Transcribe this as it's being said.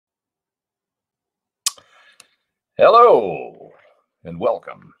Hello and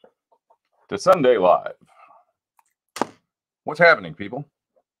welcome to Sunday Live. What's happening, people?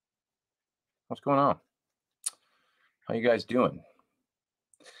 What's going on? How you guys doing?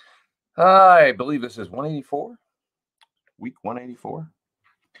 I believe this is 184, week 184.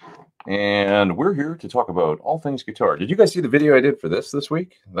 And we're here to talk about all things guitar. Did you guys see the video I did for this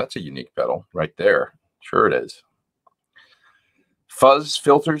week? That's a unique pedal right there. Sure it is. Fuzz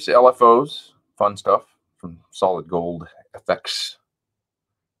filters, LFOs, fun stuff from Solid Gold FX.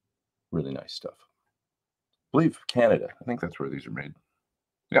 Really nice stuff. I believe Canada. I think that's where these are made.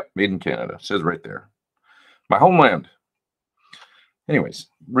 Yep, made in Canada. It says right there. My homeland. Anyways,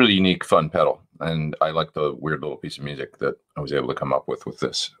 really unique, fun pedal. And I like the weird little piece of music that I was able to come up with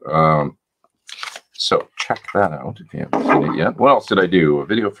this. So check that out if you haven't seen it yet. What else did I do? A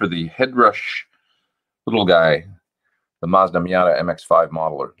video for the Headrush little guy, the Mazda Miata MX-5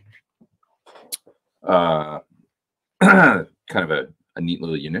 modeler. Kind of a neat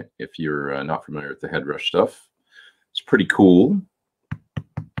little unit if you're not familiar with the Headrush stuff. It's pretty cool.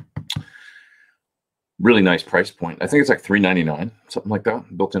 Really nice price point. I think it's like $399, something like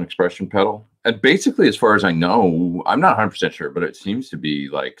that. Built-in expression pedal. And basically, as far as I know, I'm not 100% sure, but it seems to be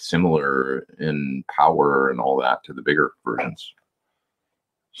like similar in power and all that to the bigger versions.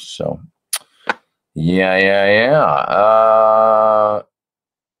 So, yeah.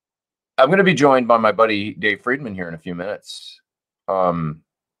 I'm going to be joined by my buddy Dave Friedman here in a few minutes.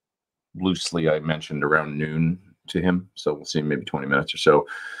 Loosely, I mentioned around noon to him, so we'll see maybe 20 minutes or so.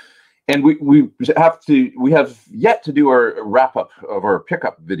 And we have yet to do our wrap up of our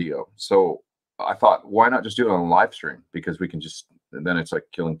pickup video. So I thought, why not just do it on a live stream? Because we can just, and then it's like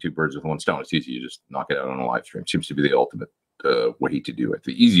killing two birds with one stone. It's easy. You just knock it out on a live stream. Seems to be the ultimate way to do it,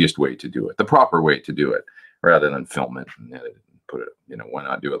 the easiest way to do it, the proper way to do it, rather than film it and edit it and put it, why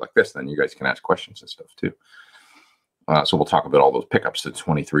not do it like this? Then you guys can ask questions and stuff too. So we'll talk about all those pickups, the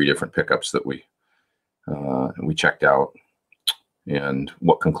 23 different pickups that we checked out, and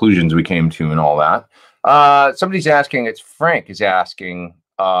what conclusions we came to and all that. Somebody's asking, it's Frank is asking,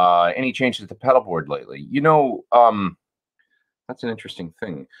 any changes to the pedal board lately? That's an interesting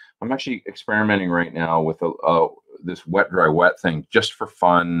thing. I'm actually experimenting right now with this wet, dry, wet thing just for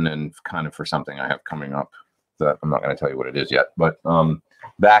fun and kind of for something I have coming up that I'm not going to tell you what it is yet. But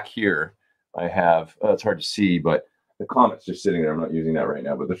back here, I have, it's hard to see, but the Comet's just sitting there. I'm not using that right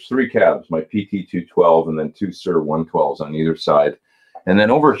now, but there's 3 cabs, my PT212 and then 2 SIR 112s on either side. And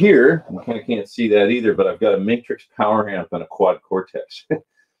then over here, I kind of can't see that either, but I've got a Matrix power amp and a Quad Cortex.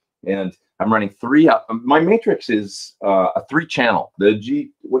 And I'm running 3 out. My Matrix is a 3-channel.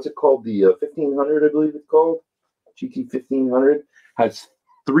 The what's it called? The 1500, I believe it's called. GT 1500 has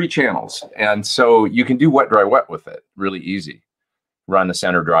 3 channels. And so you can do wet, dry, wet with it. Really easy. Run the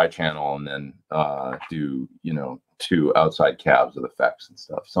center dry channel and then do, 2 outside cabs with effects and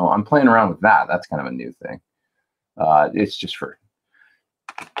stuff. So I'm playing around with that. That's kind of a new thing. It's just for,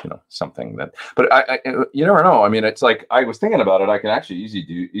 something that, but I you never know. I mean, it's like, I was thinking about it. I can actually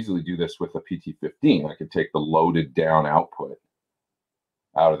easily do this with a PT15. I could take the loaded down output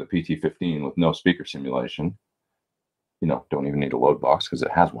out of the PT15 with no speaker simulation. Don't even need a load box because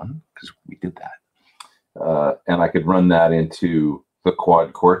it has one, because we did that. And I could run that into the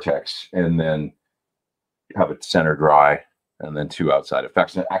Quad Cortex and then have it center dry and then 2 outside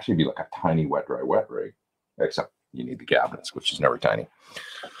effects. And it'd actually be like a tiny wet, dry, wet rig, except you need the cabinets, which is never tiny.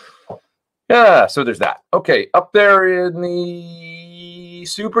 Yeah, so there's that. Okay, up there in the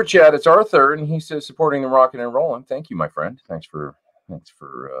super chat, it's Arthur, and he says supporting the rockin' and rollin'. Thank you, my friend. Thanks for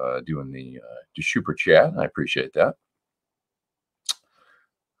doing the super chat. I appreciate that.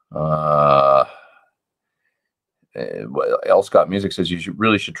 L Scott Music says you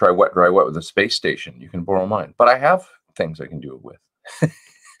really should try wet, dry, wet with a space station. You can borrow mine, but I have things I can do it with.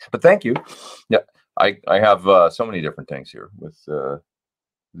 But thank you. Yeah, I have so many different things here with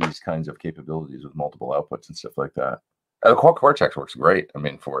these kinds of capabilities with multiple outputs and stuff like that. The Quad Cortex works great. I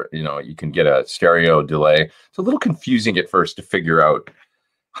mean, for you can get a stereo delay. It's a little confusing at first to figure out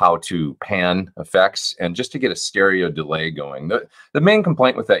how to pan effects and just to get a stereo delay going. The main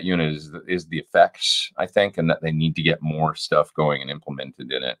complaint with that unit is the effects, I think, and that they need to get more stuff going and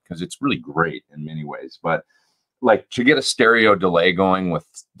implemented in it, because it's really great in many ways. But like to get a stereo delay going with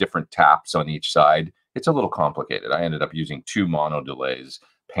different taps on each side, it's a little complicated. I ended up using 2 mono delays,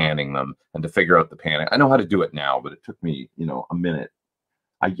 panning them, and to figure out the panning. I know how to do it now, but it took me, a minute.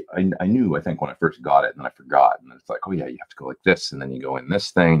 I knew, I think, when I first got it, and then I forgot. And it's like, oh yeah, you have to go like this, and then you go in this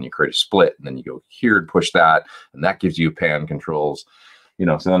thing, and you create a split, and then you go here and push that, and that gives you pan controls,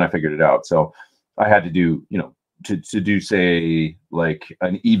 so then I figured it out. So I had to do, to do, say, like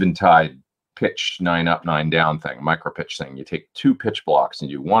an Eventide pitch 9 up, 9 down thing, micro pitch thing. You take 2 pitch blocks and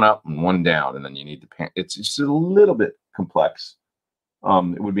you 1 up and 1 down, and then you need to pan. It's just a little bit complex.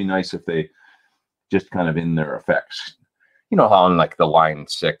 It would be nice if they just kind of in their effects. You know how on like the line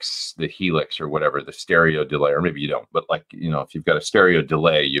 6, the helix or whatever, the stereo delay, or maybe you don't, but like, you know, if you've got a stereo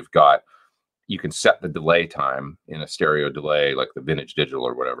delay, you can set the delay time in a stereo delay, like the vintage digital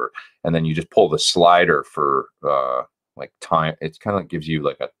or whatever. And then you just pull the slider for like time. It's kind of like gives you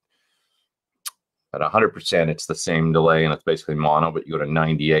like at 100%, it's the same delay and it's basically mono, but you go to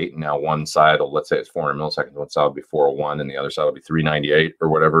 98 and now one side will, let's say it's 400 milliseconds, one side will be 401 and the other side will be 398 or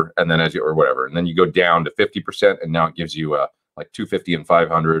whatever. And then and then you go down to 50% and now it gives you like 250 and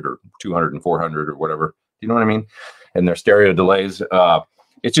 500 or 200 and 400 or whatever. You know what I mean? And their stereo delays,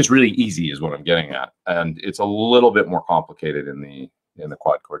 it's just really easy is what I'm getting at. And it's a little bit more complicated in the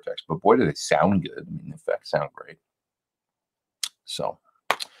quad cortex, but boy, do they sound good. I mean, the effects sound great. So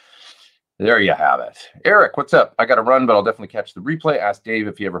there you have it. Eric, what's up? I got to run, but I'll definitely catch the replay. Ask Dave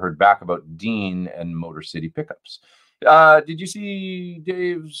if he ever heard back about Dean and Motor City pickups. Did you see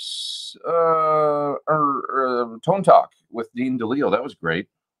Dave's Tone Talk with Dean DeLeo? That was great.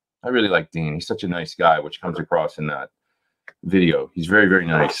 I really like Dean. He's such a nice guy, which comes across in that video. He's very, very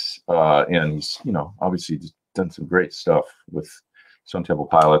nice. And he's, you know, obviously done some great stuff with Stone Temple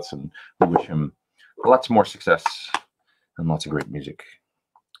Pilots, and we wish him lots more success and lots of great music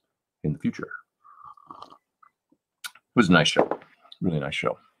in the future. It was a nice show. Really nice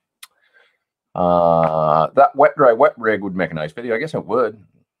show. That wet, dry, wet rig would make a nice video. I guess it would.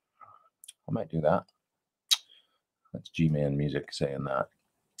 I might do that. That's G-Man Music saying that.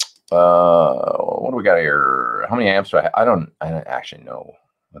 What do we got here? How many amps do I have? I don't actually know.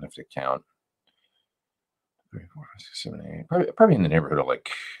 I'd have to count. 3, 4, 5, 6, 7, 8. Probably in the neighborhood of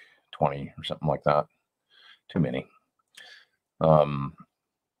like 20 or something like that. Too many.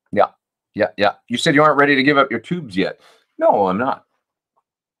 Yeah. You said you aren't ready to give up your tubes yet. No, I'm not.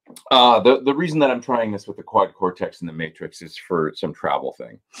 The reason that I'm trying this with the quad cortex and the matrix is for some travel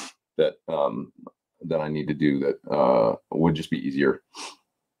thing that I need to do that would just be easier.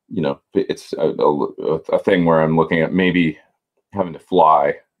 You know, it's a thing where I'm looking at maybe having to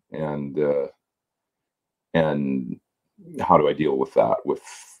fly, and how do I deal with that with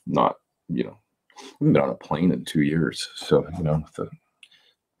not, you know, I haven't been on a plane in 2 years. So, you know,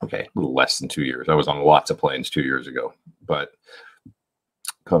 okay, a little less than 2 years. I was on lots of planes 2 years ago, but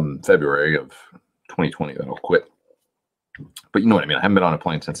come February of 2020, then I'll quit. But you know what I mean? I haven't been on a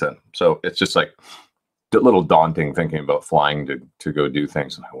plane since then. So it's just like a little daunting thinking about flying to go do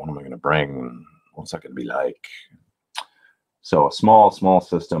things. Like, what am I going to bring? What's that going to be like? So a small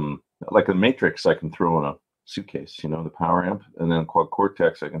system, like a matrix, I can throw in a suitcase, you know, the power amp, and then quad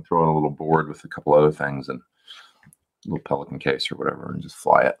cortex, I can throw in a little board with a couple other things and a little Pelican case or whatever, and just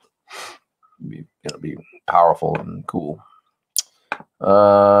fly it. It'll be powerful and cool.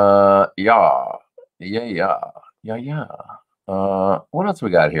 Yeah. What else we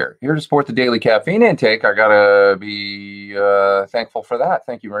got here? Here to support the daily caffeine intake. I gotta be thankful for that.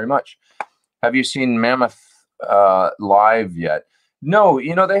 Thank you very much. Have you seen Mammoth live yet? No.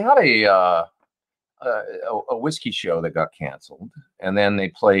 You know, they had a whiskey show that got canceled, and then they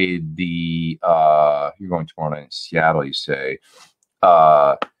played the you're going tomorrow night in Seattle, you say.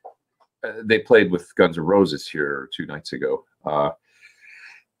 They played with Guns N' Roses here 2 nights ago,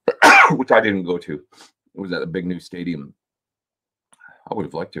 which I didn't go to. It was at a big new stadium. I would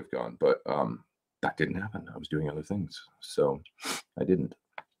have liked to have gone, but that didn't happen. I was doing other things, so I didn't.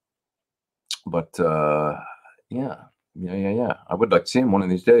 But yeah. I would like to see him one of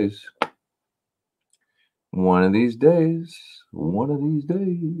these days. One of these days.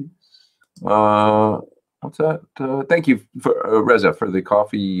 What's that? Thank you for Reza for the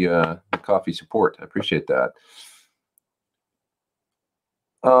coffee support. I appreciate that.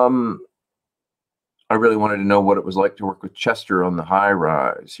 I really wanted to know what it was like to work with Chester on the high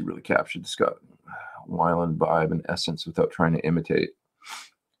rise. He really captured the Scott Weiland vibe and essence without trying to imitate.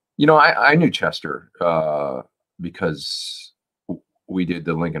 You know, I knew Chester because we did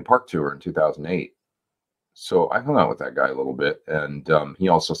the Linkin Park tour in 2008. So I hung out with that guy a little bit, and he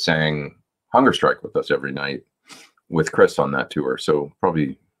also sang Hunger Strike with us every night with Chris on that tour. So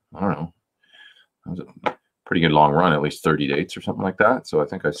probably, I don't know, it was a pretty good long run, at least 30 dates or something like that. So I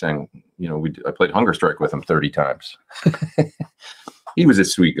think I sang, you know, I played Hunger Strike with him 30 times. He was a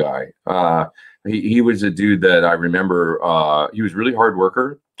sweet guy. He was a dude that I remember, he was really hard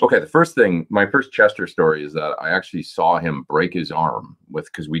worker. Okay, the first thing, my first Chester story is that I actually saw him break his arm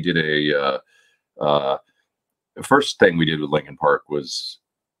because we did the first thing we did with Linkin Park was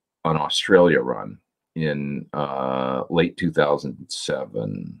an Australia run in late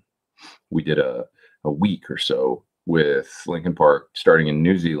 2007. we did a week or so with Linkin Park, starting in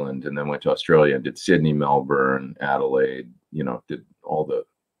New Zealand, and then went to Australia and did Sydney, Melbourne, Adelaide. You know, did all the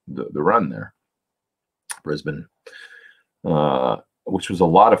run there, Brisbane, which was a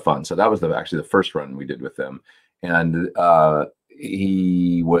lot of fun. So that was actually the first run we did with them, and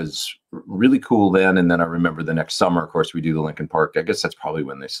he was really cool then. And then I remember the next summer, of course, we do the Linkin Park. I guess that's probably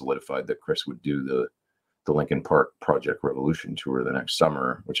when they solidified that Chris would do the Linkin Park Project Revolution tour the next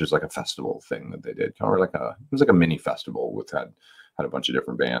summer, which is like a festival thing that they did. Kind of like it was like a mini festival with had a bunch of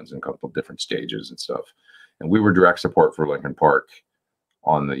different bands and a couple of different stages and stuff. And we were direct support for Linkin Park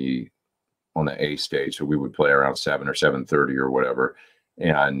on the A stage, so we would play around 7 or 7:30 or whatever.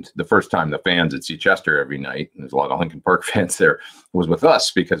 And the first time the fans at Seachester every night, and there's a lot of Linkin Park fans there, was with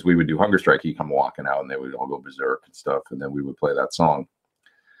us, because we would do Hunger Strike. He'd come walking out, and they would all go berserk and stuff, and then we would play that song.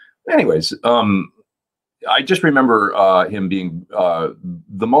 Anyways, I just remember him being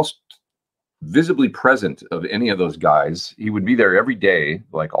the most visibly present of any of those guys. He would be there every day,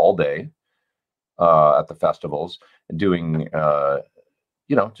 like all day, at the festivals, doing,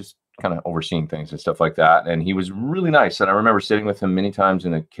 you know, just kind of overseeing things and stuff like that. And he was really nice. And I remember sitting with him many times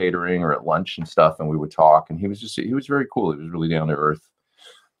in a catering or at lunch and stuff, and we would talk. And he was very cool. He was really down to earth,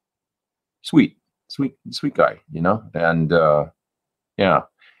 sweet guy, you know. And yeah.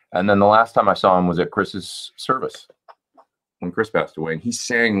 And then the last time I saw him was at Chris's service when Chris passed away, and he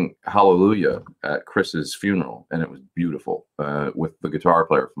sang Hallelujah at Chris's funeral, and it was beautiful, with the guitar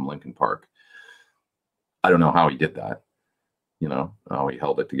player from Linkin Park. I don't know how he did that, you know, how he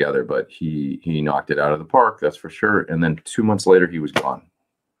held it together, but he knocked it out of the park, that's for sure. And then 2 months later, he was gone.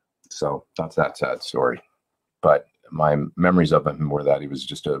 So that's that sad story. But my memories of him were that he was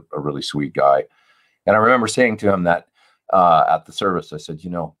just a really sweet guy. And I remember saying to him that at the service, I said, you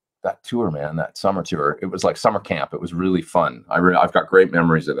know, that tour, man, that summer tour, it was like summer camp. It was really fun. I've got great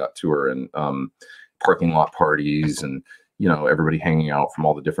memories of that tour, and parking lot parties, and, you know, everybody hanging out from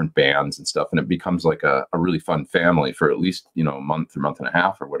all the different bands and stuff. And it becomes like a really fun family for at least, you know, a month or month and a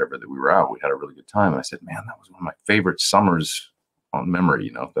half or whatever that we were out. We had a really good time. And I said, man, that was one of my favorite summers on memory,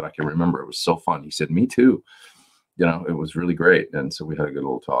 you know, that I can remember. It was so fun. He said, me too. You know, it was really great. And so we had a good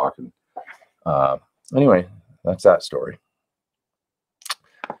little talk. And anyway, that's that story.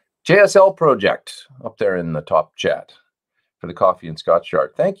 JSL Project up there in the top chat for the coffee and Scotch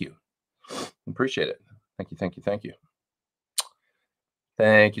yard. Thank you. Appreciate it. Thank you.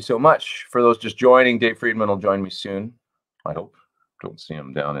 Thank you so much. For those just joining, Dave Friedman will join me soon, I hope. Don't see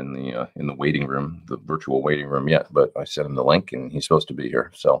him down in the waiting room, the virtual waiting room yet, but I sent him the link and he's supposed to be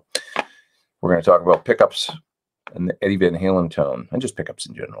here. So we're going to talk about pickups and the Eddie Van Halen tone, and just pickups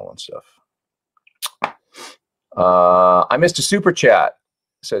in general and stuff. I missed a super chat,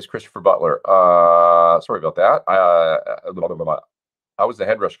 says Christopher Butler. Sorry about that. How was the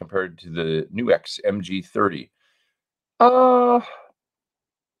head rush compared to the new X MG30?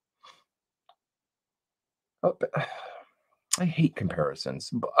 I hate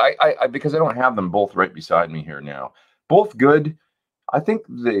comparisons. I because I don't have them both right beside me here now. Both good. I think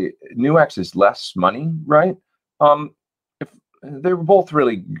the new X is less money, right? If they're both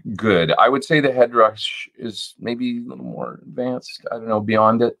really good, I would say the head rush is maybe a little more advanced. I don't know,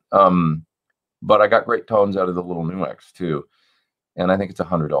 beyond it. But I got great tones out of the little new X too. And I think it's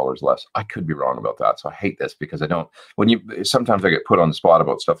 $100 less. I could be wrong about that. So I hate this because I don't, sometimes I get put on the spot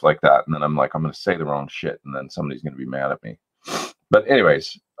about stuff like that. And then I'm like, I'm going to say the wrong shit. And then somebody's going to be mad at me. But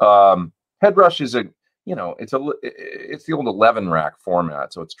anyways, head rush is it's the old 11 rack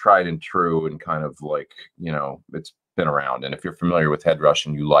format. So it's tried and true, and kind of like, it's been around. And if you're familiar with head rush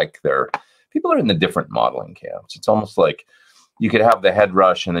and you like people are in the different modeling camps. It's almost like you could have the head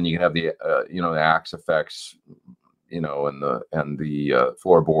rush, and then you can have the, the axe effects, and the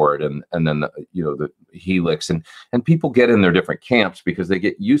floorboard, and then the helix, and people get in their different camps because they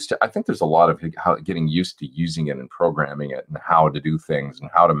get used to. I think there's a lot of getting used to using it and programming it and how to do things and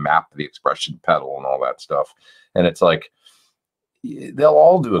how to map the expression pedal and all that stuff. And it's like they'll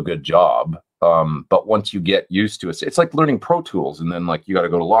all do a good job, but once you get used to it, it's like learning Pro Tools, and then like you got to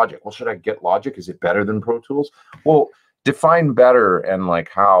go to Logic. Well, should I get Logic? Is it better than Pro Tools? Well, define better and like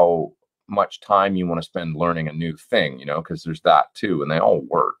how much time you want to spend learning a new thing, because there's that too, and they all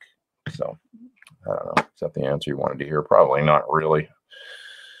work. So I don't know. Is that the answer you wanted to hear? Probably not really.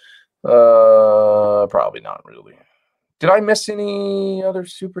 Probably not really. Did I miss any other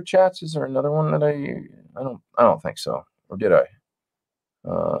super chats? Is there another one that I don't think so. Or did I?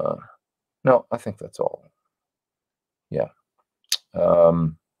 No, I think that's all. Yeah.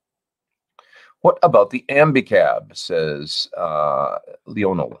 What about the Ambicab, says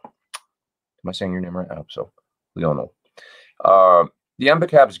Leonel. Am I saying your name right? I hope so. Leonel. The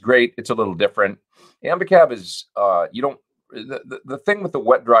Ambicab is great. It's a little different. The Ambicab is you don't the thing with the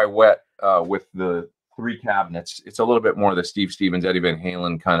wet dry wet with the 3 cabinets, it's a little bit more the Steve Stevens, Eddie Van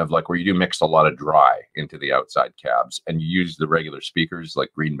Halen kind of like where you do mix a lot of dry into the outside cabs and you use the regular speakers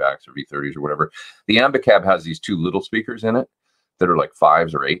like greenbacks or V30s or whatever. The Ambicab has these 2 little speakers in it that are like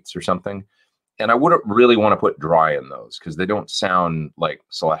 5s or 8s or something. And I wouldn't really want to put dry in those because they don't sound like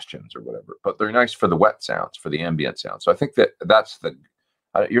Celestians or whatever, but they're nice for the wet sounds, for the ambient sound. So I think that that's the,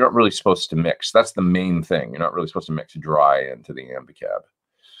 you're not really supposed to mix. That's the main thing. You're not really supposed to mix dry into the Ambicab.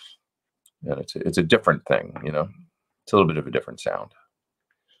 And it's a different thing, you know. It's a little bit of a different sound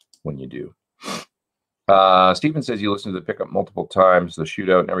when you do. Stephen says you listen to the pickup multiple times, the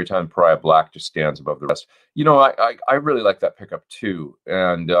shootout, and every time Pariah Black just stands above the rest. You know, I really like that pickup too.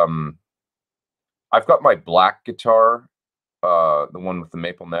 And I've got my black guitar, the one with the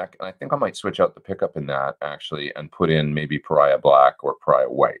maple neck, and I think I might switch out the pickup in that actually and put in maybe Pariah Black or Pariah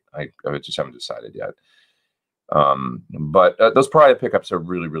White. I just haven't decided yet. But those Pariah pickups are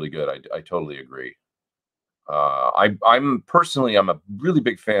really, really good. I totally agree. I'm personally, I'm a really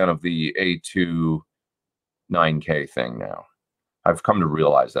big fan of the A2 9K thing now. I've come to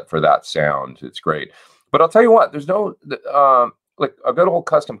realize that for that sound, it's great. But I'll tell you what, there's no, like a good old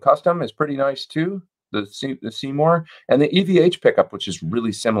custom is pretty nice too. The Seymour and the EVH pickup, which is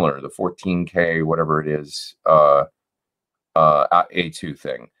really similar, the 14K, whatever it is, A2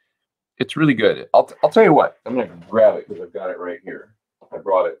 thing. It's really good. I'll tell you what, I'm gonna grab it because I've got it right here. I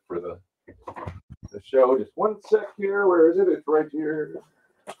brought it for the show. Just one sec here. Where is it? It's right here.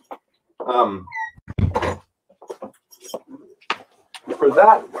 For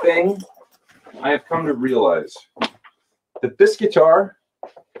that thing, I have come to realize that this guitar,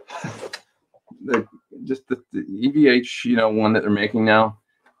 the EVH, you know, one that they're making now,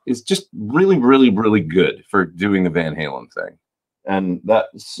 is just really, really, really good for doing the Van Halen thing. And that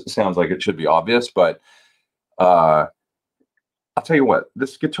sounds like it should be obvious, but I'll tell you what,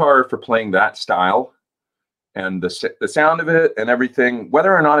 this guitar for playing that style and the sound of it and everything,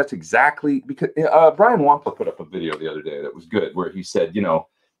 whether or not it's exactly, because Brian Wampler put up a video the other day that was good, where he said, you know,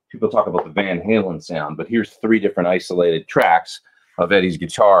 people talk about the Van Halen sound, but here's 3 different isolated tracks of Eddie's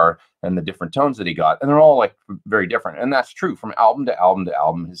guitar and the different tones that he got, and they're all like very different. And that's true from album to album to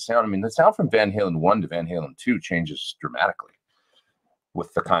album. His sound, I mean, the sound from Van Halen 1 to Van Halen 2 changes dramatically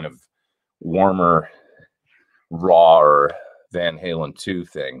with the kind of warmer, raw Van Halen 2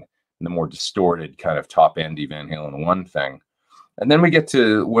 thing, and the more distorted kind of top-endy Van Halen 1 thing. And then we get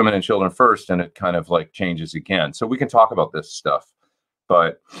to Women and Children First, and it kind of like changes again. So we can talk about this stuff.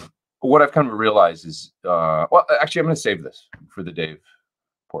 But what I've come to realize is, well, actually, I'm going to save this for the Dave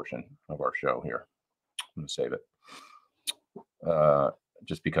portion of our show here. I'm going to save it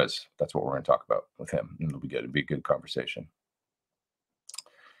just because that's what we're going to talk about with him. And it'll be good. It'll be a good conversation.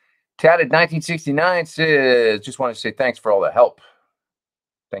 Tatted 1969 says, just want to say thanks for all the help.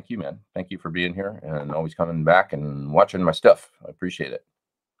 Thank you, man. Thank you for being here and always coming back and watching my stuff. I appreciate it.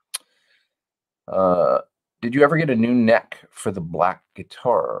 Did you ever get a new neck for the black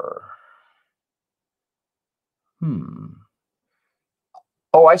guitar?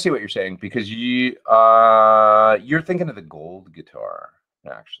 Oh, I see what you're saying, because you're thinking of the gold guitar,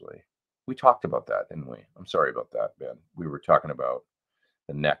 actually. We talked about that, didn't we? I'm sorry about that, Ben. We were talking about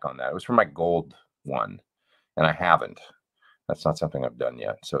the neck on that. It was for my gold one, and I haven't. That's not something I've done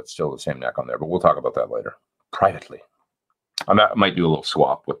yet, so it's still the same neck on there, but we'll talk about that later, privately. I might do a little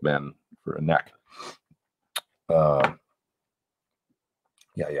swap with Ben for a neck.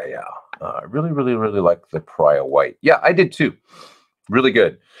 Yeah. I really, really, really like the Pariah White. Yeah, I did too. Really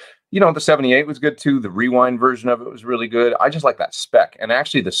good. You know, the 78 was good too. The rewind version of it was really good. I just like that spec. And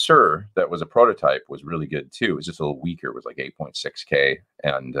actually the Sir that was a prototype was really good too. It was just a little weaker. It was like 8.6K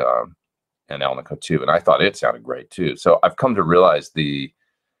and Alnico 2. And I thought it sounded great too. So I've come to realize the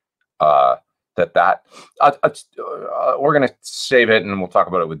we're going to save it and we'll talk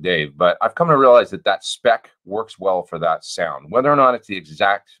about it with Dave, but I've come to realize that that spec works well for that sound, whether or not it's the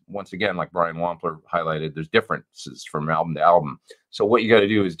exact, once again, like Brian Wampler highlighted, there's differences from album to album. So what you got to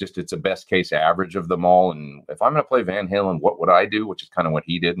do is just, it's a best case average of them all. And if I'm going to play Van Halen, what would I do? Which is kind of what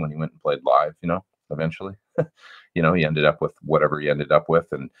he did when he went and played live, you know, eventually, you know, he ended up with whatever he ended up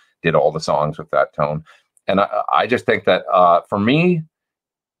with and did all the songs with that tone. And I just think that for me,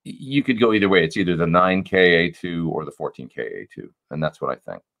 you could go either way. It's either the 9K A2 or the 14K A2. And that's what I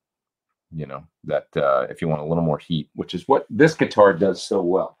think, you know, that if you want a little more heat, which is what this guitar does so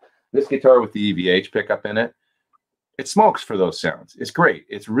well. This guitar with the EVH pickup in it, it smokes for those sounds. It's great.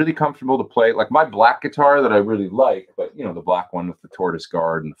 It's really comfortable to play. Like my black guitar that I really like, but you know, the black one with the tortoise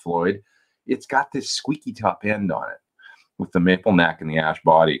guard and the Floyd, it's got this squeaky top end on it, with the maple neck and the ash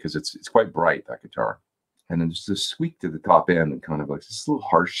body, because it's quite bright, that guitar. And then just this squeak to the top end and kind of like it's a little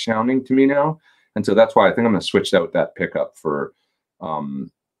harsh sounding to me now. And so that's why I think I'm going to switch out that pickup for,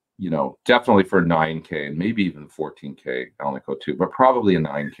 you know, definitely for 9K and maybe even 14K Alnico 2, but probably a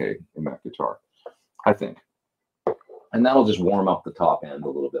 9K in that guitar, I think. And that'll just warm up the top end a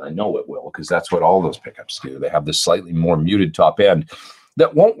little bit. I know it will, because that's what all those pickups do. They have this slightly more muted top end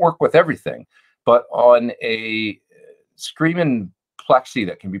that won't work with everything, but on a screaming plexi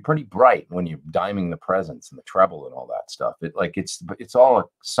that can be pretty bright when you're diming the presence and the treble and all that stuff. It's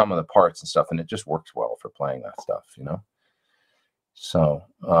all some of the parts and stuff, and it just works well for playing that stuff, you know. So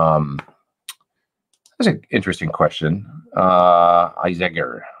that's an interesting question.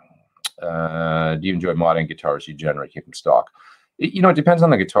 Isegger, do you enjoy modding guitars? You generally keep them stock? You know, it depends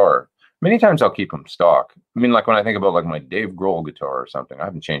on the guitar. Many times I'll keep them stock. I mean, like when I think about like my Dave Grohl guitar or something, I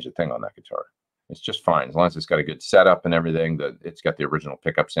haven't changed a thing on that guitar. It's just fine as long as it's got a good setup and everything. That it's got the original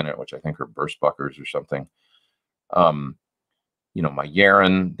pickups in it, which I think are burst buckers or something. You know, my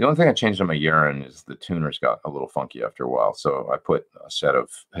Yaren. The only thing I changed on my Yaren is the tuners got a little funky after a while, so I put a set of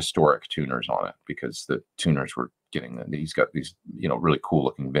historic tuners on it because the tuners were getting. He's got these, you know, really cool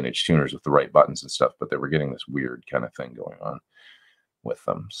looking vintage tuners with the right buttons and stuff, but they were getting this weird kind of thing going on with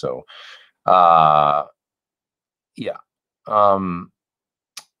them. So, yeah.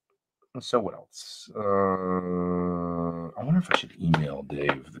 So what else? I wonder if I should email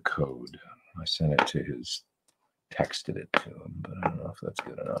Dave the code. I sent it to his, texted it to him, but I don't know if that's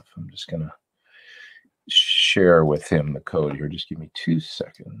good enough. I'm just going to share with him the code here. Just give me 2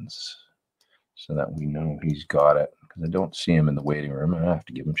 seconds so that we know he's got it, because I don't see him in the waiting room. I have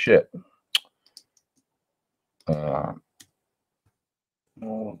to give him shit.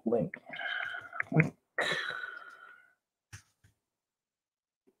 Link.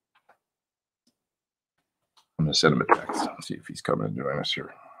 I'm going to send him a text and see if he's coming to join us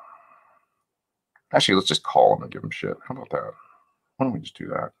here. Actually, let's just call him and give him shit. How about that? Why don't we just do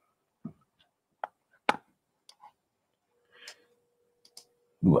that?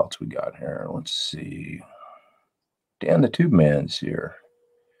 Who else we got here? Let's see. Dan the Tube Man's here.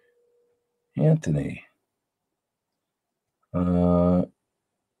 Anthony. We'll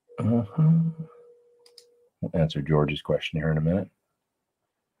answer George's question here in a minute.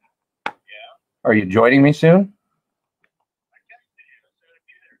 Are you joining me soon?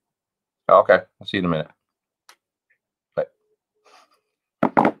 Okay, I'll see you in a minute. Bye.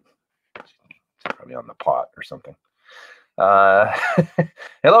 Probably on the pot or something.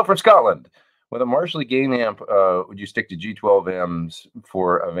 Hello from Scotland. With a Marshall gain amp, would you stick to G12Ms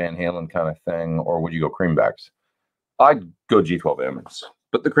for a Van Halen kind of thing, or would you go creambacks? I'd go G12Ms,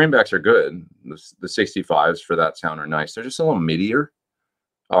 but the creambacks are good. The 65s for that sound are nice. They're just a little midier.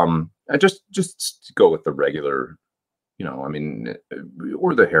 I just go with the regular, you know, I mean,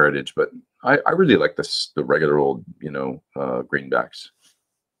 or the Heritage, but I really like the regular old, you know, greenbacks,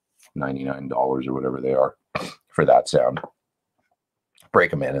 $99 or whatever they are for that sound.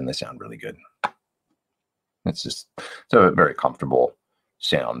 Break them in and they sound really good. It's a very comfortable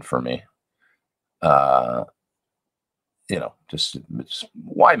sound for me. You know, just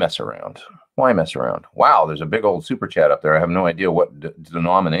why mess around? Why mess around? Wow, there's a big old super chat up there. I have no idea what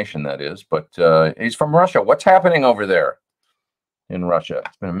denomination that is, but he's from Russia. What's happening over there in Russia?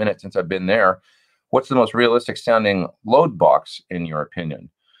 It's been a minute since I've been there. What's the most realistic sounding load box in your opinion?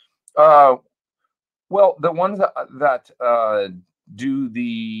 Well, the ones that do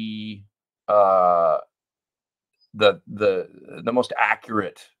the most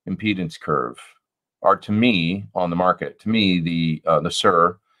accurate impedance curve are, to me, on the market. To me, the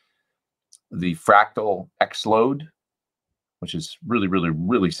SUR, the Fractal X Load, which is really, really,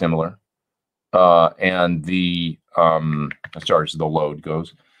 really similar, and the as far as the load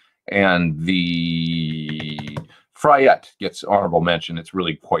goes, and the FRIEDMAN gets honorable mention. It's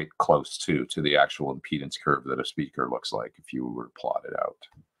really quite close to the actual impedance curve that a speaker looks like if you were to plot it out.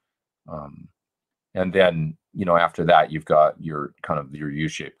 And then, you know, after that, you've got your kind of your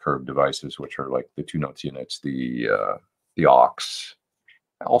U-shaped curve devices, which are like the 2 notes units, the aux,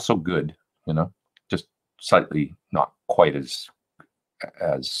 also good, you know, just slightly not quite as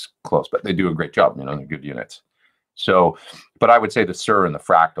close, but they do a great job. You know, they're good units. So, but I would say the SUR and the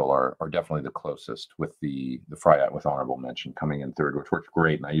Fractal are definitely the closest, with the FRIEDMAN with honorable mention coming in third, which works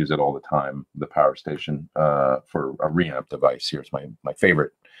great, and I use it all the time. The Power Station for a reamp device. Here's my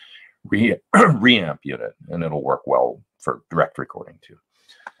favorite reamp unit, and it'll work well for direct recording too.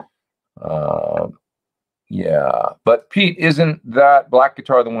 Yeah, but Pete, isn't that black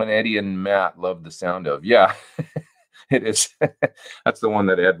guitar the one Eddie and Matt loved the sound of? Yeah, it is. That's the one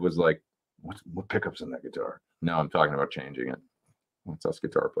that Ed was like what pickups in that guitar? No, I'm talking about changing it. That's us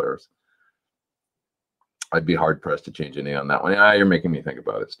guitar players. I'd be hard pressed to change any on that one. You're making me think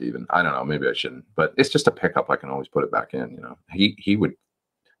about it, Steven. I don't know. Maybe I shouldn't, but it's just a pickup. I can always put it back in. You know, he would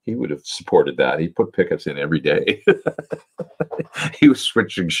have supported that. He put pickups in every day. He was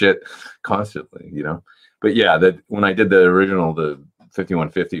switching shit constantly. You know, but yeah, that when I did the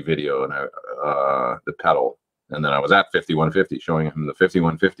 5150 video and the pedal, and then I was at 5150 showing him the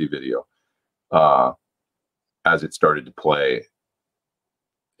 5150 video. As it started to play,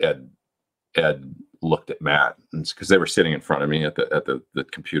 Ed looked at Matt, because they were sitting in front of me at the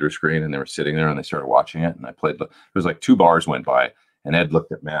computer screen, and they were sitting there and they started watching it, and I played. It was like 2 bars went by, and Ed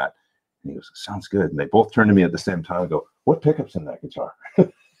looked at Matt, and he goes, "Sounds good." And they both turned to me at the same time and go, "What pickups in that guitar?"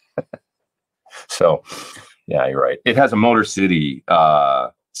 So, yeah, you're right. It has a Motor City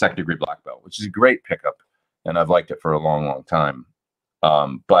 2nd degree black belt, which is a great pickup, and I've liked it for a long, long time.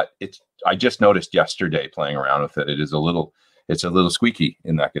 But I just noticed yesterday playing around with it, it's a little squeaky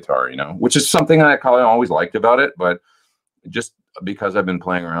in that guitar, you know, which is something I always liked about it, but just because I've been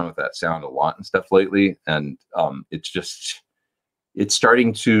playing around with that sound a lot and stuff lately, and it's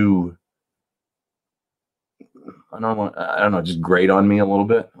starting to, I don't know, just grate on me a little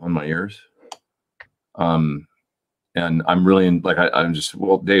bit on my ears. And I'm really I'm just,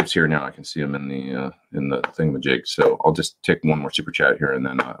 well, Dave's here now. I can see him in the thingamajig. So I'll just take one more super chat here, and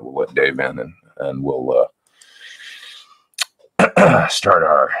then we'll let Dave in, and we'll start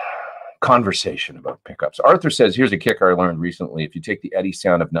our conversation about pickups. Arthur says, here's a kick I learned recently. If you take the Eddie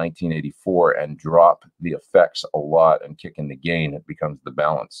sound of 1984 and drop the effects a lot and kick in the gain, it becomes the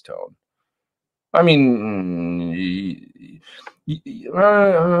balance tone. I mean,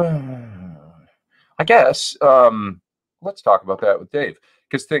 I guess let's talk about that with Dave,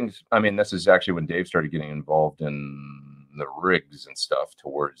 because this is actually when Dave started getting involved in the rigs and stuff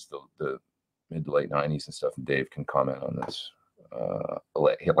towards the mid to late 90s and stuff. And Dave can comment on this.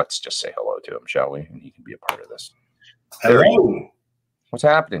 Let's just say hello to him, shall we? And he can be a part of this. Hello. What's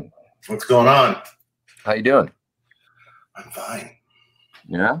happening? What's going on? How you doing? I'm fine.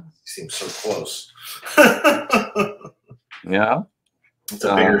 Yeah? You seem so close. Yeah? It's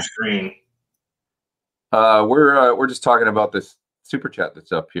a bigger screen. We're just talking about this super chat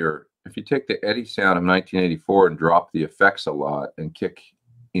that's up here. If you take the Eddie sound of 1984 and drop the effects a lot and kick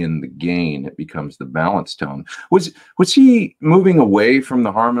in the gain, it becomes the balance tone. Was he moving away from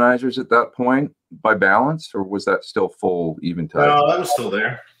the harmonizers at that point by balance, or was that still full eventide? No, that was still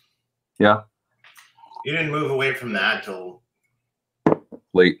there. Yeah. He didn't move away from that till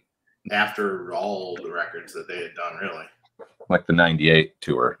late after all the records that they had done, really. Like the 98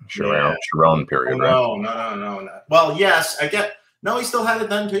 tour, Sharon period, right? No. Well, yes, no, he still had it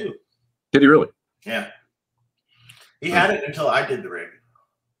done too. Did he really? Yeah. He had it until I did the rig.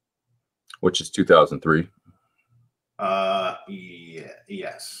 Which is 2003. Yeah,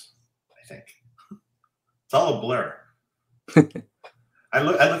 yes, I think. It's all a blur. I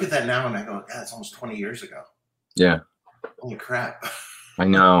look at that now and I go, God, it's almost 20 years ago. Yeah. Holy crap. I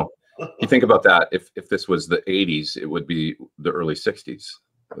know. You think about that. If this was the 80s, it would be the early 60s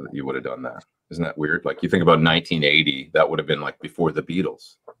that you would have done that. Isn't that weird? Like, you think about 1980, that would have been like before the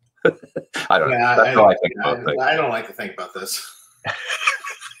Beatles. I don't know. That's how I think about things. I don't like to think about this.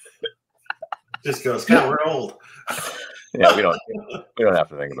 Just goes, God, we're old. Yeah, we don't have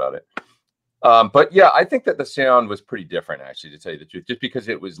to think about it. But yeah, I think that the sound was pretty different, actually, to tell you the truth, just because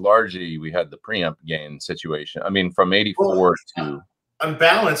it was largely, we had the preamp gain situation. I mean, from 84 to... On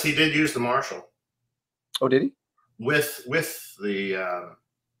balance, he did use the Marshall. Oh, did he? With the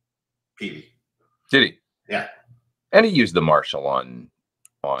PV. Did he? Yeah. And he used the Marshall on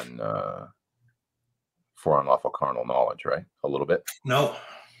For Unlawful Carnal Knowledge, right? A little bit? No.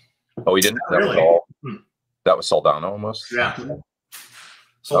 Oh, he didn't? Not That really. was all. That was Soldano almost? Yeah.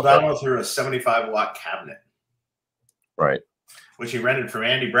 Soldano through a 75-watt cabinet. Right. Which he rented from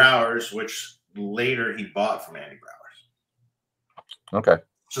Andy Brower's, which later he bought from Andy Brower's. Okay.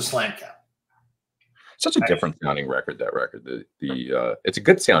 It's a slant cap. Such a different sounding record, that record. It's a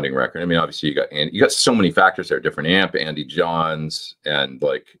good sounding record. I mean, obviously you got so many factors there, different amp, Andy Johns, and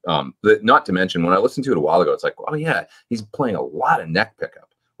like not to mention, when I listened to it a while ago, it's like, oh yeah, he's playing a lot of neck pickup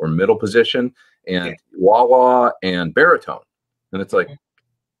or middle position and wah-wah and baritone. And it's like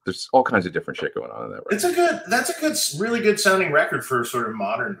there's all kinds of different shit going on in that record. That's a really good sounding record for sort of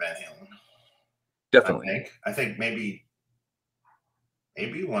modern Van Halen. Definitely. I think maybe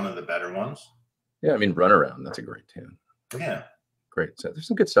one of the better ones. Yeah, I mean, Runaround, that's a great tune. Yeah. Great. So there's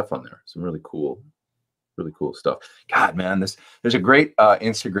some good stuff on there. Some really cool stuff. God, man, there's a great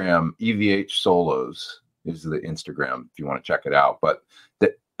Instagram, EVH Solos is the Instagram if you want to check it out. But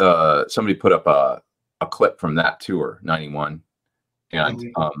somebody put up a clip from that tour, 91.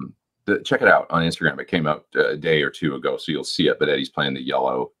 And check it out on Instagram. It came out a day or two ago, so you'll see it. But Eddie's playing the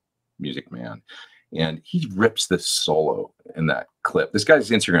yellow Music Man, and he rips this solo in that clip. This guy's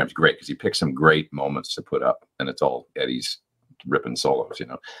Instagram is great because he picks some great moments to put up, and it's all Eddie's ripping solos, you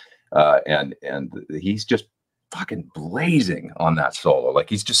know. And he's just fucking blazing on that solo. Like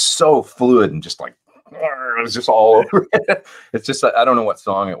he's just so fluid and just like it's just all over. It's just I don't know what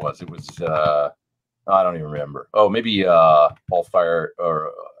song it was. It was I don't even remember. Oh, maybe All Fire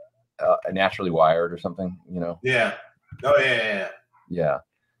or Naturally Wired or something, you know? Yeah. Oh, yeah.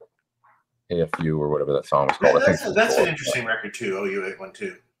 AFU or whatever that song was called. That's an interesting record too,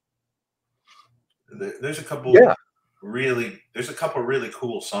 OU812. There's a couple really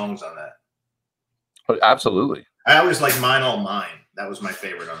cool songs on that. Oh, absolutely. I always like Mine All Mine. That was my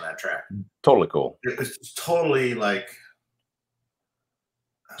favorite on that track. Totally cool. It's totally like...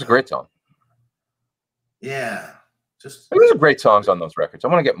 It's a great song. Yeah. Those are great songs on those records. I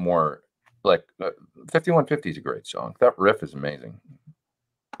want to get more, like 5150 is a great song. That riff is amazing.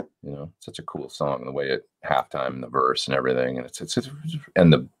 You know, such a cool song, the way it halftime and the verse and everything, and it's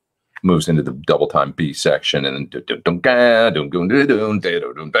and the moves into the double time B section and then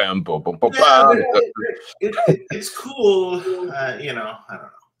it's cool. You know, I don't know.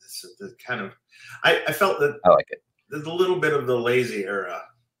 It's the kind of I felt that I like it. There's a little bit of the lazy era.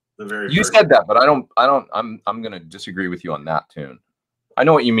 You said that, but I'm gonna disagree with you on that tune. I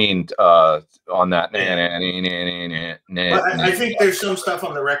know what you mean on that. I think there's some stuff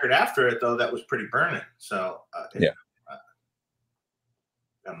on the record after it though that was pretty burning. So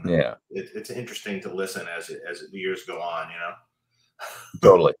it's interesting to listen as the years go on. You know,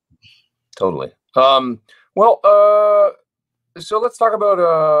 totally. Well, so let's talk about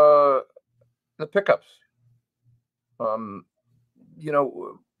the pickups. You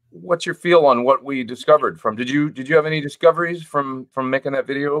know. What's your feel on what we discovered from? Did you have any discoveries from making that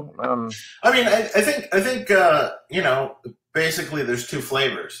video? I mean, I think you know, basically there's two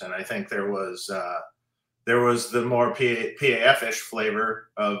flavors, and I think there was the more PAF-ish flavor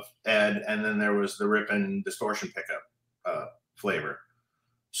of Ed, and then there was the rip and distortion pickup flavor.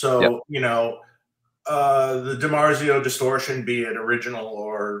 So you know, the DiMarzio distortion, be it original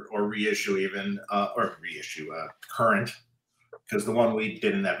or reissue, even current. Because the one we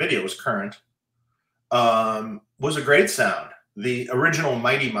did in that video was current, was a great sound. The original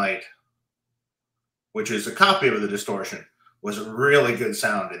Mighty Mite, which is a copy of the distortion, was a really good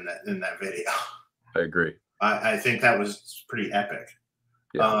sound in that video. I agree. I think that was pretty epic.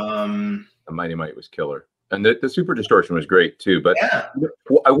 Yeah. The Mighty Mite was killer. And the super distortion was great too. But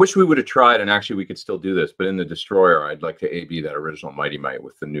I wish we would have tried, and actually we could still do this, but in the Destroyer, I'd like to A/B that original Mighty Mite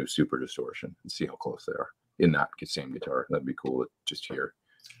with the new super distortion and see how close they are. In that same guitar, that'd be cool to just hear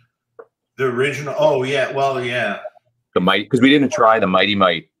the original. The Might, because we didn't try the Mighty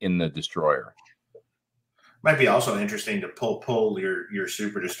Mite in the Destroyer. Might be also interesting to pull your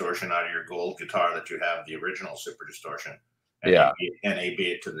super distortion out of your gold guitar that you have the original super distortion, and A/B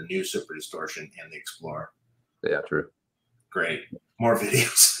it to the new super distortion in the Explorer. Yeah, true. Great, more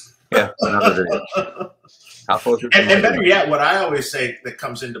videos. Yeah, another video. How close? And better yet, what I always say that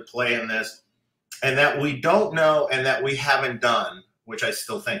comes into play in this. And that we don't know, and that we haven't done, which I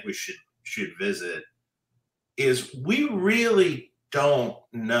still think we should visit, is we really don't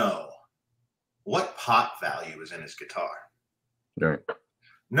know what pot value is in his guitar. Right.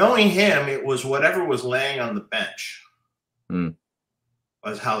 Knowing him, it was whatever was laying on the bench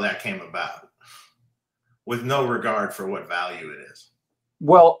was how that came about, with no regard for what value it is.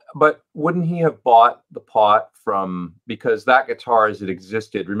 Well, but wouldn't he have bought the pot from, because that guitar as it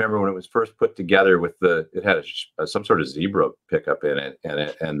existed, remember when it was first put together with it had some sort of zebra pickup in it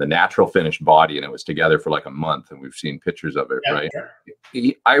and the natural finished body, and it was together for like a month, and we've seen pictures of it, right?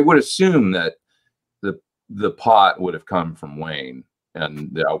 Yeah. I would assume that the pot would have come from Wayne and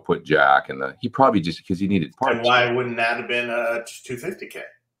the output jack, and he probably just, because he needed parts. And why wouldn't that have been a 250K?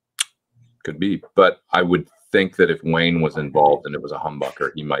 Could be, but I would think that if Wayne was involved and it was a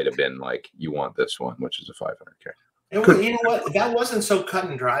humbucker, he might have been like, you want this one, which is a 500K. You know what? That wasn't so cut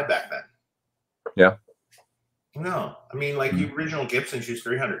and dry back then. Yeah. No, I mean, like the original Gibsons used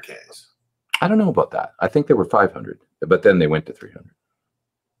 300Ks. I don't know about that. I think they were 500, but then they went to 300.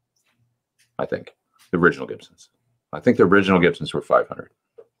 I think the original Gibsons. I think the original Gibsons were 500.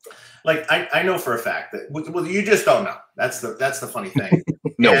 Like I know for a fact that, well, you just don't know. That's the funny thing.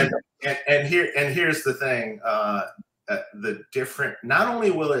 No. And here's the thing. The different, not only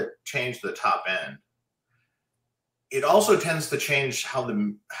will it change the top end, it also tends to change how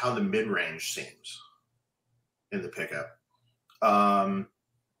the mid range seems in the pickup.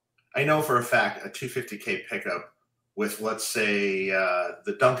 I know for a fact a 250K pickup with, let's say,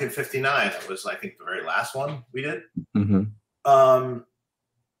 the Duncan 59. That was, I think, the very last one we did.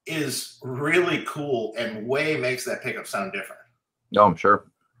 Is really cool and way makes that pickup sound different. No, I'm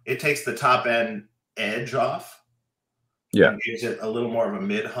sure. It takes the top end edge off. Yeah. And gives it a little more of a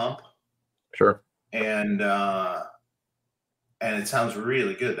mid hump. Sure. And it sounds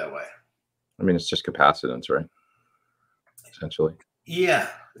really good that way. I mean, it's just capacitance, right? Essentially. Yeah,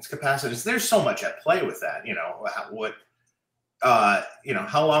 it's capacitance. There's so much at play with that. You know, what, you know,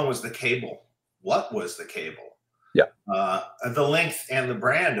 how long was the cable? What was the cable? Yeah. The length and the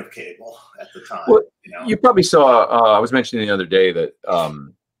brand of cable at the time. Well, you know? You probably saw, I was mentioning the other day that,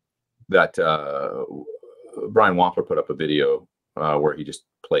 Brian Wampler put up a video where he just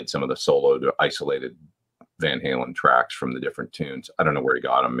played some of the soloed isolated Van Halen tracks from the different tunes. I don't know where he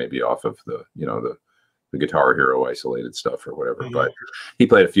got them, maybe off of the, you know, the Guitar Hero isolated stuff or whatever, but he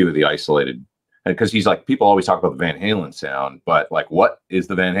played a few of the isolated, and because he's like, people always talk about the Van Halen sound, but like, what is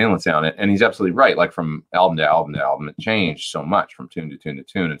the Van Halen sound? And he's absolutely right. Like from album to album to album, it changed so much from tune to tune to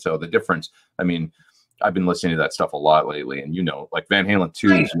tune. And so the difference, I mean, I've been listening to that stuff a lot lately, and you know, like Van Halen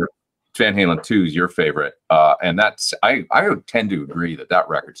 2 is your favorite. And that's, I would tend to agree that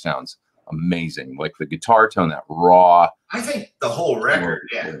record sounds amazing. Like the guitar tone, that raw. I think the whole record,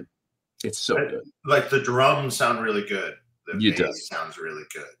 yeah. It's so good. Like the drums sound really good. The bass sounds really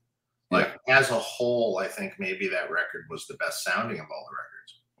good. Like as a whole, I think maybe that record was the best sounding of all the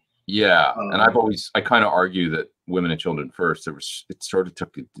records. Yeah. And I kind of argue that Women and Children First, it sort of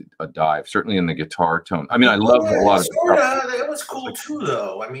took a dive, certainly in the guitar tone. I mean, I love a lot of stuff. It was cool too,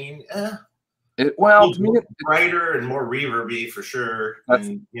 though. I mean, to me, it's brighter and more reverby for sure.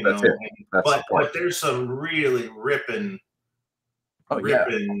 And, you know, but there's some really ripping,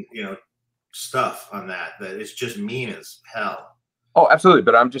 you know, stuff on that is just mean as hell. Oh, absolutely.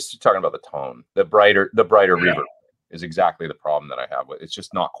 But I'm just talking about the tone. The brighter reverb is exactly the problem that I have with it. It's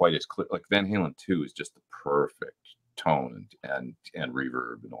just not quite as clear. Like Van Halen 2 is just the perfect tone and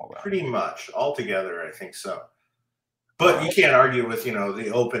reverb and all that. Pretty much altogether, I think so. But you can't argue with, you know,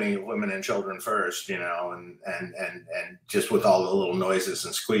 the opening of Women and Children First, you know, and just with all the little noises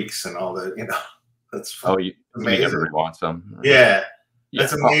and squeaks and all the, you know, that's amazing. Everybody wants them. Yeah,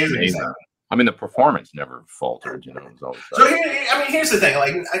 that's amazing. I mean, the performance never faltered, you know. It was always so here's the thing.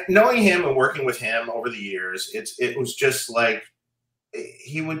 Like knowing him and working with him over the years, it was just like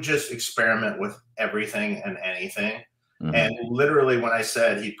he would just experiment with everything and anything. And literally, when I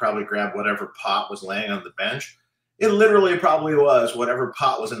said he'd probably grab whatever pot was laying on the bench, it literally probably was whatever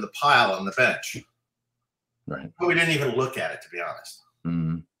pot was in the pile on the bench. Right. But we didn't even look at it, to be honest.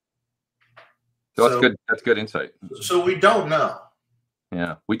 So that's good. That's good insight. So we don't know.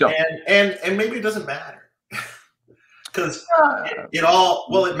 Yeah, we don't. And maybe it doesn't matter because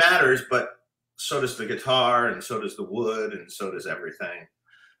it matters, but so does the guitar, and so does the wood, and so does everything.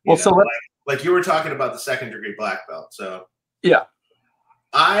 Well, so like you were talking about the second degree black belt. So yeah,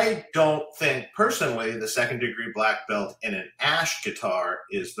 I don't think personally the second degree black belt in an ash guitar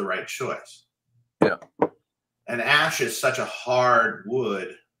is the right choice. Yeah, and ash is such a hard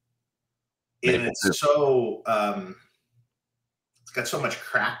wood, and it's so it's got so much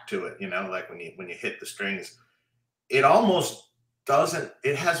crack to it, you know, like when you hit the strings, it almost doesn't,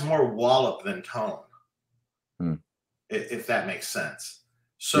 it has more wallop than tone. If that makes sense.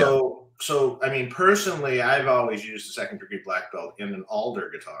 So I mean, personally, I've always used the second degree black belt in an alder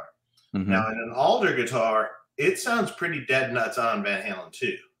guitar. Now in an alder guitar, it sounds pretty dead nuts on Van Halen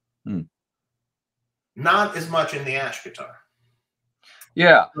 2. Not as much in the ash guitar.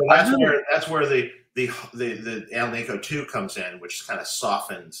 Yeah. So that's where the Alnico 2 comes in, which kind of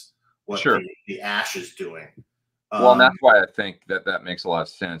softens what the ash is doing. Well, and that's why I think that makes a lot of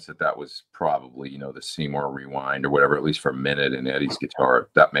sense. That was probably, you know, the Seymour Rewind or whatever, at least for a minute in Eddie's guitar.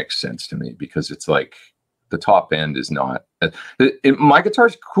 That makes sense to me because it's like the top end is not. My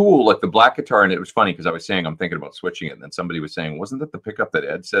guitar's cool, like the black guitar, and it was funny because I was saying I'm thinking about switching it, and then somebody was saying, wasn't that the pickup that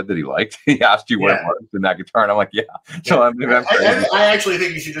Ed said that he liked? He asked you what it was in that guitar, and I'm like, yeah. So I actually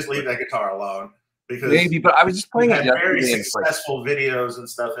think you should just leave that guitar alone. Because maybe, but I was just playing it yesterday. Very successful videos and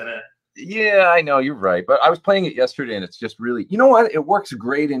stuff in it. Yeah, I know, you're right. But I was playing it yesterday, and it's just really, you know what? It works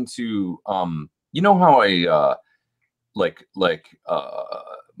great into, you know how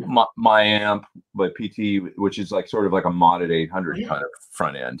my amp by PT, which is like sort of like a modded 800 kind of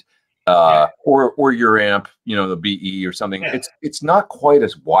front end, or your amp, you know, the BE or something. It's not quite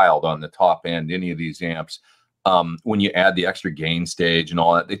as wild on the top end, any of these amps. when you add the extra gain stage and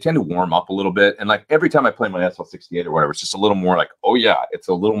all that, they tend to warm up a little bit. And like every time I play my SL68 or whatever, it's just a little more like, oh yeah, it's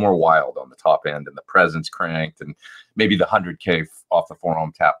a little more wild on the top end, and the presence cranked, and maybe the 100K off the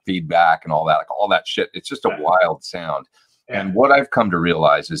 4-ohm tap feedback and all that, like all that shit. It's just a wild sound. Yeah. And what I've come to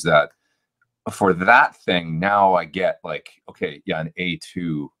realize is that for that thing, now I get like, okay, yeah, an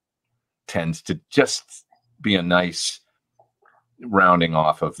A2 tends to just be a nice rounding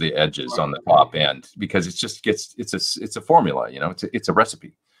off of the edges on the top end, because it's just it's a formula, you know, it's a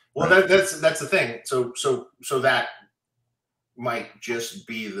recipe. Well, right? that's the thing. So that might just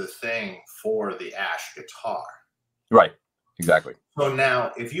be the thing for the Ash guitar. Right. Exactly. So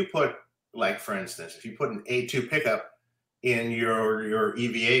now if you put, like, for instance, if you put an A2 pickup in your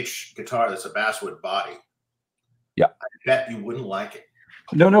EVH guitar that's a basswood body, yeah, I bet you wouldn't like it.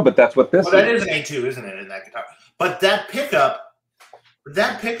 No, but that's what this is. That is an A2, isn't it, in that guitar? But that pickup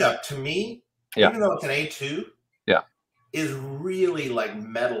to me, yeah, even though it's an A2, yeah, is really like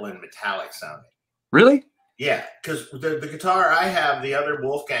metal and metallic sounding. Really? Yeah, because the guitar I have, the other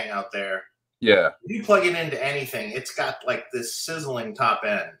Wolfgang out there, yeah, if you plug it into anything, it's got like this sizzling top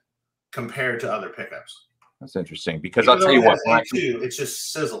end compared to other pickups. That's interesting, because I'll tell you what, A2, it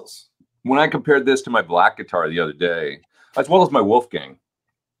just sizzles. When I compared this to my black guitar the other day, as well as my Wolfgang,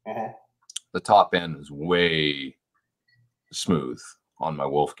 the top end is way smooth on my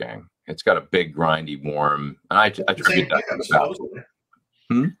Wolfgang. It's got a big grindy warm, and I attribute that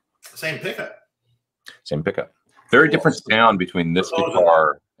to Same pickup. Same pickup. Very different sound between this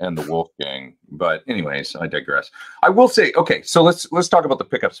guitar and the Wolfgang. But anyways, I digress. I will say, okay, so let's talk about the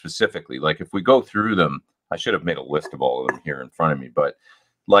pickup specifically. Like, if we go through them, I should have made a list of all of them here in front of me, but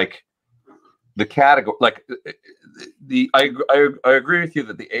like the category, like I agree with you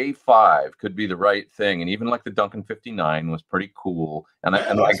that the A5 could be the right thing, and even like the Duncan 59 was pretty cool. And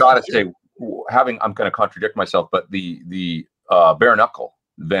I gotta say, I'm going to contradict myself, but the bare knuckle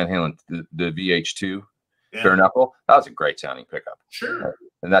Van Halen, the VH2 bare knuckle, that was a great sounding pickup. Sure.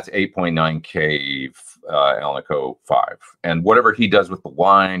 And that's 8.9K Alnico 5, and whatever he does with the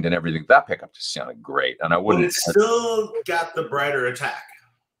wind and everything, that pickup just sounded great. And I wouldn't. But it's still got the brighter attack.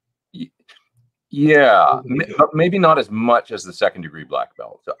 Yeah, but maybe not as much as the second degree black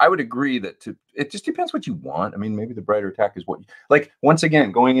belt. So I would agree that it just depends what you want. I mean, maybe the brighter attack is what you like. Once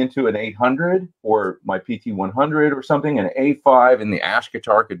again, going into an 800 or my PT 100 or something, an A5 in the Ash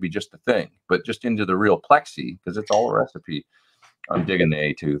guitar could be just the thing. But just into the real plexi, because it's all a recipe, I'm digging the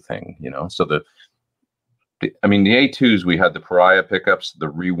A2 thing, you know. So I mean, the A2s, we had the Pariah pickups, the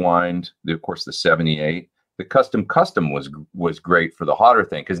Rewind, of course, the 78. The custom was great for the hotter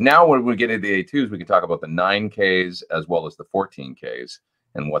thing, because now when we get into the A2s, we can talk about the 9Ks as well as the 14Ks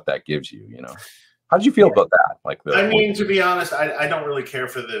and what that gives you. You know, how did you feel about that? Like, I mean, to be honest, I don't really care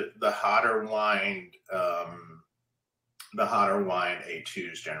for the hotter wind,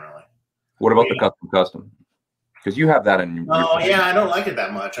 A2s generally. What about the custom? Because you have that in. Oh yeah, I don't like it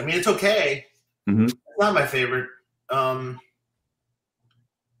that much. I mean, it's okay. It's not my favorite.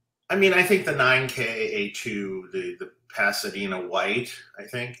 I mean, I think the 9K A2, the Pasadena White, I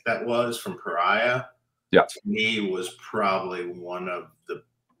think that was from Pariah, yeah, to me was probably one of the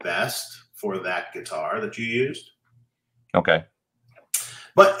best for that guitar that you used. Okay.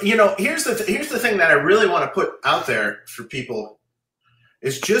 But, you know, here's the thing that I really want to put out there for people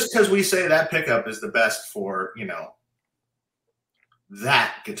is, just because we say that pickup is the best for, you know,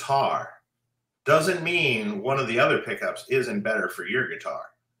 that guitar doesn't mean one of the other pickups isn't better for your guitar.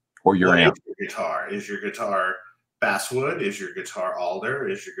 Or your amp. Is your guitar basswood? Is your guitar alder?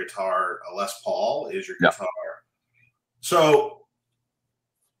 Is your guitar a Les Paul? Is your guitar so?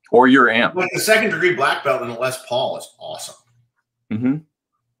 Or your amp. Like the second degree black belt in a Les Paul is awesome.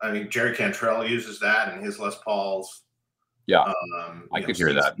 I mean, Jerry Cantrell uses that in his Les Pauls. Yeah, I could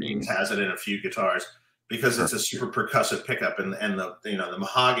hear that. Has it in a few guitars because it's a super percussive pickup, and the the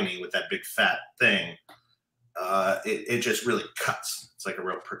mahogany with that big fat thing. It just really cuts. It's like a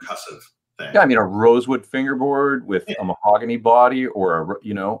real percussive thing. Yeah, I mean, a rosewood fingerboard with a mahogany body, or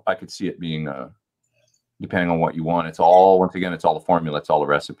I could see it being depending on what you want. It's all, once again, it's all the formula. It's all the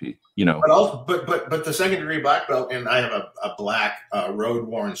recipe. But the second degree black belt, and I have a black road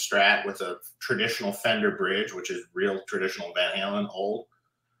worn Strat with a traditional Fender bridge, which is real traditional Van Halen, old.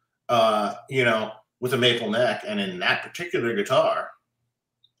 With a maple neck, and in that particular guitar,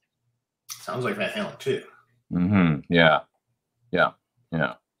 sounds like Van Halen too. Yeah.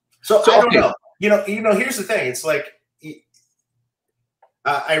 So I don't know. Here's the thing. It's like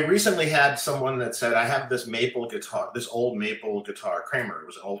I recently had someone that said, I have this maple guitar, this old maple guitar, Kramer. It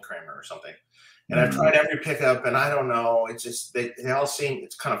was an old Kramer or something. And I've tried every pickup, and I don't know. It's just they all seem,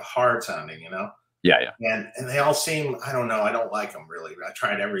 it's kind of hard sounding, Yeah. And they all seem, I don't know, I don't like them really. I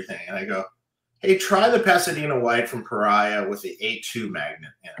tried everything, and I go, hey, try the Pasadena White from Pariah with the A2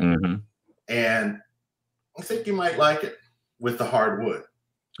 magnet in it. And I think you might like it with the hard wood.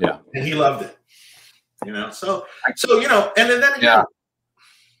 Yeah. And he loved it. You know, so you know, and then again,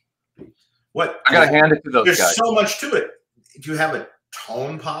 what I gotta hand it to those there's guys. so much to it. Do you have a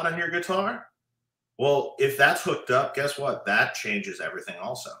tone pot on your guitar? Well, if that's hooked up, guess what? That changes everything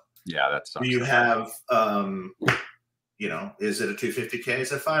also. Yeah, that's. Do you have you know, is it a 250K?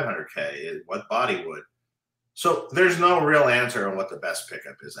 Is it 500K? What body wood? So there's no real answer on what the best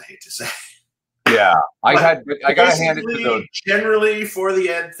pickup is, I hate to say. Yeah, I gotta hand it to those. Generally, for the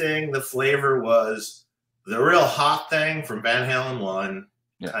Ed thing, the flavor was the real hot thing from Van Halen 1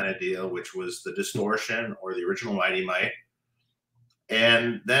 kind of deal, which was the distortion or the original Mighty Mite.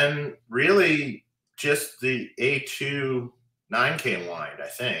 And then really just the A2 9K wind, I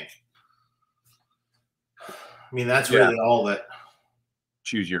think. I mean, that's really all that.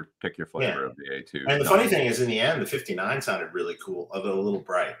 Pick your flavor of the A2. And the funny thing is, in the end, the 59 sounded really cool, although a little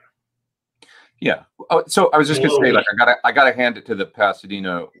bright. Yeah. Oh, so I was just gonna say, like, I gotta hand it to the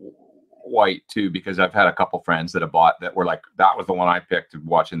Pasadena White too, because I've had a couple friends that have bought that were like, that was the one I picked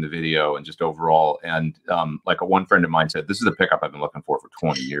watching the video and just overall. And like one friend of mine said, this is a pickup I've been looking for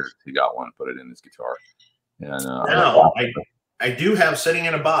 20 years. He got one, put it in his guitar. And now I do have sitting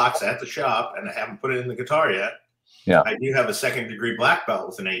in a box at the shop, and I haven't put it in the guitar yet. Yeah. I do have a 2nd degree black belt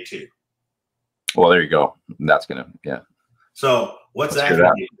with an A2. Well, there you go. That's gonna, So what's that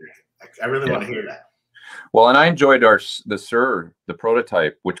gonna be? I really want to hear that. Well, and I enjoyed the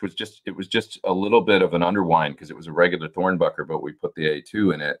prototype, which was just a little bit of an underwind because it was a regular Thornbucker, but we put the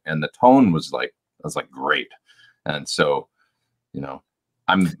A2 in it, and the tone was like, great. And so, you know,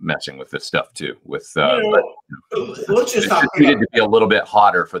 I'm messing with this stuff too. With let's just talk. It needed to be a little bit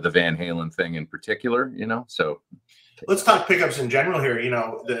hotter for the Van Halen thing in particular, you know. So let's talk pickups in general here. You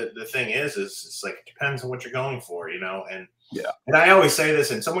know, the thing is it's like, it depends on what you're going for, you know. And and I always say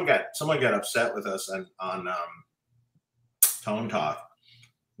this, and someone got upset with us on Tone Talk.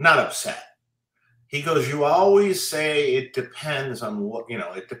 Not upset. He goes, you always say it depends on what, you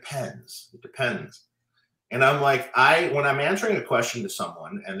know, it depends. And I'm like, when I'm answering a question to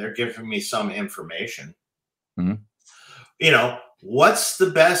someone and they're giving me some information, you know, what's the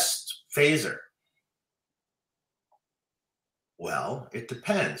best phaser? Well, it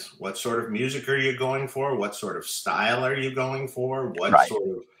depends. What sort of music are you going for? What sort of style are you going for? What sort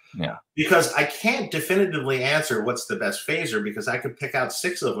of because I can't definitively answer what's the best phaser, because I could pick out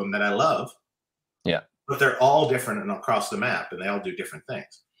 6 of them that I love. Yeah. But they're all different and across the map, and they all do different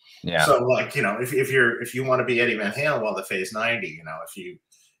things. Yeah. So, like, you know, if you want to be Eddie Van Halen, well, the Phase 90, you know,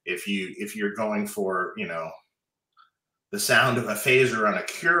 if you're going for, you know, the sound of a phaser on a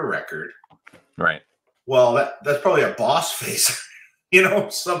Cure record, right? Well, that's probably a Boss phaser, you know,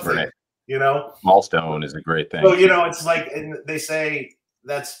 something, right. You know. Milestone is a great thing. So, you know, it's like, and they say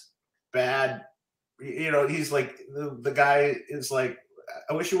that's bad. You know, he's like, the guy is like,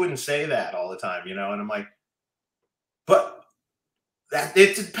 I wish you wouldn't say that all the time, you know. And I'm like, but that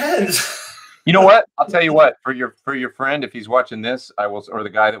it depends. You know what? I'll tell you what, for your friend, if he's watching this, or the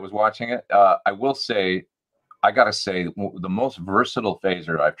guy that was watching it, I will say, I gotta say, the most versatile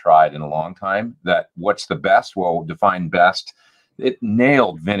phaser I've tried in a long time. That what's the best? Well, define best. It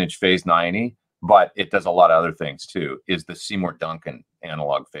nailed vintage Phase 90, but it does a lot of other things too. Is the Seymour Duncan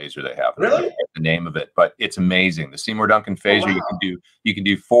analog phaser they have? Really? The name of it, but it's amazing. The Seymour Duncan phaser, you can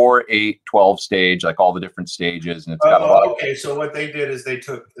do 4, 8, 12 stage, like all the different stages, and it's got a lot. Okay, so what they did is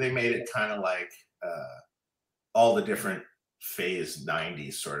they made it kind of like all the different Phase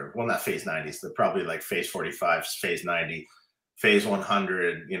 90s, sort of. Well, not Phase 90s. They're probably like Phase 45, Phase 90, Phase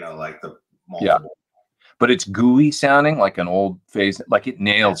 100. You know, like the multiple. Yeah. But it's gooey sounding like an old Phase, like it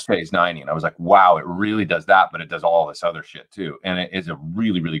nails Phase 90. And I was like, wow, it really does that, but it does all this other shit too. And it is a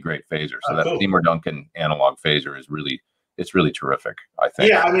really, really great phaser. So that Seymour Duncan analog phaser is it's really terrific, I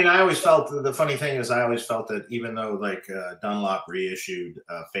think. Yeah, I mean, I always felt, the funny thing is, I always felt that even though like Dunlop reissued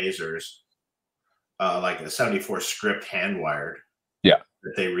phasers, like a 74 script hand wired, that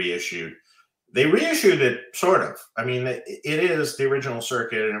they reissued it sort of. I mean, it is the original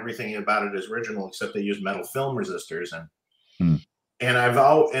circuit, and everything about it is original, except they use metal film resistors, and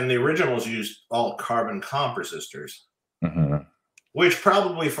the originals used all carbon comp resistors, which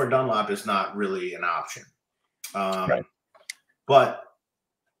probably for Dunlop is not really an option. Right. But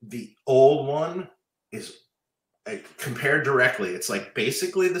the old one is, compared directly, it's like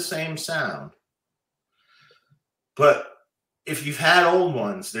basically the same sound. But if you've had old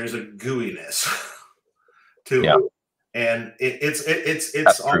ones, there's a gooiness to it. And it's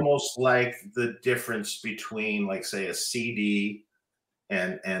That's true. almost like the difference between, like, say, a CD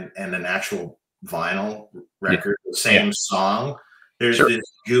and an actual vinyl Yeah. record, the Yeah. same song. There's Sure. this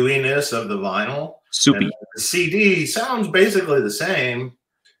gooiness of the vinyl, and Soupy. the CD sounds basically the same,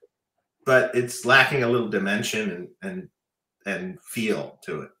 but it's lacking a little dimension and feel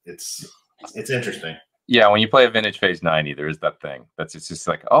to it. It's interesting. Yeah, when you play a vintage Phase 90, there is that thing. It's just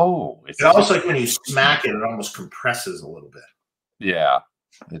like, oh, it's It almost, like, when you smack it, it almost compresses a little bit. yeah.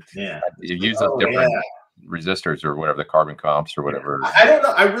 Yeah. You It's like, use those oh, different yeah. resistors or whatever, the carbon comps or whatever. I don't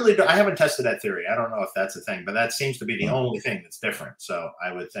know. I really don't. I haven't tested that theory. I don't know if that's a thing, but that seems to be the Hmm. only thing that's different. So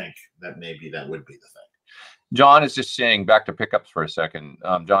I would think that maybe that would be the thing. John is just saying, back to pickups for a second.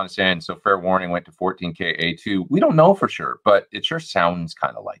 John is saying, so fair warning went to 14K A2. We don't know for sure, but it sure sounds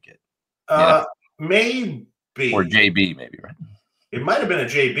kind of like it. Maybe. Or JB, maybe, right? It might have been a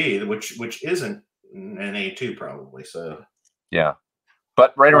JB, which isn't an A2 probably. So yeah.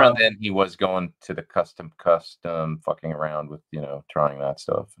 But right around then, he was going to the custom, fucking around with, trying that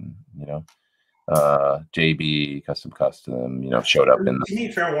stuff. And, JB, custom, showed up in the... To me,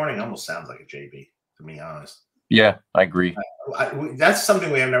 fair warning almost sounds like a JB, to be honest. Yeah, I agree. That's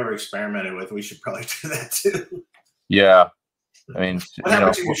something we have never experimented with. We should probably do that too. Yeah. I mean... What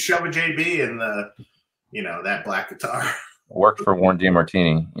happens if you shove a JB in the, that black guitar? Worked for Warren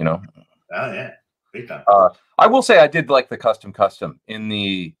DeMartini, Oh, yeah. Big time. I will say I did like the custom in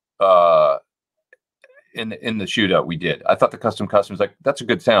the in the shootout we did. I thought the custom was like, that's a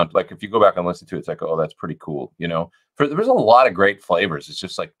good sound. Like if you go back and listen to it, it's like, oh, that's pretty cool. There was a lot of great flavors. It's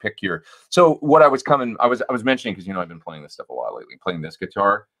just like pick your. So what I was mentioning, because I've been playing this stuff a lot lately, playing this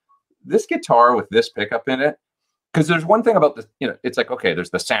guitar with this pickup in it. Because there's one thing about this, it's like, okay, there's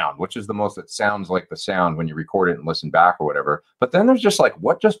the sound, which is the most, it sounds like the sound when you record it and listen back or whatever. But then there's just like,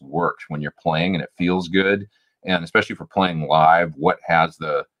 what just works when you're playing and it feels good. And especially for playing live, what has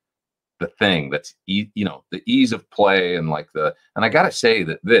the thing that's, the ease of play and like and I got to say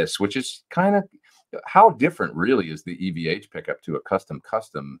that this, which is kind of, how different really is the EVH pickup to a custom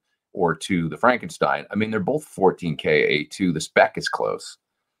or to the Frankenstein? I mean, they're both 14K A2. The spec is close,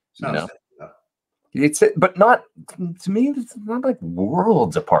 but not, to me, it's not like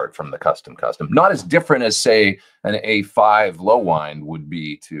worlds apart from the custom. Not as different as, say, an A5 low wind would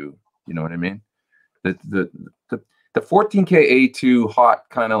be to, you know what I mean? The 14K A2 hot,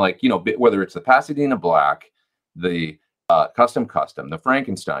 kind of like, whether it's the Pasadena Black, the custom, the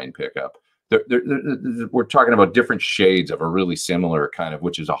Frankenstein pickup, we're talking about different shades of a really similar kind of,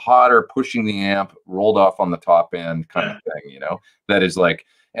 which is a hotter, pushing the amp, rolled off on the top end kind of thing, that is like,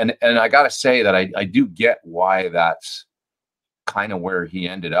 and I got to say that I do get why that's kind of where he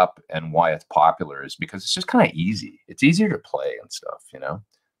ended up and why it's popular, is because it's just kind of easy. It's easier to play and stuff,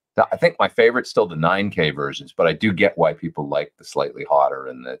 I think my favorite's still the 9K versions, but I do get why people like the slightly hotter.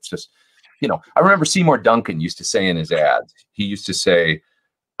 And it's just, I remember Seymour Duncan used to say in his ads, he used to say,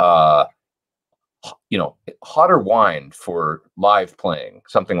 hotter wine for live playing,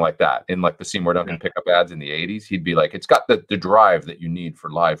 something like that. In like the Seymour Duncan pickup ads in the 80s, he'd be like, it's got the drive that you need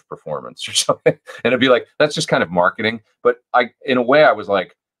for live performance or something. And it'd be like, that's just kind of marketing. But in a way, I was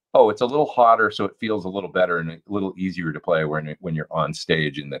like, oh, it's a little hotter, so it feels a little better and a little easier to play when you're on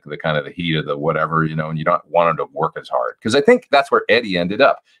stage in the kind of the heat of the whatever, and you don't want him to work as hard. Because I think that's where Eddie ended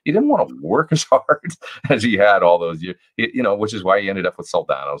up. He didn't want to work as hard as he had all those years, which is why he ended up with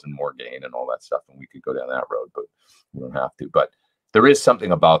Soldanos and more gain and all that stuff. And we could go down that road, but we don't have to. But there is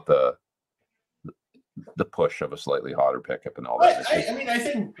something about the push of a slightly hotter pickup and all that.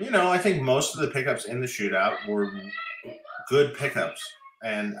 I think most of the pickups in the shootout were good pickups.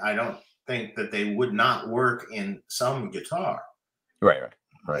 And I don't think that they would not work in some guitar. Right.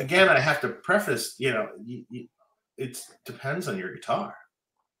 Again, I have to preface, it depends on your guitar.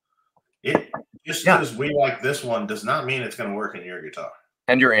 It just because we like this one does not mean it's going to work in your guitar.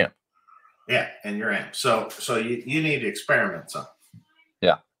 And your amp. Yeah, and your amp. So you need to experiment some.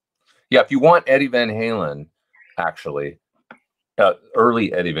 Yeah. Yeah, if you want Eddie Van Halen, actually,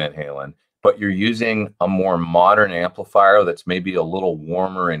 early Eddie Van Halen, but you're using a more modern amplifier that's maybe a little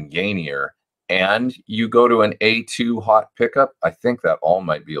warmer and gainier, and you go to an A2 hot pickup, I think that all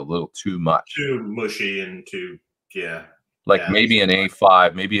might be a little too much. Too mushy and maybe an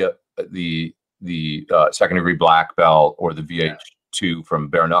A5, maybe the second degree black belt or the VH2 from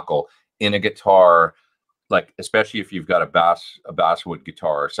Bare Knuckle in a guitar, like especially if you've got a basswood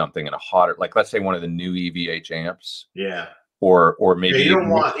guitar or something, and a hotter, like let's say one of the new EVH amps. Yeah. Or maybe you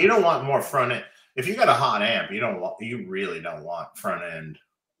don't want more front end. If you got a hot amp, you really don't want front end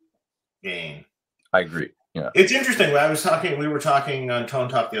gain. I agree. Yeah. It's interesting. We were talking on Tone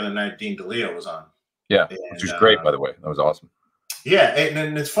Talk the other night. Dean DeLeo was on. Yeah, and, which was great, by the way. That was awesome. Yeah,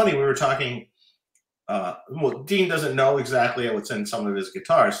 and it's funny, we were talking. Well, Dean doesn't know exactly what's in some of his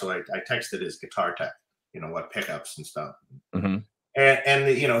guitars, so I texted his guitar tech, what pickups and stuff. Mm-hmm. And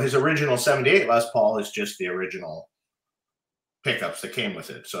his original 78 Les Paul is just the original pickups that came with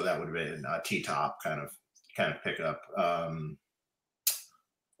it. So that would have been a T-top kind of pickup,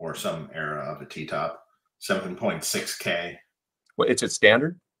 or some era of a T-top, 7.6K. Well, it's at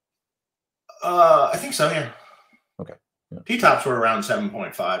standard? I think so, yeah. Okay. Yeah. T-tops were around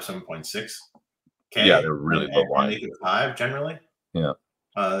 7.5, 7.6K. Yeah, they're really low line. 5 generally. Yeah.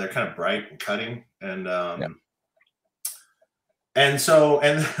 They're kind of bright and cutting, and yeah. and so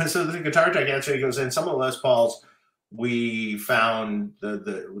the guitar tech answer, he goes, in some of the Les Pauls we found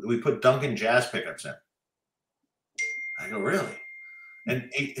we put Duncan jazz pickups in. I go, really? And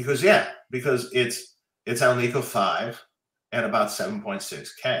he goes, yeah, because it's Alnico 5 and about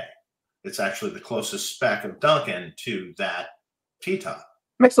 7.6K. It's actually the closest spec of Duncan to that T-top.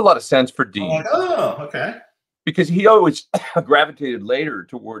 Makes a lot of sense for Dean. I'm like, oh, okay. Because he always gravitated later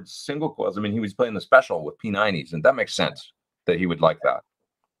towards single coils. I mean, he was playing the special with P90s, and that makes sense that he would like that.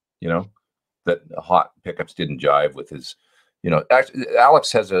 That hot pickups didn't jive with his. Actually,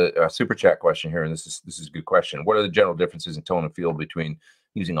 Alex has a super chat question here, and this is a good question. What are the general differences in tone and feel between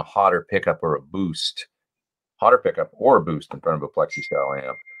using a hotter pickup or a boost, in front of a plexi style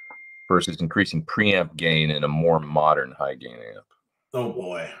amp versus increasing preamp gain in a more modern high gain amp? Oh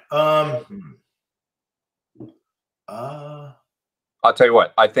boy. I'll tell you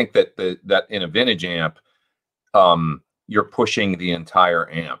what, I think that that in a vintage amp, you're pushing the entire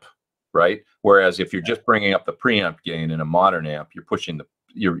amp, right? Whereas if you're just bringing up the preamp gain in a modern amp, you're pushing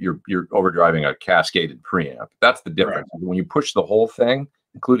you're overdriving a cascaded preamp. That's the difference. Right. When you push the whole thing,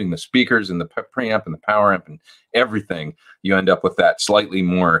 including the speakers and the preamp and the power amp and everything, you end up with that slightly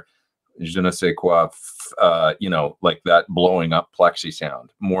more, je ne sais quoi, like that blowing up plexi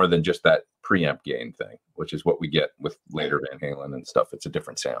sound, more than just that preamp gain thing, which is what we get with later Van Halen and stuff. It's a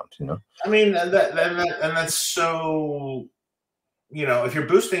different sound, I mean, and that's so, if you're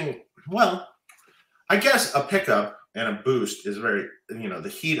boosting, well, I guess a pickup and a boost is very, the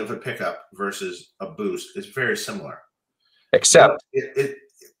heat of a pickup versus a boost is very similar. Except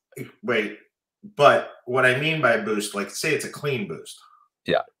but what I mean by boost, like say it's a clean boost.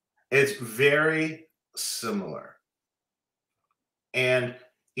 Yeah. It's very similar. And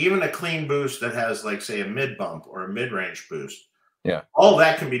even a clean boost that has, like, say, a mid bump or a mid-range boost, yeah, all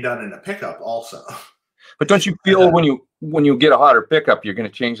that can be done in a pickup also. But don't you feel when you get a hotter pickup, you're going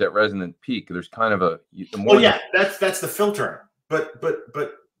to change that resonant peak? There's kind of that's the filtering.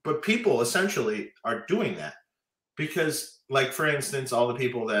 But people essentially are doing that because, like, for instance, all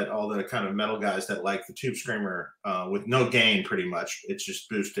the kind of metal guys that like the Tube Screamer with no gain, pretty much, it's just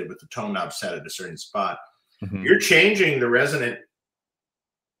boosted with the tone knob set at a certain spot. Mm-hmm. You're changing the resonant.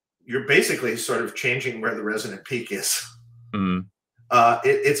 You're basically sort of changing where the resonant peak is. Mm-hmm.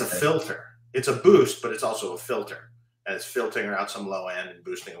 It's a filter. It's a boost, but it's also a filter. And it's filtering out some low end and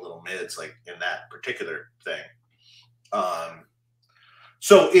boosting a little mids, like in that particular thing.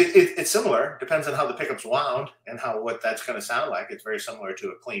 So it's similar. Depends on how the pickup's wound and what that's going to sound like. It's very similar to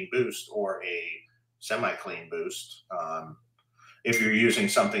a clean boost or a semi-clean boost. If you're using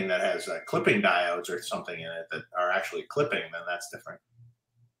something that has clipping diodes or something in it that are actually clipping, then that's different.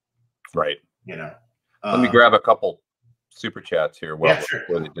 Right. Let me grab a couple super chats here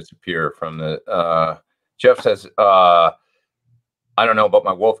before they disappear from the Jeff says, I don't know about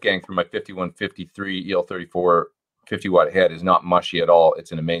my Wolfgang through my 5153 EL34 50-watt head is not mushy at all.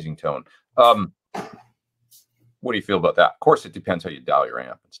 It's an amazing tone. What do you feel about that? Of course, it depends how you dial your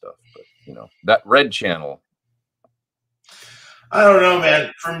amp and stuff, but that red channel. I don't know,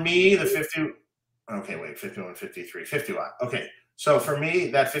 man. For me, the 5153, 50 watt. Okay. So for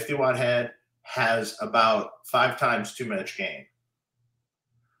me, that 50-watt head has about 5 times too much gain.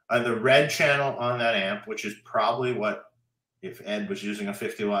 The red channel on that amp, which is probably what, if Ed was using a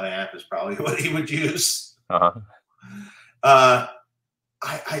 50-watt amp, is probably what he would use. Uh-huh. I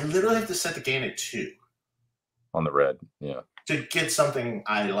literally have to set the gain at 2 on the red, yeah, to get something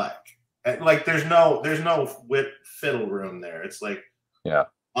I like. Like there's no whip fiddle room there. It's like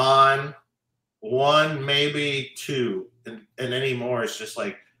on 1, maybe 2, and anymore it's just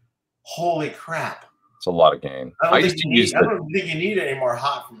like, holy crap. It's a lot of gain. I don't think you need any more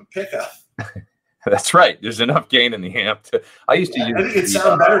hot from a pickup. That's right. There's enough gain in the amp. I think it'd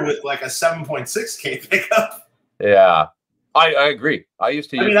sound better with like a 7.6K pickup. Yeah, I agree. I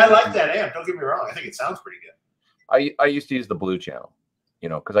like that amp. Don't get me wrong. I think it sounds pretty good. I used to use the blue channel,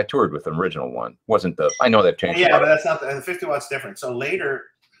 because I toured with the original one. I know they've changed. Yeah, but that's not the 50 watts different. So later,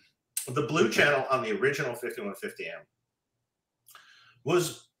 the blue channel on the original 5150 amp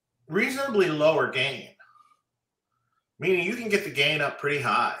was reasonably lower gain, meaning you can get the gain up pretty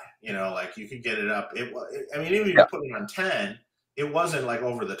high. You know, like you could get it up. I mean, even if you put it on 10, it wasn't like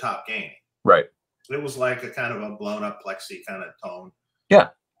over the top gain. Right. It was like a kind of a blown up plexi kind of tone. Yeah.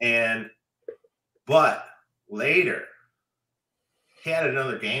 But later, he added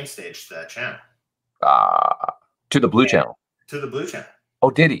another gain stage to that channel. To the blue channel. To the blue channel.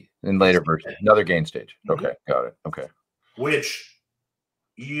 Oh, did he? In later version, another gain stage. Okay, got it. Okay. Which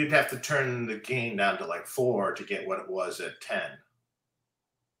you'd have to turn the gain down to like 4 to get what it was at 10.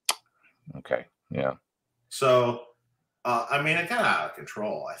 Okay. Yeah. So, I mean, it got out of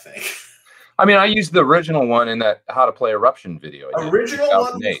control, I think. I mean, I used the original one in that How to Play Eruption video. The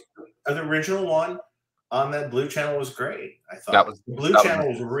original one on that blue channel was great. I thought the blue channel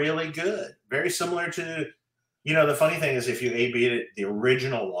was really good. Very similar to, you know, the funny thing is if you A/B'd it, the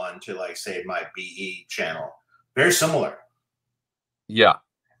original one to like say my BE channel, very similar. Yeah.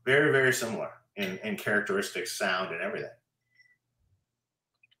 Very, very similar in characteristics, sound, and everything.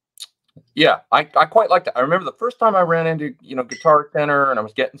 Yeah, I quite liked it. I remember the first time I ran into, you know, Guitar Center and I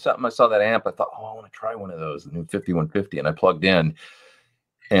was getting something, I saw that amp. I thought, oh, I want to try one of those, the new 5150. And I plugged in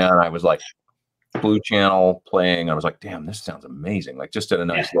and I was like, blue channel playing. I was like, damn, this sounds amazing. Like just at a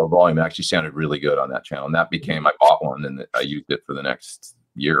nice low volume. It actually sounded really good on that channel. And that became, I bought one and I used it for the next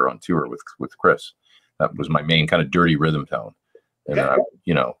year on tour with Chris. That was my main kind of dirty rhythm tone. And then I,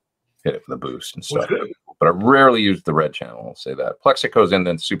 you know, hit it for the boost and stuff. But I rarely use the red channel. I'll say that. Plexico's in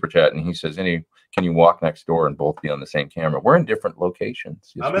the super chat and he says, can you walk next door and both be on the same camera? We're in different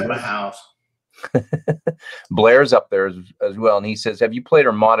locations. I'm at my house. Blair's up there as well. And he says, have you played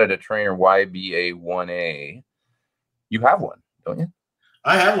or modded a Trainer YBA1A? You have one, don't you?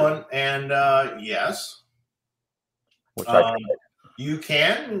 I have one. And yes. Which you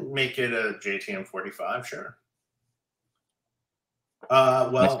can make it a JTM 45, sure.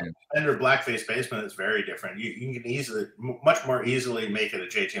 Well, Fender Blackface Basement is very different. You can much more easily make it a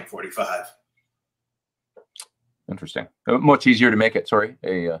JTM 45. Interesting. Much easier to make it, sorry.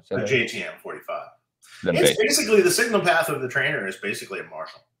 A JTM 45. It's basically the signal path of the Trainer is basically a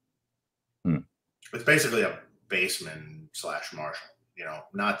Marshall. It's basically a Bassman / Marshall. You know,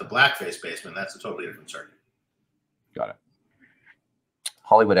 not the Blackface Bassman. That's a totally different circuit. Got it.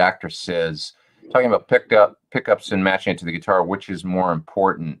 Hollywood Actress says, talking about pickups and matching it to the guitar, which is more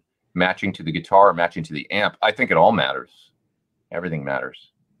important, matching to the guitar or matching to the amp? I think it all matters. Everything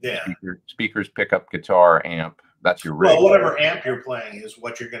matters. Yeah. Speakers, pickup, guitar, amp. That's your rig. Well, whatever amp you're playing is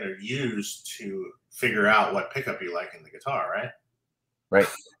what you're going to use to figure out what pickup you like in the guitar, right? Right.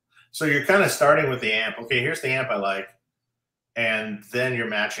 So you're kind of starting with the amp. Okay, here's the amp I like. And then you're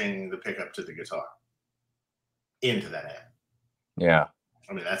matching the pickup to the guitar into that amp. Yeah.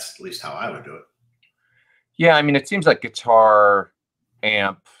 I mean, that's at least how I would do it. Yeah, I mean, it seems like guitar,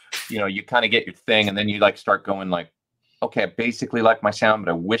 amp, you know, you kind of get your thing, and then you like start going like, okay, I basically like my sound,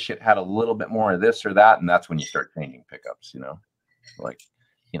 but I wish it had a little bit more of this or that, and that's when you start changing pickups, you know? Like,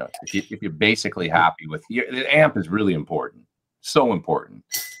 you know, if you're basically happy with the amp is really important, so important,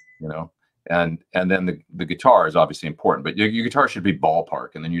 you know? And then the guitar is obviously important, but your guitar should be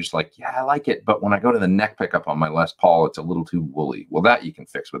ballpark, and then you're just like, yeah, I like it, but when I go to the neck pickup on my Les Paul, it's a little too woolly. Well, that you can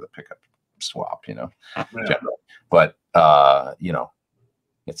fix with a pickup swap, you know. Yeah. But you know,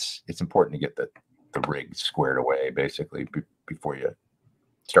 it's important to get the rig squared away basically before you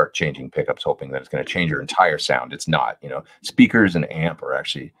start changing pickups, hoping that it's going to change your entire sound. It's not, you know. Speakers and amp are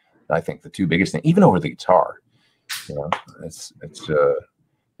actually, I think, the two biggest things, even over the guitar. You know, it's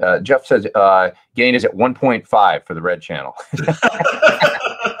Jeff says gain is at 1.5 for the red channel.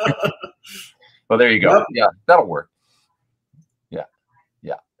 Well, there you go. Yep. Yeah, that'll work.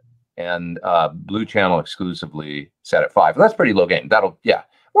 And blue channel exclusively set at 5. That's pretty low gain. That'll, yeah.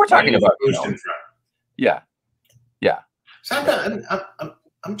 We're talking about, you know, yeah. Sometimes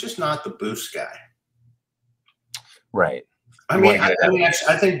I'm just not the boost guy. Right.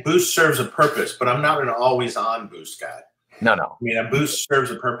 I think boost serves a purpose, but I'm not an always on boost guy. No. I mean, a boost serves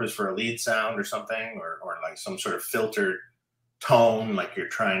a purpose for a lead sound or something, or like some sort of filtered tone, like you're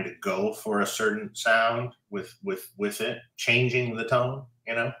trying to go for a certain sound with it, changing the tone,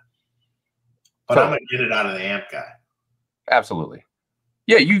 you know. But I'm gonna get it out of the amp guy. Absolutely.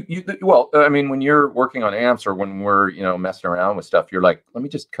 Yeah, well, I mean, when you're working on amps or when we're, you know, messing around with stuff, you're like, let me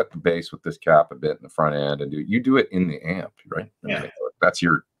just cut the bass with this cap a bit in the front end and you do it in the amp, right? Yeah. I mean, that's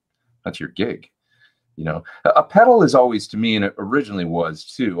your gig. You know, a pedal is always, to me, and it originally was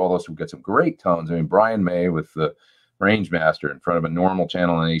too, although we've got some great tones. I mean, Brian May with the Rangemaster in front of a normal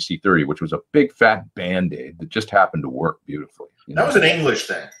channel on AC30, which was a big fat Band-Aid that just happened to work beautifully. You know? That was an English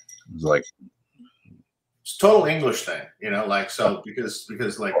thing. It's like it's a total English thing, you know, like, so because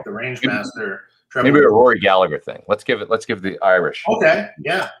like the Rangemaster treble. maybe a Rory Gallagher thing. Let's give the Irish. Okay,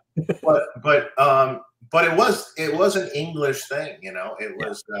 yeah, but it was an English thing, you know. It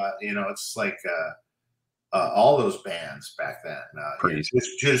was you know, it's like all those bands back then. Priest.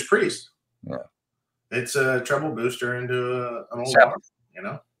 It's Judas Priest. Yeah, it's a treble booster into an old Sabbath. Marshall, you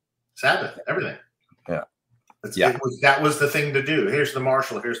know, Sabbath, everything. Yeah, that was the thing to do. Here's the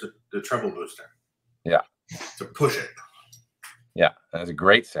Marshall. Here's the treble booster. Yeah, to push it. Yeah, that's a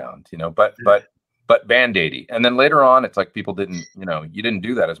great sound, you know, but Band-Aidy. And then later on, it's like people didn't, you know, you didn't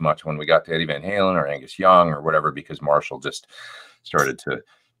do that as much when we got to Eddie Van Halen or Angus Young or whatever, because Marshall just started to,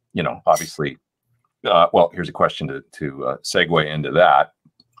 you know, obviously. Well, here's a question to segue into that.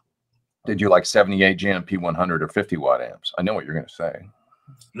 Did you like 78 JMP 100 or 50 watt amps? I know what you're going to say.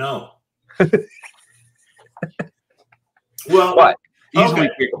 No. Well, but easily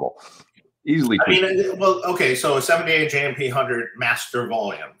pickable. Easily. I mean, well, okay. So a 78 JMP 100 master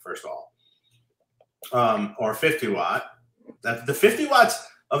volume, first of all, or 50 watt. The 50 watts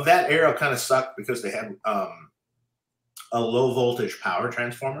of that era kind of sucked because they had a low voltage power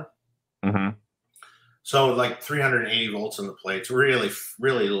transformer. Mm-hmm. So like 380 volts in the plates, really,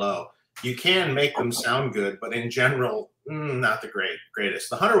 really low. You can make them sound good, but in general, not the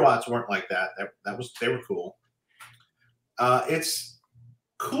greatest. The 100 watts weren't like that. They were cool. It's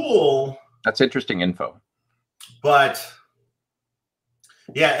cool. That's interesting info. But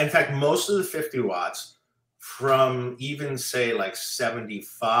yeah, in fact, most of the 50 watts from even say like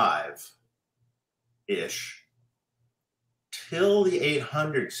 75-ish till the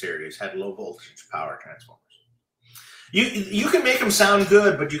 800 series had low voltage power transformers. You can make them sound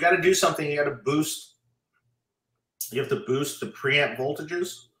good, but you got to do something. You got to boost. You have to boost the preamp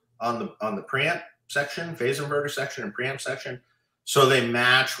voltages on the preamp section, phase inverter section, and preamp section, so they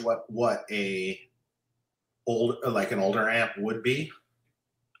match what an older amp would be.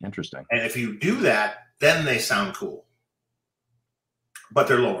 Interesting. And if you do that, then they sound cool, but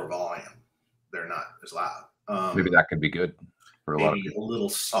they're lower volume. They're not as loud. Maybe that could be good for a lot of people. A little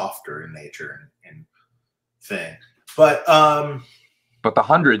softer in nature and thing. But the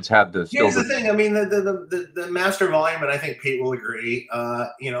hundreds had the. Here's the thing. I mean, the master volume, and I think Pete will agree.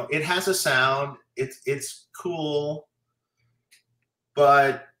 You know, it has a sound. It's cool,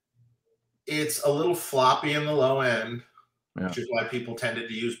 but it's a little floppy in the low end, which is why people tended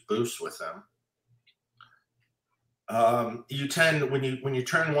to use boosts with them. You tend when you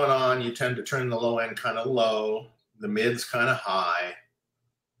turn one on, you tend to turn the low end kind of low, the mids kind of high.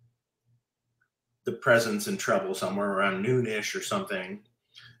 The presence and treble somewhere around noonish or something.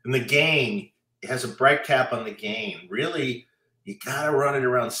 And the gain, it has a bright cap on the gain. Really, you got to run it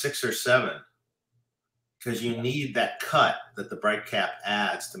around 6 or 7 because you need that cut that the bright cap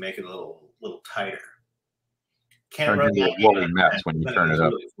adds to make it a little tighter. Can't run that woolly mess when you turn it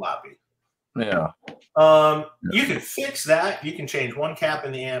up. Really floppy. Yeah. You can fix that. You can change one cap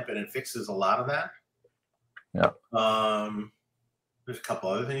in the amp and it fixes a lot of that. Yeah. There's a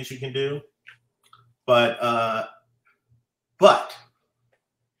couple other things you can do. But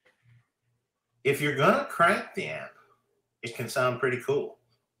if you're gonna crank the amp, it can sound pretty cool.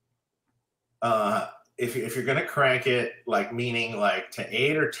 If you're gonna crank it, like meaning like to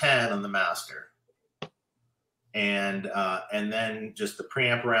 8 or 10 on the master, and then just the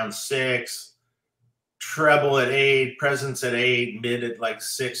preamp around 6, treble at 8, presence at 8, mid at like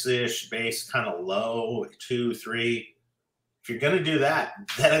 6-ish, bass kind of low at 2, 3. If you're gonna do that,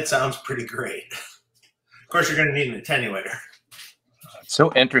 then it sounds pretty great. Of course, you're going to need an attenuator. It's so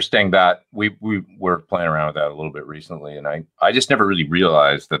interesting that we were playing around with that a little bit recently, and I just never really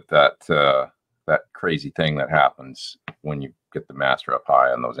realized that crazy thing that happens when you get the master up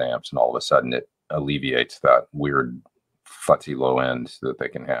high on those amps, and all of a sudden it alleviates that weird futzy low end that they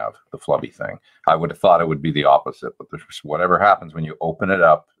can have, the flubby thing. I would have thought it would be the opposite, but there's whatever happens when you open it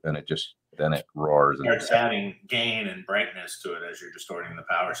up, and then it roars. It starts adding gain and brightness to it as you're distorting the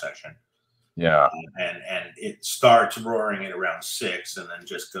power section. Yeah, and it starts roaring at around 6, and then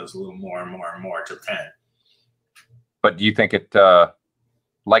just goes a little more and more and more to 10. But do you think it,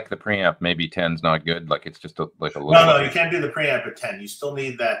 like the preamp, maybe 10's not good? Like it's just like a little. No, you can't do the preamp at 10. You still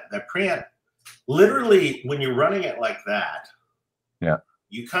need that preamp. Literally, when you're running it like that,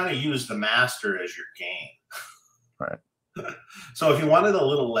 you kind of use the master as your gain. Right. So if you wanted a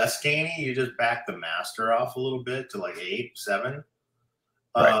little less gainy, you just back the master off a little bit to like 8, 7.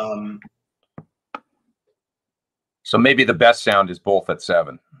 Right. So maybe the best sound is both at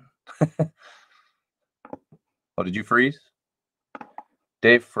 7. Oh, did you freeze?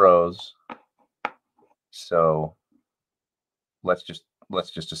 Dave froze. So let's just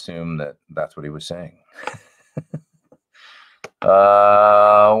let's just assume that that's what he was saying.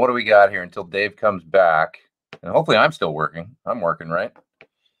 What do we got here until Dave comes back? And hopefully I'm still working. I'm working, right?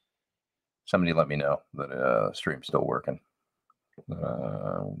 Somebody let me know that the stream's still working.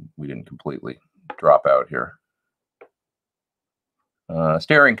 We didn't completely drop out here.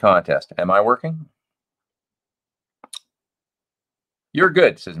 Staring contest. Am I working? You're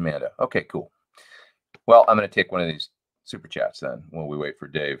good, says Amanda. Okay, cool. Well, I'm going to take one of these super chats then while we wait for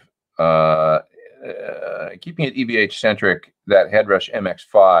Dave. Keeping it EVH centric, that Headrush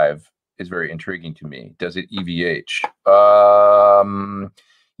MX5 is very intriguing to me. Does it EVH?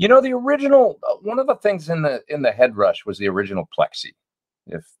 You know, the original, one of the things in the Headrush was the original Plexi.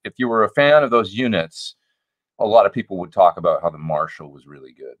 If you were a fan of those units, a lot of people would talk about how the Marshall was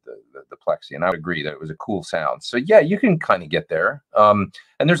really good, the Plexi, and I would agree that it was a cool sound. So yeah, you can kind of get there. And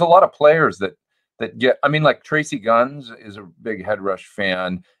there's a lot of players that get. I mean, like Tracy Guns is a big Headrush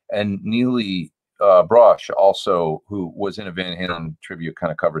fan, and Neely Brosh also, who was in a Van Halen tribute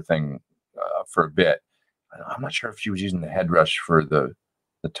kind of cover thing for a bit. I'm not sure if she was using the Headrush for the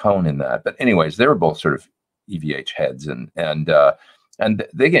tone in that, but anyways, they were both sort of EVH heads, and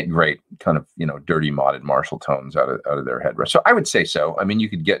they get great kind of, you know, dirty modded Marshall tones out of their Headrush. So I would say so. I mean, you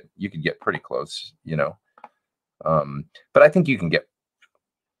could get pretty close, you know, but I think you can get,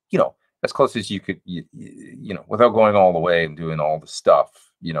 you know, as close as you could, you know, without going all the way and doing all the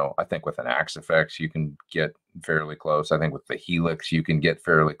stuff. You know, I think with an Axe Effects you can get fairly close. I think with the Helix you can get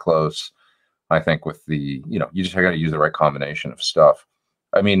fairly close. I think with the, you know, you just got to use the right combination of stuff.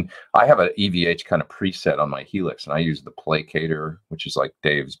 I mean, I have an EVH kind of preset on my Helix, and I use the Placator, which is like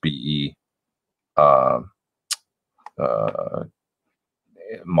Dave's BE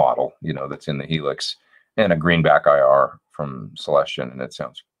model, you know, that's in the Helix, and a Greenback IR from Celestion, and it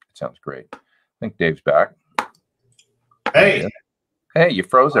sounds great. I think Dave's back. Hey. Hey, you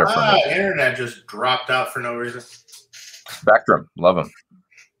froze there for a minute. Internet just dropped out for no reason. Spectrum, love them.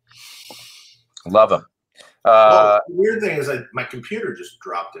 Love them. Well, the weird thing is that my computer just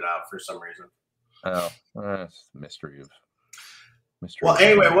dropped it out for some reason. Oh, that's the mystery of. Well,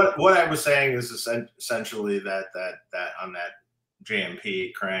 anyway, what I was saying is essentially that on that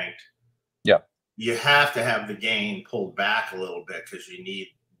JMP cranked, yeah, you have to have the gain pulled back a little bit because you need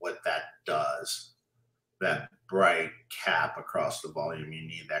what that does. That bright cap across the volume, you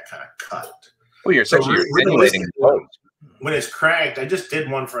need that kind of cut. Well, you're essentially attenuating the when it's cranked. I just did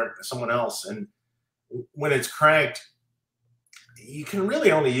one for someone else, and when it's cranked, you can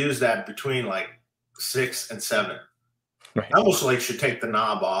really only use that between like 6 and 7. Right. I almost like should take the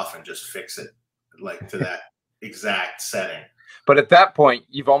knob off and just fix it like to that exact setting. But at that point,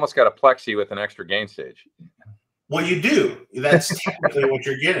 you've almost got a Plexi with an extra gain stage. Well, you do. That's technically what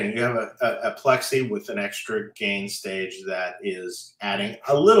you're getting. You have a Plexi with an extra gain stage that is adding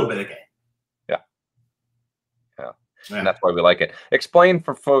a little bit of gain. Yeah. And that's why we like it. Explain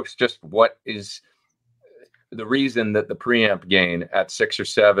for folks just what is the reason that the preamp gain at 6 or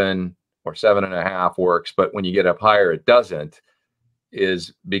 7 or 7.5 works, but when you get up higher, it doesn't,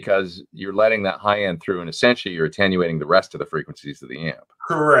 is because you're letting that high end through, and essentially you're attenuating the rest of the frequencies of the amp.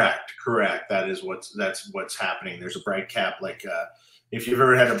 Correct. That's what's happening. There's a bright cap, like if you've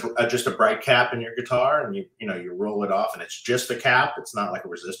ever had just a bright cap in your guitar, and you roll it off, and it's just a cap. It's not like a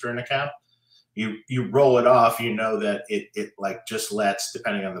resistor in a cap. You roll it off, you know that it like just lets,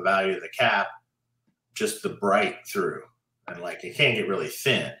 depending on the value of the cap, just the bright through, and like it can't get really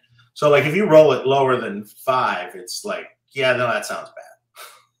thin. So like if you roll it lower than 5, it's like, yeah, no, that sounds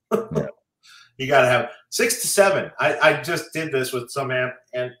bad. Yeah. You got to have 6 to 7. I just did this with some amp,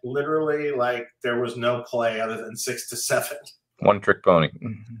 and literally like there was no play other than 6 to 7. One trick pony.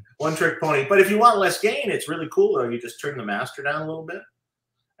 One trick pony. But if you want less gain, it's really cool though. You just turn the master down a little bit,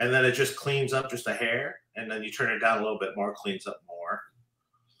 and then it just cleans up just a hair, and then you turn it down a little bit more, cleans up more.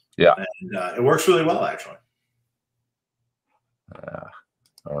 Yeah. And it works really well, actually.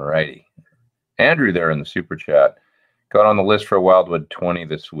 All righty. Andrew there in the super chat. Got on the list for a Wildwood 20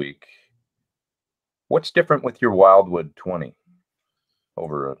 this week. What's different with your Wildwood 20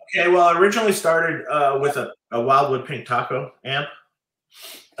 over? Okay, well, I originally started with a Wildwood Pink Taco amp,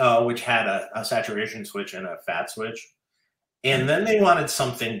 which had a saturation switch and a fat switch. And then they wanted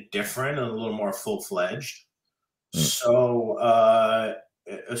something different and a little more full-fledged. So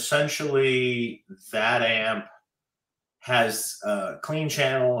essentially that amp has a clean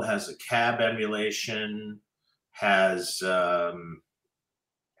channel, has a cab emulation, has it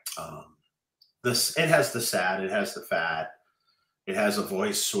has the SAT, it has the FAT, it has a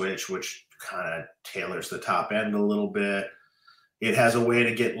voice switch which kind of tailors the top end a little bit. It has a way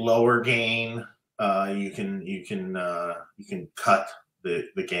to get lower gain. You can cut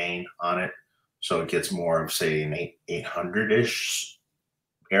the gain on it, so it gets more of, say, an 800-ish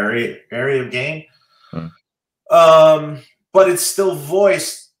area of gain. But it's still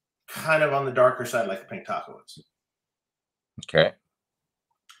voiced kind of on the darker side, like a Pink Taco is. Okay.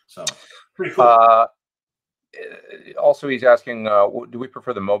 So pretty cool. Also, he's asking, do we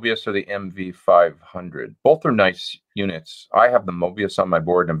prefer the Mobius or the MV500? Both are nice units. I have the Mobius on my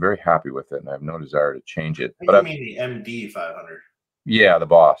board, and I'm very happy with it, and I have no desire to change it. But you mean the MD500? Yeah, the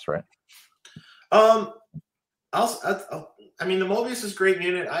Boss, right? I mean, the Mobius is a great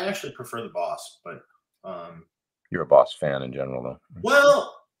unit. I actually prefer the Boss, but you're a Boss fan in general, though.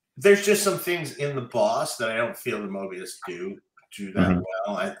 Well, there's just some things in the Boss that I don't feel the Mobius do that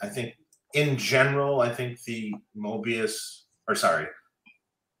well. I think in general, I think the Mobius, or sorry,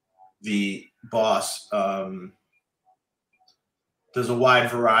 the Boss does a wide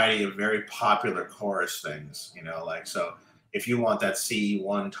variety of very popular chorus things, you know, like, so if you want that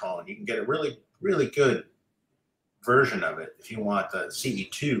CE1 tone, you can get a really, really good version of it. If you want the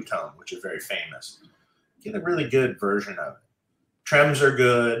CE2 tone, which is very famous, get a really good version of it. Trems are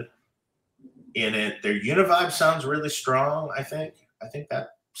good in it. Their Univibe sounds really strong, I think. I think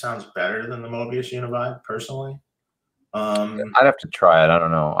that sounds better than the Mobius Univibe, personally. I'd have to try it. I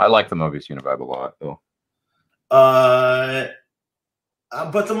don't know. I like the Mobius Univibe a lot, though. But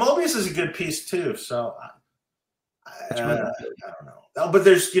the Mobius is a good piece, too, so I don't know. But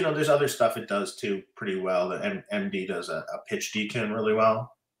there's, you know, there's other stuff it does, too, pretty well. The MD does a pitch detune really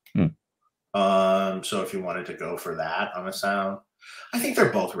well. So if you wanted to go for that on a sound, I think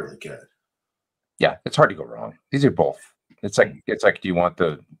they're both really good. Yeah, it's hard to go wrong. These are both. It's like, do you want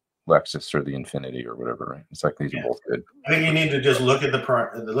the Lexus or the Infinity or whatever, right? It's like these are both good. I think you need to just look at the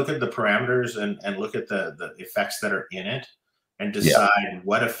parameters and look at the effects that are in it and decide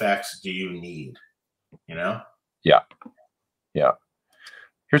what effects do you need, you know? Yeah.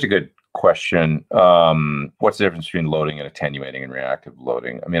 Here's a good question. What's the difference between loading and attenuating and reactive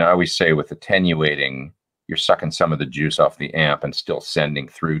loading? I mean, I always say with attenuating, you're sucking some of the juice off the amp and still sending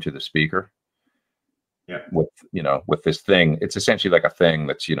through to the speaker. Yeah. With this thing, it's essentially like a thing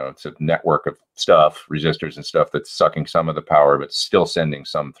that's, it's a network of stuff, resistors and stuff that's sucking some of the power, but still sending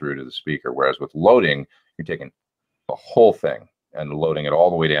some through to the speaker. Whereas with loading, you're taking the whole thing and loading it all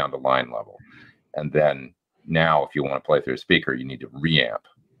the way down to line level. And then now, if you want to play through a speaker, you need to reamp,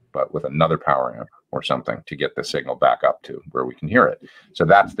 but with another power amp or something to get the signal back up to where we can hear it. So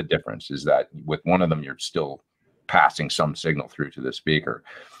that's the difference, is that with one of them, you're still passing some signal through to the speaker.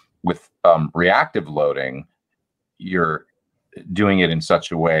 With reactive loading, you're doing it in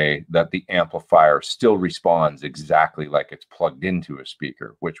such a way that the amplifier still responds exactly like it's plugged into a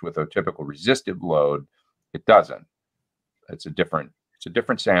speaker, which with a typical resistive load, it doesn't. It's a different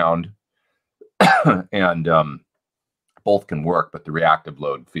sound, and both can work, but the reactive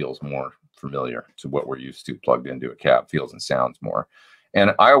load feels more familiar to what we're used to plugged into a cab, feels and sounds more.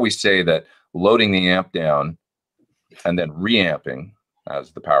 And I always say that loading the amp down and then reamping,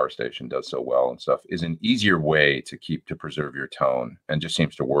 as the power station does so well and stuff, is an easier way to preserve your tone, and just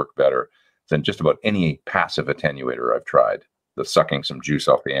seems to work better than just about any passive attenuator I've tried. The sucking some juice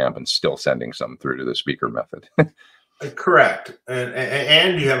off the amp and still sending some through to the speaker method. Correct.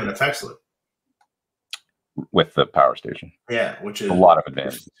 And you have an effects loop with the power station. Yeah, which is a lot of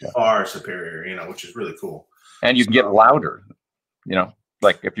advantages. Far superior, which is really cool. And you can get louder,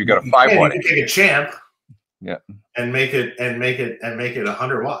 like if you got a 5 watt, you can take a Champ. Yeah. And make it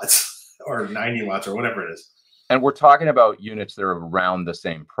 100 watts or 90 watts or whatever it is. And we're talking about units that are around the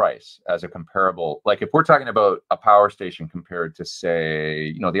same price as a comparable. Like if we're talking about a power station compared to,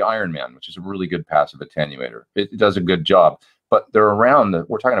 say, the Iron Man, which is a really good passive attenuator, it does a good job. But they're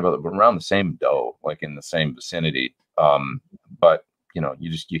we're talking about around the same dough, like in the same vicinity. But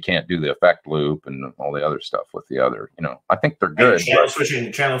you can't do the effect loop and all the other stuff with the other. I think they're good.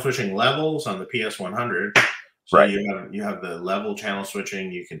 Channel switching levels on the PS100. So right. You have the level channel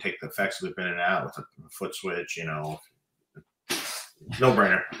switching. You can take the effects loop in and out with a foot switch. No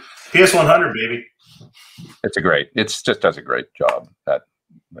brainer. PS100, baby. It just does a great job.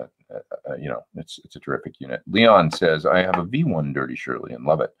 It's a terrific unit. Leon says, I have a V1 Dirty Shirley and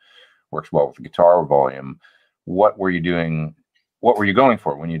love it. Works well with the guitar volume. What were you doing? What were you going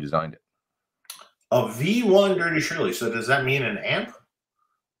for when you designed it? A V1 Dirty Shirley. So does that mean an amp?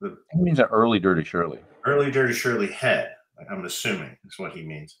 It means an early Dirty Shirley. Early Dirty Shirley head, I'm assuming is what he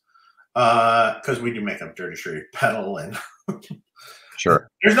means. Because we do make up Dirty Shirley pedal and sure.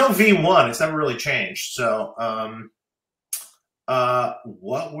 There's no V1. It's never really changed. So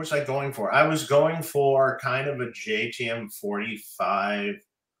what was I going for? I was going for kind of a JTM 45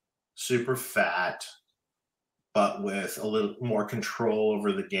 super fat but with a little more control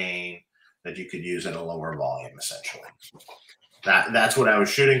over the gain that you could use at a lower volume, essentially. That's what I was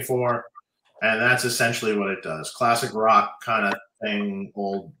shooting for, and that's essentially what it does. Classic rock kind of thing,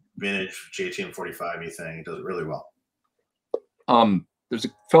 old vintage JTM45-y thing. It does it really well. There's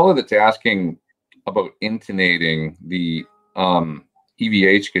a fellow that's asking about intonating the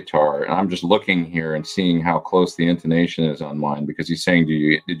EVH guitar, and I'm just looking here and seeing how close the intonation is on mine, because he's saying,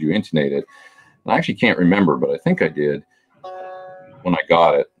 did you intonate it? And I actually can't remember, but I think I did when I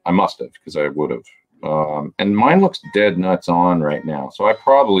got it. I must have, because I would have. And mine looks dead nuts on right now, so I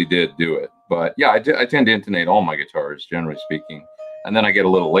probably did do it. But yeah, I tend to intonate all my guitars, generally speaking, and then I get a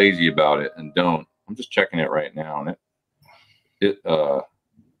little lazy about it and don't. I'm just checking it right now, and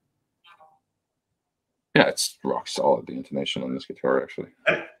yeah, it's rock solid, the intonation on this guitar, actually.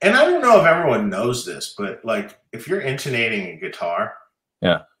 And I don't know if everyone knows this, but like if you're intonating a guitar,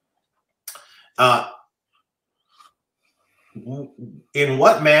 yeah, in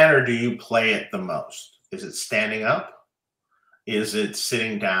what manner do you play it the most? Is it standing up? Is it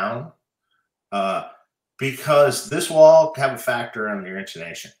sitting down? Because this will all have a factor on your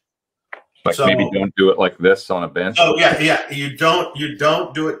intonation. Like, so, maybe don't do it like this on a bench. Oh yeah. You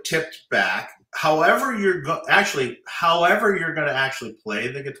don't do it tipped back. However you're going to actually play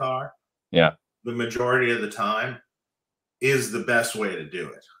the guitar, yeah, the majority of the time is the best way to do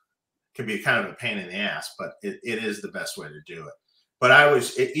it. It can be kind of a pain in the ass, but it is the best way to do it. But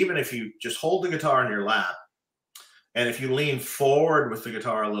even if you just hold the guitar in your lap, and if you lean forward with the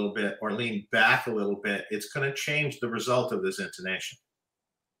guitar a little bit or lean back a little bit, it's going to change the result of this intonation.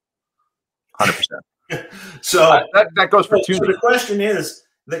 100%. So that goes for tuning. So the question is,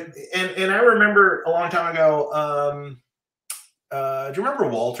 and I remember a long time ago, do you remember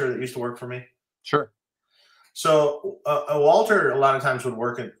Walter that used to work for me? Sure. So Walter a lot of times would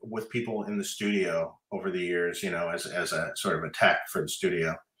work with people in the studio over the years, you know, as a sort of a tech for the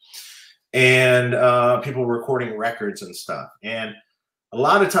studio, and people recording records and stuff. And a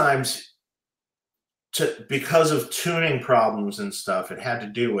lot of times, because of tuning problems and stuff, it had to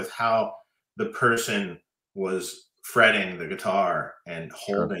do with how the person was fretting the guitar and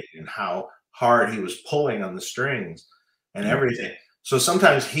holding, and how hard he was pulling on the strings and everything. So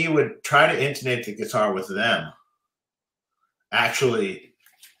sometimes he would try to intonate the guitar with them actually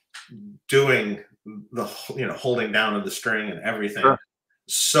doing the, you know, holding down of the string and everything. Sure.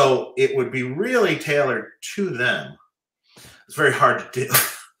 So it would be really tailored to them. It's very hard to do.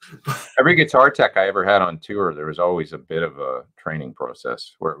 Every guitar tech I ever had on tour, there was always a bit of a training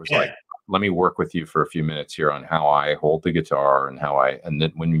process where it was like, let me work with you for a few minutes here on how I hold the guitar and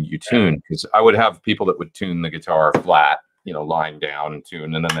then when you tune, because I would have people that would tune the guitar flat, you know, lying down and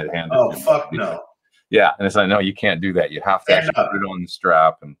tune, and then they'd hand it to me. Fuck no. Yeah, and it's like, no, you can't do that. You have to actually put it on the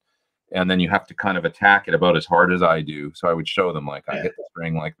strap, and then you have to kind of attack it about as hard as I do. So I would show them, like, I hit the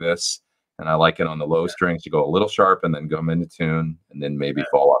string like this, and I like it on the low strings to go a little sharp and then come into tune and then maybe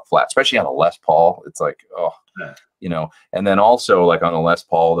fall off flat, especially on a Les Paul. It's like, you know, and then also like on a Les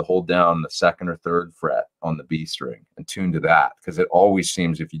Paul to hold down the second or third fret on the B string and tune to that, because it always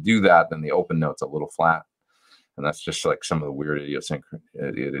seems if you do that, then the open note's a little flat. And that's just like some of the weird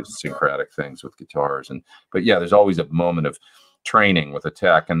idiosyncratic things with guitars. But yeah, there's always a moment of training with a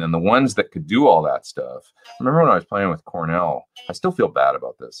tech. And then the ones that could do all that stuff. I remember when I was playing with Cornell, I still feel bad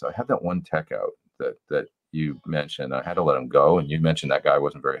about this. So I had that one tech out that you mentioned. I had to let him go. And you mentioned that guy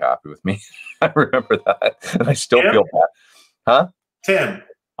wasn't very happy with me. I remember that. And I still feel bad. Huh? Tim.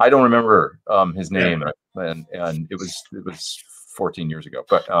 I don't remember his name. And it was 14 years ago.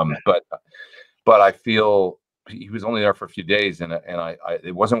 But I feel he was only there for a few days, and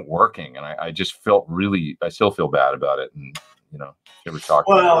it wasn't working, and I just felt I still feel bad about it. And you know, never talked.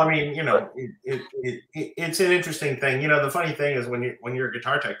 Well, I mean, you know, it's an interesting thing. You know, the funny thing is when you're a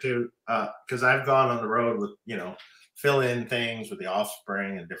guitar tech too, because I've gone on the road with, you know, fill in things with the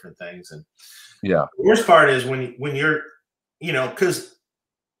Offspring and different things, and the worst part is when you're, you know, because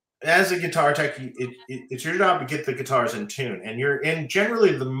as a guitar tech, it's your job to get the guitars in tune, and you're in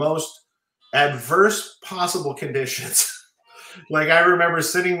generally the most adverse possible conditions. Like I remember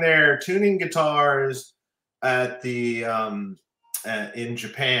sitting there tuning guitars at the in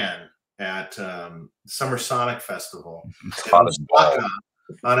Japan at Summer Sonic Festival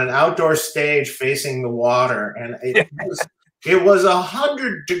on an outdoor stage facing the water, and it was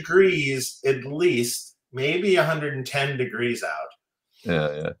 100 degrees at least, maybe 110 degrees out.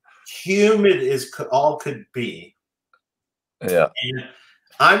 Yeah. Humid as all could be. Yeah. And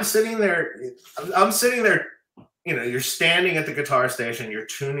I'm sitting there, you know, you're standing at the guitar station, you're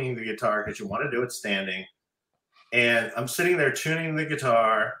tuning the guitar because you want to do it standing. And I'm sitting there tuning the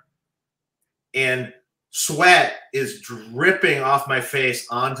guitar, and sweat is dripping off my face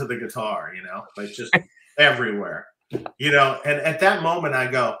onto the guitar, you know, like just everywhere, you know. And at that moment I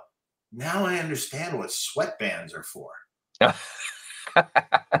go, now I understand what sweatbands are for.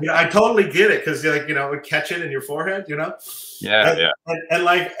 You know, I totally get it, because like, you know, it would catch it in your forehead, you know. And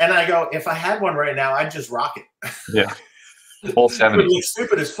I go, if I had one right now, I'd just rock it. Yeah, full 70s. It would look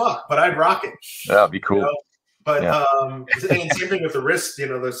stupid as fuck, but I'd rock it. That'd be cool. You know? But and same thing with the wrist, you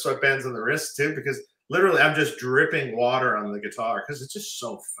know, the sweatbands on the wrist too, because literally I'm just dripping water on the guitar because it's just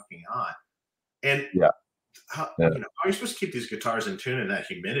so fucking hot. And you know, how are you supposed to keep these guitars in tune in that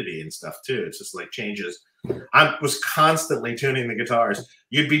humidity and stuff too? It's just like changes. I was constantly tuning the guitars.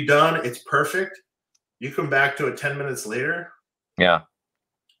 You'd be done, it's perfect. You come back to it 10 minutes later. Yeah.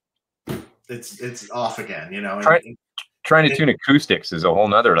 It's off again, you know. Trying to tune acoustics is a whole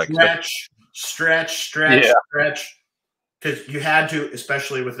nother like stretch. Because you had to,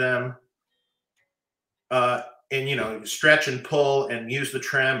 especially with them. And you know, stretch and pull and use the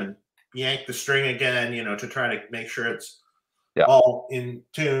trem and yank the string again, you know, to try to make sure it's all in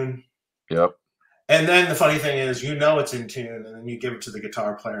tune. Yep. And then the funny thing is, you know, it's in tune, and then you give it to the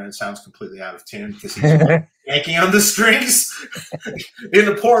guitar player, and it sounds completely out of tune because he's yanking on the strings in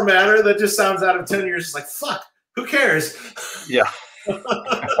a poor manner that just sounds out of tune. You're just like, fuck, who cares? Yeah.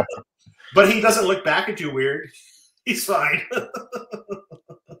 But he doesn't look back at you weird. He's fine.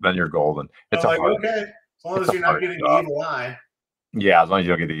 Then you're golden. It's like, okay, as long as you're not getting the evil eye. Yeah, as long as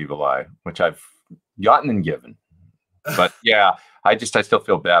you don't get the evil eye, which I've gotten and given. But yeah, I still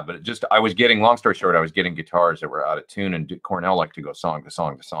feel bad. But I was getting, long story short, I was getting guitars that were out of tune, and Cornell liked to go song to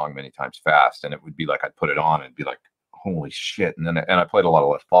song to song many times fast, and it would be like I'd put it on and be like, holy shit! And I played a lot of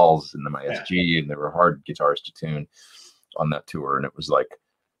Les Pauls in my SG, and there were hard guitars to tune on that tour, and it was like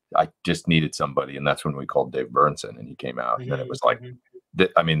I just needed somebody, and that's when we called Dave Burnson, and he came out, and then it was like,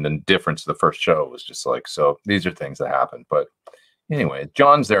 I mean, the difference the first show was just like, so these are things that happen, but. Anyway,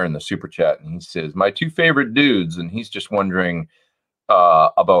 John's there in the super chat, and he says, my two favorite dudes, and he's just wondering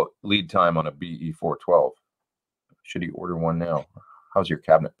about lead time on a BE 412. Should he order one now? How's your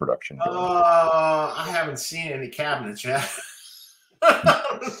cabinet production going? I haven't seen any cabinets yet.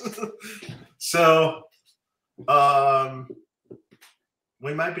 So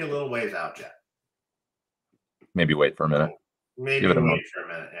we might be a little ways out yet. Maybe wait for a minute. Maybe wait for a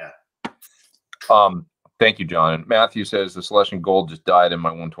minute, yeah. Thank you, John. And Matthew says the Celestion Gold just died in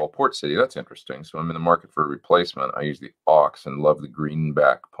my 112 Port City. That's interesting. So I'm in the market for a replacement. I use the aux and love the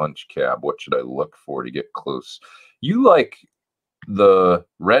greenback punch cab. What should I look for to get close? You like the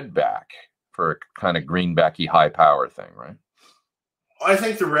redback for a kind of greenbacky high power thing, right? I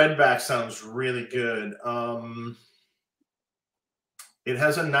think the redback sounds really good. It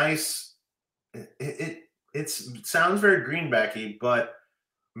has a nice. It sounds very greenbacky, but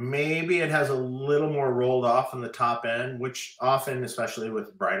maybe it has a little more rolled off on the top end, which often, especially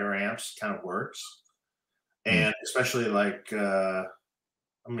with brighter amps, kind of works. And especially like, I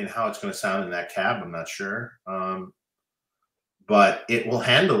mean, how it's going to sound in that cab, I'm not sure. But it will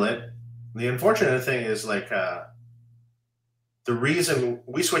handle it. The unfortunate thing is like the reason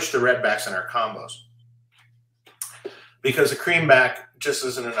we switched to redbacks in our combos, because the creamback just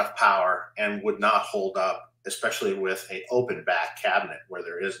isn't enough power and would not hold up, especially with an open back cabinet where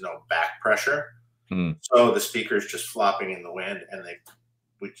there is no back pressure. So the speaker's just flopping in the wind, and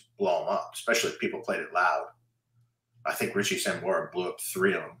we blow them up, especially if people played it loud. I think Richie Sambora blew up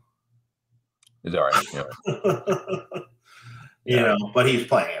 3 of them. Is that right? Yeah. You know, but he's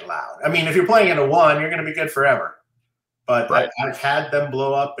playing it loud. I mean, if you're playing it a 1, you're going to be good forever. But I've had them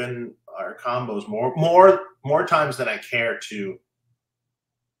blow up in our combos more times than I care to,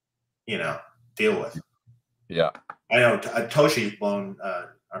 you know, deal with. Yeah, I know Toshi's blown.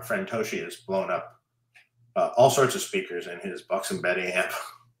 Our friend Toshi has blown up all sorts of speakers in his Bucks and Betty amp.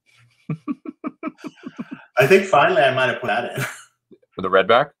 I think finally I might have put that in for the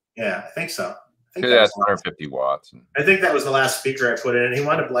redback. Yeah, I think so. That's 150 watts. I think that was the last speaker I put in, and he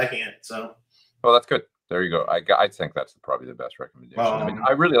wound up liking it. So, well, that's good. There you go. I think that's probably the best recommendation. I mean,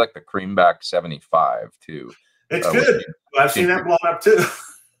 I really like the Creamback 75 too. It's good. I've seen that blown up too.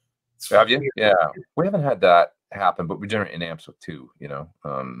 Have you? Yeah, we haven't had that happen, but we generate in amps with 2. You know,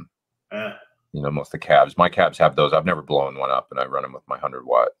 you know, most of the cabs. My cabs have those. I've never blown one up, and I run them with my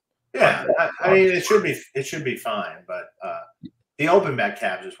 100-watt. Yeah, I mean, it should be fine, but the open back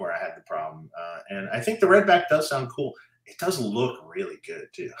cabs is where I had the problem, and I think the redback does sound cool. It does look really good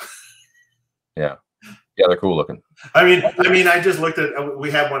too. Yeah, they're cool looking. I mean, I just looked at.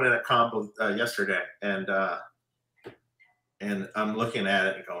 We had one in a combo yesterday, and I'm looking at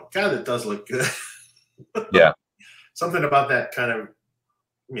it and going, God, it does look good. Yeah. Something about that kind of,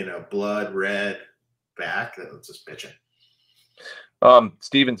 you know, blood red back, that's just bitching.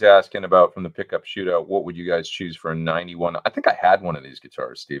 Steven's asking about from the pickup shootout, what would you guys choose for a 91? I think I had one of these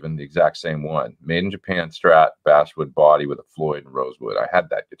guitars, Steven, the exact same one. Made in Japan Strat, basswood body with a Floyd and rosewood. I had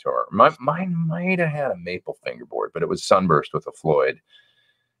that guitar. Mine might have had a maple fingerboard, but it was sunburst with a Floyd.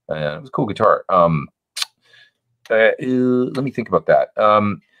 It was a cool guitar. Let me think about that.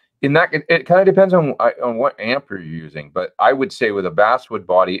 In that, it kind of depends on what amp you're using, but I would say with a basswood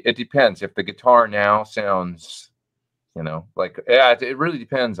body, it depends. If the guitar now sounds, you know, like, yeah, it really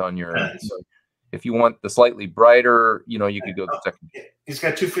depends on your, if you want the slightly brighter, you know, you could go the second. He's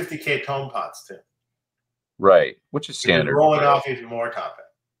got 250K tone pots too. Right. Which is standard. Roll it off even more top it.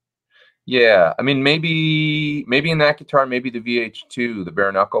 Yeah. I mean, maybe in that guitar, maybe the VH2, the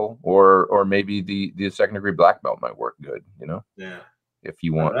bare knuckle, or maybe the second degree black belt might work good, you know? Yeah. If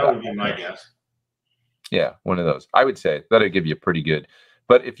you want that would be my guess. Yeah. One of those. I would say that'll give you pretty good.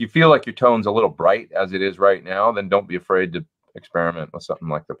 But if you feel like your tone's a little bright as it is right now, then don't be afraid to experiment with something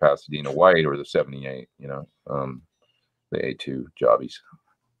like the Pasadena White or the 78, you know, the A2 jobbies.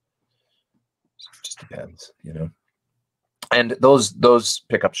 It just depends, you know. And those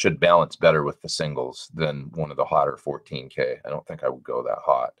pickups should balance better with the singles than one of the hotter 14K. I don't think I would go that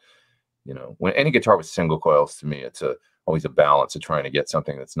hot. You know, when any guitar with single coils, to me, it's always a balance of trying to get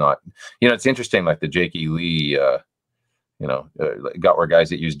something that's not, you know, it's interesting, like the Jake E. Lee, you know, got where guys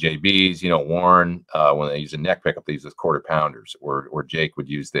that use JBs, you know, Warren, when they use a neck pickup, they use those quarter pounders, or Jake would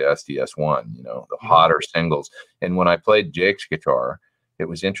use the SDS1, you know, the hotter singles. And when I played Jake's guitar, it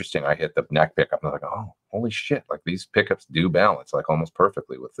was interesting. I hit the neck pickup and I was like, oh, holy shit. Like these pickups do balance like almost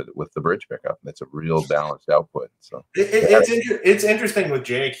perfectly with the bridge pickup. It's a real balanced output. So it's interesting with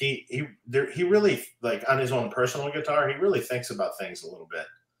Jake. He really, like on his own personal guitar, he really thinks about things a little bit.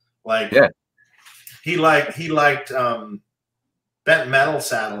 Like, yeah, he liked bent metal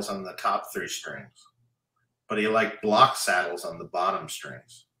saddles on the top 3 strings, but he liked block saddles on the bottom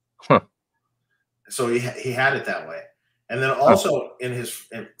strings. Huh. So he had it that way. And then also in his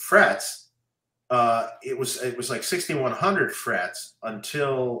frets, it was like 6100 frets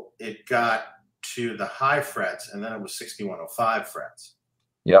until it got to the high frets, and then it was 6105 frets.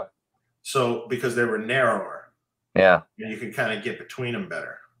 Yep. So because they were narrower, yeah, and you could kind of get between them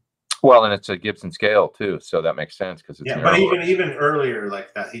better. Well, and it's a Gibson scale too, so that makes sense because it's narrower. But even earlier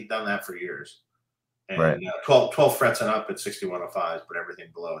like that, he'd done that for years. And right. 12 frets and up at 6105s, but everything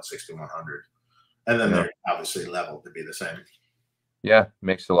below at 6100. And then they're obviously leveled to be the same. Yeah,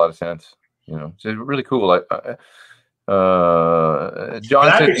 makes a lot of sense. You know, it's really cool. John,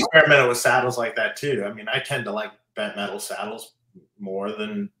 I've experimented with saddles like that too. I mean, I tend to like bent metal saddles more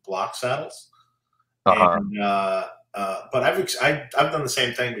than block saddles. And, but I've done the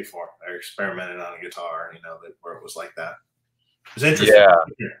same thing before. I experimented on a guitar, you know, where it was like that. It was interesting. Yeah.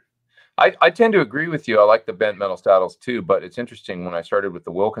 I tend to agree with you. I like the bent metal saddles too, but it's interesting when I started with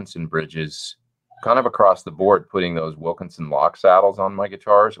the Wilkinson bridges, kind of across the board, putting those Wilkinson lock saddles on my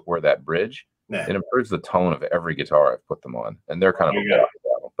guitars or that bridge, it improves the tone of every guitar I've put them on. And they're kind of a block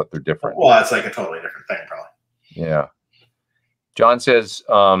saddle, but they're different. Well, it's like a totally different thing, probably. Yeah. John says,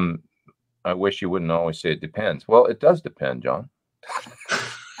 I wish you wouldn't always say it depends. Well, it does depend, John.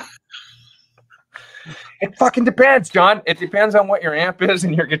 It fucking depends, John. It depends on what your amp is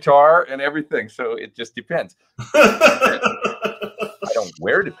and your guitar and everything. So it just depends. I don't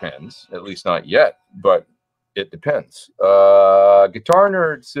wear depends, at least not yet, but it depends. Guitar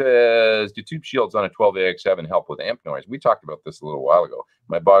Nerd says, do tube shields on a 12AX7 help with amp noise? We talked about this a little while ago.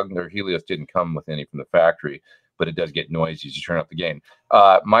 My Bogner Helios didn't come with any from the factory, but it does get noisy as you turn up the gain.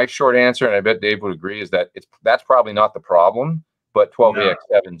 My short answer, and I bet Dave would agree, is that that's probably not the problem. But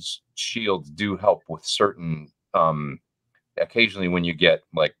 12AX7's shields do help with certain, occasionally when you get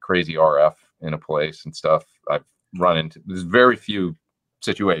like crazy RF in a place and stuff. I've run into, there's very few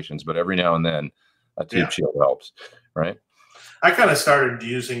situations, but every now and then a tube shield helps, right? I kind of started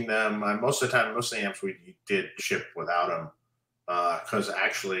using them. Most of the time, most of the amps we did ship without them because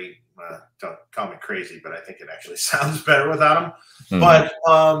actually, don't call me crazy, but I think it actually sounds better without them.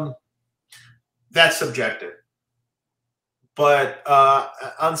 But that's subjective. But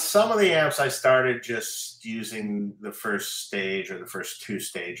on some of the amps, I started just using the first stage or the first 2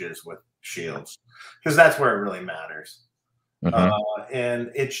 stages with shields because that's where it really matters.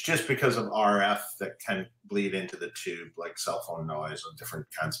 And it's just because of RF that can bleed into the tube, like cell phone noise or different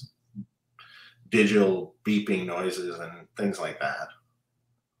kinds of digital beeping noises and things like that.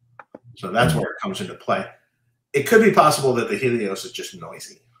 So that's where it comes into play. It could be possible that the Helios is just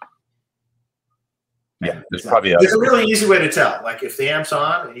noisy. Yeah, there's probably a really easy way to tell. Like if the amp's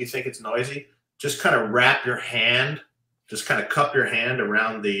on and you think it's noisy, just kind of wrap your hand, just kind of cup your hand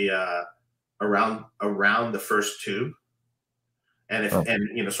around the around the first tube, and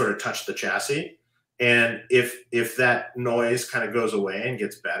and sort of touch the chassis. And if that noise kind of goes away and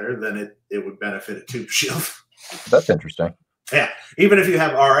gets better, then it would benefit a tube shield. That's interesting. Yeah, even if you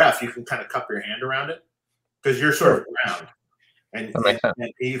have RF, you can kind of cup your hand around it because you're sort of round, and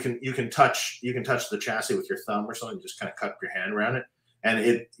you can touch the chassis with your thumb or something. Just kind of cup your hand around it,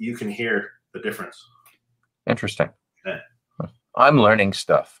 and you can hear the difference. Interesting. Yeah. I'm learning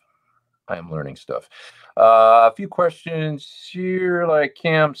stuff. A few questions here. Like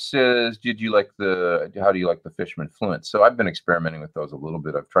Cam says, how do you like the Fishman Fluent? So I've been experimenting with those a little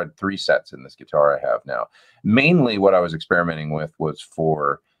bit. I've tried 3 sets in this guitar I have now. Mainly what I was experimenting with was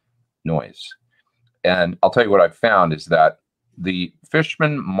for noise. And I'll tell you what I've found is that the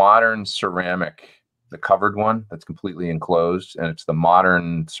Fishman Modern Ceramic, the covered one that's completely enclosed, and it's the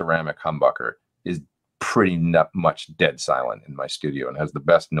Modern Ceramic humbucker, is pretty much dead silent in my studio and has the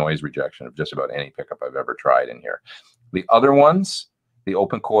best noise rejection of just about any pickup I've ever tried in here. The other ones, the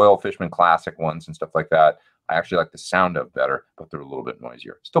open coil Fishman Classic ones and stuff like that, I actually like the sound of better, but they're a little bit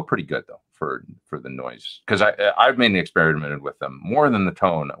noisier. Still pretty good though for the noise, because I've mainly experimented with them more than the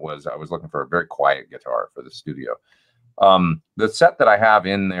tone. I was looking for a very quiet guitar for the studio. The set that I have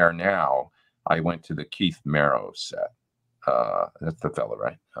in there now, I went to the Keith Merrow set. That's the fella,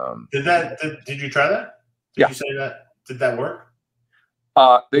 right? Did you try that? Did you say that? Did that work?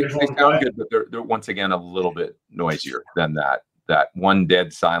 They sound good, but they're once again a little bit noisier than that one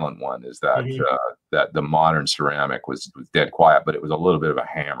dead silent one. Is that that the Modern Ceramic was dead quiet, but it was a little bit of a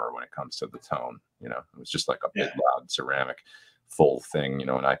hammer when it comes to the tone. It was just like a big loud ceramic full thing,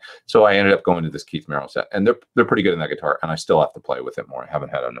 and so I ended up going to this Keith Merrow set, and they're pretty good in that guitar, and I still have to play with it more. I haven't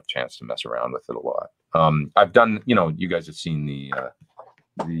had enough chance to mess around with it a lot. I've done, you guys have seen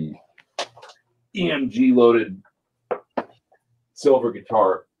the EMG loaded silver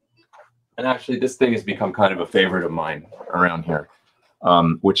guitar, and actually this thing has become kind of a favorite of mine around here,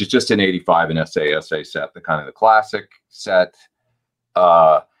 which is just an 85 and SA set, the kind of the classic set.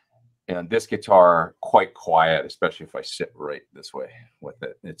 And this guitar, quite quiet, especially if I sit right this way with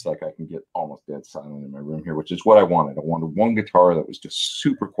it. It's like I can get almost dead silent in my room here, which is what I wanted. I wanted one guitar that was just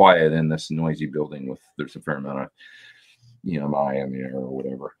super quiet in this noisy building with, there's a fair amount of EMI in the air or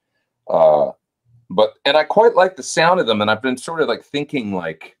whatever. And I quite like the sound of them. And I've been sort of like thinking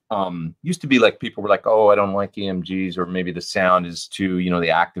like, used to be like people were like, oh, I don't like EMGs, or maybe the sound is too, the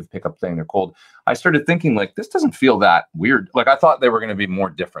active pickup thing, they're cold. I started thinking like, this doesn't feel that weird. Like I thought they were going to be more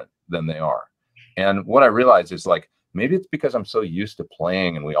different than they are. And what I realized is like, maybe it's because I'm so used to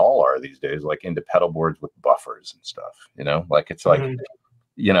playing, and we all are these days, like into pedal boards with buffers and stuff, like it's like,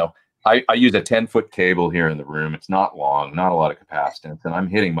 I use a 10-foot cable here in the room. It's not long, not a lot of capacitance, and I'm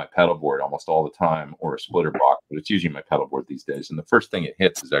hitting my pedal board almost all the time, or a splitter box, but it's usually my pedal board these days. And the first thing it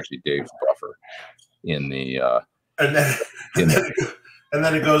hits is actually Dave's buffer in the and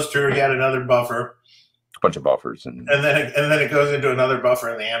then it goes through yet another buffer, a bunch of buffers, and then it goes into another buffer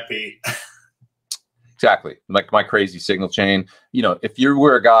in the ampy. Exactly. Like my crazy signal chain. If you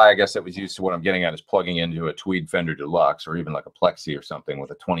were a guy, I guess, that was used to, what I'm getting at is plugging into a Tweed Fender Deluxe, or even like a Plexi or something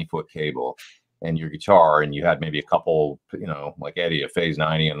with a 20-foot cable and your guitar, and you had maybe a couple, like Eddie, a Phase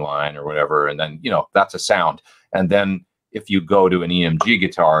 90 in line or whatever. And then, that's a sound. And then if you go to an EMG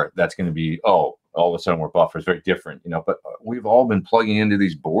guitar, that's going to be, all of a sudden we're buffers, very different, but we've all been plugging into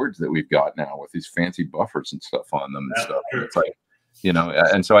these boards that we've got now with these fancy buffers and stuff on them and stuff. And it's like,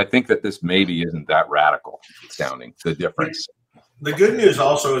 and so I think that this maybe isn't that radical sounding, the difference. The good news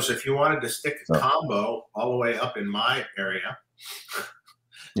also is if you wanted to stick a combo all the way up in my area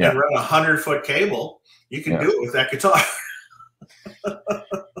and run a 100-foot cable, you can do it with that guitar.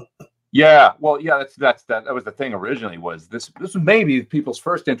 Yeah, well, yeah, that was the thing originally. Was this was maybe people's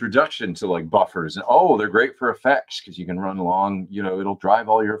first introduction to like buffers, and they're great for effects because you can run along, it'll drive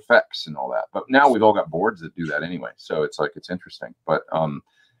all your effects and all that. But now we've all got boards that do that anyway, so it's like, it's interesting. But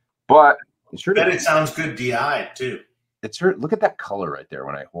it's sure. It sounds good DI too. It's sure. Look at that color right there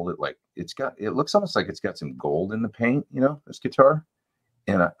when I hold it. Like it looks almost like it's got some gold in the paint. This guitar,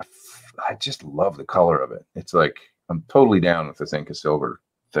 and I just love the color of it. It's like I'm totally down with this Inca Silver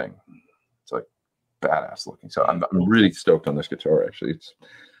thing. It's like badass looking. So I'm really stoked on this guitar. Actually,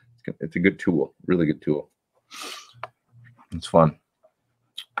 it's a good tool, really good tool. It's fun.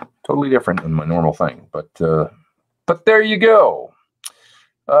 Totally different than my normal thing, but there you go.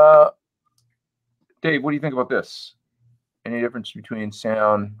 Dave, what do you think about this? Any difference between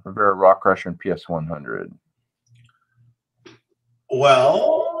sound, Rivera Rock Crusher, and PS 100?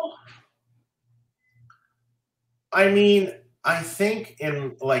 Well, I mean, I think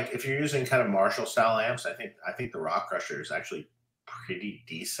if you're using kind of Marshall style amps, I think the Rock Crusher is actually pretty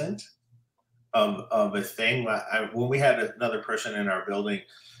decent. of a thing. When we had another person in our building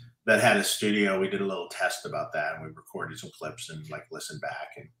that had a studio, we did a little test about that, and we recorded some clips and like listened back,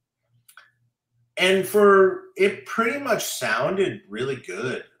 and for it pretty much sounded really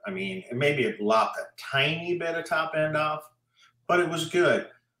good. I mean, it maybe it lopped a tiny bit of top end off, but it was good.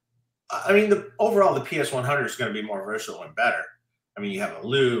 I mean, overall, the PS100 is going to be more versatile and better. I mean, you have a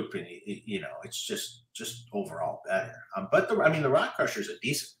loop, and you know, it's just overall better. But I mean, the Rock Crusher is a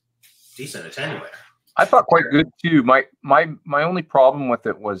decent attenuator. I thought quite good too. My only problem with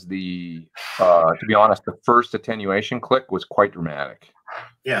it was to be honest, the first attenuation click was quite dramatic.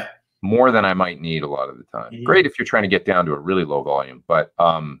 Yeah, more than I might need a lot of the time. Mm-hmm. Great if you're trying to get down to a really low volume, but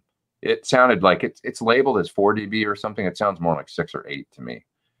it sounded like it's labeled as 4 dB or something. It sounds more like 6 or 8 to me.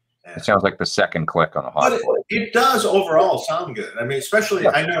 Yeah. It sounds like the second click on a hot. But it does overall sound good. I mean, especially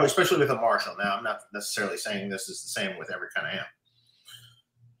I know, especially with a Marshall. Now, I'm not necessarily saying this is the same with every kind of amp.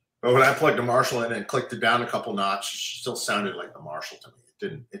 But when I plugged a Marshall in and clicked it down a couple notches, it still sounded like the Marshall to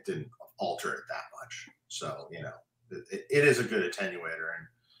me. It didn't alter it that much. So, you know, it is a good attenuator.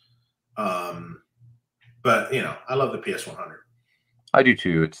 And but you know, I love the PS100. I do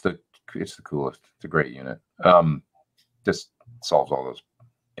too. It's the coolest. It's a great unit. Just solves all those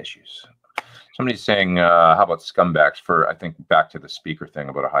issues. Somebody's saying, how about Scumbags for, I think, back to the speaker thing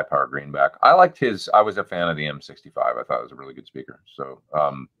about a high power greenback. I liked his. I was a fan of the M65. I thought it was a really good speaker. So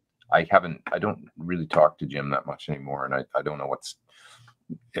I don't really talk to Jim that much anymore, and I don't know what's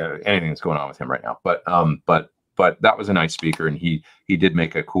anything that's going on with him right now. But that was a nice speaker, and he did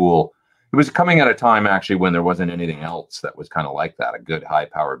make a cool. It was coming at a time actually when there wasn't anything else that was kind of like that, a good high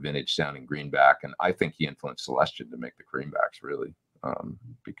power vintage sounding greenback, and I think he influenced Celestion to make the greenbacks really,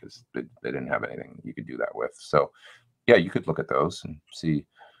 because they didn't have anything you could do that with. So yeah, you could look at those and see.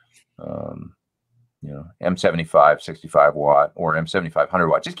 You know, M75 65 watt or M75 100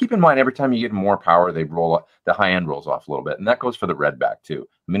 watt. Just keep in mind, every time you get more power, they roll up, the high end rolls off a little bit, and that goes for the redback too.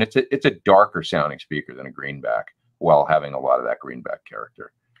 I mean, it's a darker sounding speaker than a greenback while having a lot of that greenback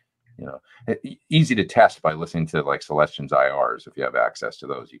character. You know, easy to test by listening to like Celestion's IRs. If you have access to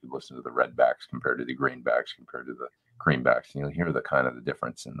those, you could listen to the redbacks compared to the greenbacks compared to the creambacks. You'll hear the kind of the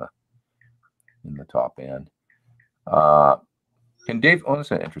difference in the top end. Can Dave, oh,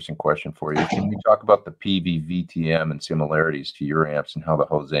 that's an interesting question for you. Can we talk about the PV VTM and similarities to your amps and how the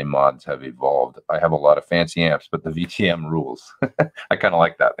Jose mods have evolved? I have a lot of fancy amps, but the VTM rules. I kind of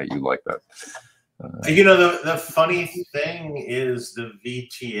like that you like that. You know, the funny thing is the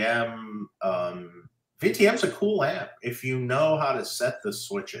VTM. VTM's a cool amp if you know how to set the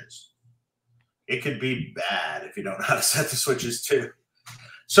switches. It could be bad if you don't know how to set the switches too.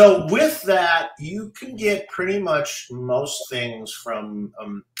 So with that, you can get pretty much most things from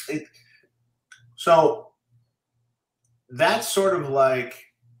it. So that's sort of like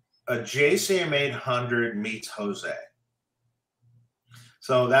a JCM 800 meets Jose.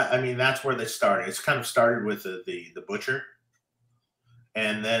 So that, I mean, that's where they started. It's kind of started with the Butcher,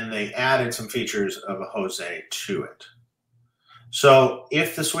 and then they added some features of a Jose to it. So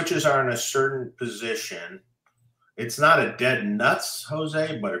if the switches are in a certain position, it's not a dead nuts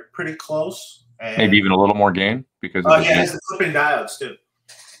Jose, but pretty close. And maybe even a little more gain because yeah, it has the clipping diodes too.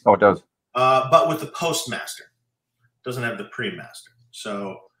 Oh, it does. But with the postmaster, it doesn't have the pre-master,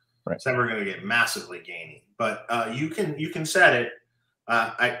 so right. It's never going to get massively gainy. But you can set it.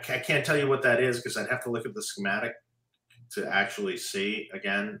 I can't tell you what that is because I'd have to look at the schematic to actually see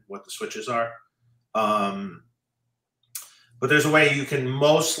again what the switches are. But there's a way you can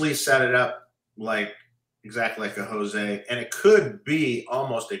mostly set it up like exactly like a Jose, and it could be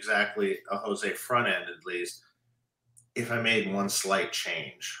almost exactly a Jose front end at least if I made one slight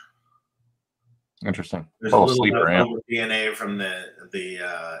change. Interesting. There's a little bit of DNA from the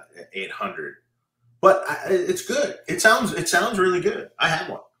 800, but it's good. It sounds really good. I have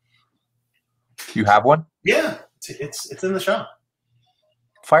one. You have one? Yeah, it's in the shop.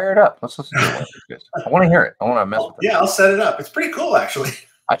 Fire it up. Let's listen to it. I want to hear it. I want to mess with it. Yeah, I'll set it up. It's pretty cool, actually.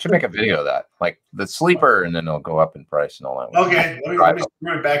 I should make a video of that, like the sleeper, and then it'll go up in price and all that. Okay, let me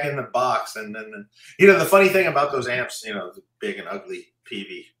screw it back in the box, and then you know the funny thing about those amps, you know, the big and ugly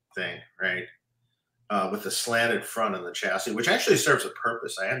PV thing, right? With the slanted front of the chassis, which actually serves a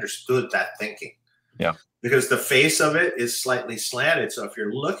purpose. I understood that thinking. Yeah. Because the face of it is slightly slanted, so if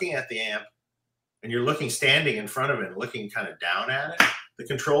you're looking at the amp and you're looking standing in front of it, and looking kind of down at it, the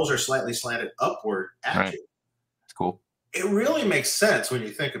controls are slightly slanted upward at you. That's cool. It really makes sense when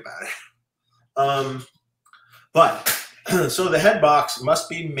you think about it. But so the head box must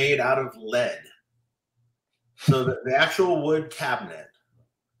be made out of lead. So the actual wood cabinet,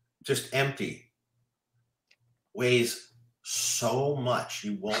 just empty, weighs so much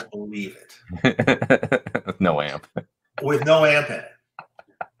you won't believe it. No amp. With no amp in it.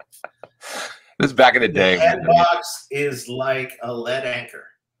 This is back in the day. The head box is like a lead anchor.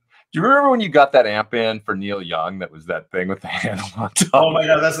 Do you remember when you got that amp in for Neil Young? That was that thing with the handle on top. Oh my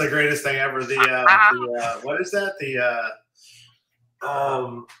god, that's the greatest thing ever. What is that?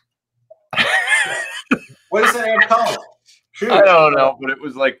 What is that amp called? Shoot. I don't know, but it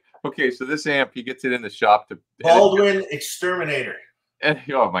was like, okay, so this amp, he gets it in the shop to Baldwin Exterminator. And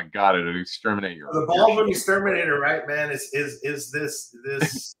oh my god, it'll exterminate your. The Baldwin Exterminator, right, man? Is this?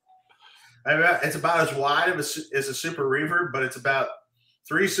 I mean, it's about as wide as a super reverb, but it's about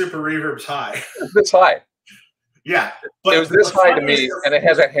 3 super reverbs high. This high. Yeah, but it was this high to me, and it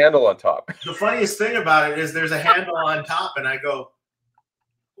has a handle on top. The funniest thing about it is there's a handle on top, and I go,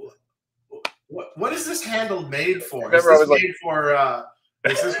 "What is this handle made for? Is this made for?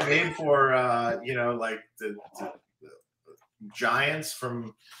 Is this made for? You know, like the giants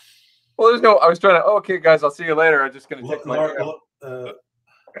from?" Well, there's no. I was trying to. Oh, okay, guys, I'll see you later. I'm just gonna take my.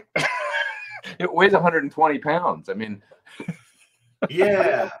 It weighs 120 pounds. I mean.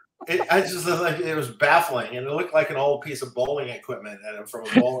 Yeah, I just like it was baffling, and it looked like an old piece of bowling equipment from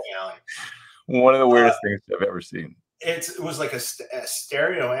a bowling alley. One of the weirdest things I've ever seen. It was like a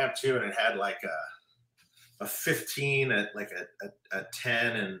stereo amp too, and it had like a 15, like a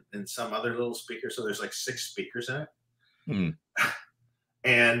 10, and some other little speaker. So there's like 6 speakers in it,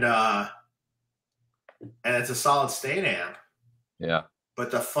 and it's a solid state amp. Yeah.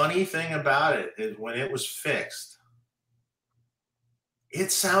 But the funny thing about it is when it was fixed,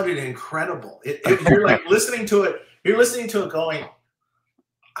 it sounded incredible. You're like listening to it. You're listening to it going,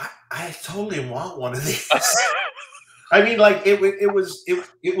 I totally want one of these. I mean, like it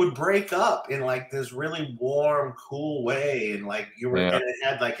would break up in like this really warm, cool way, and like and it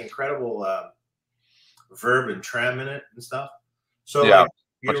had like incredible verb and trem in it and stuff. So like,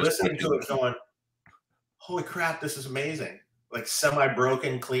 you're listening to it going, holy crap, this is amazing. Like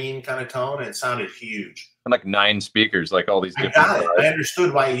semi-broken, clean kind of tone, and it sounded huge. And like 9 speakers, like all these different. I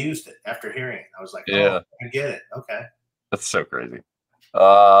understood why you used it after hearing it. I was like, oh, I get it. Okay. That's so crazy.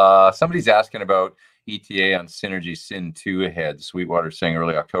 Somebody's asking about ETA on Synergy Sin 2 ahead. Sweetwater saying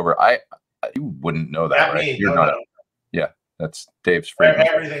early October. You wouldn't know that, right? You're not. Yeah, that's Dave's Friedman.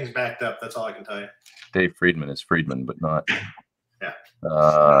 Everything's backed up. That's all I can tell you. Dave Friedman is Friedman, but not. Yeah.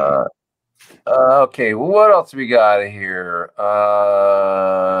 Okay, what else we got here?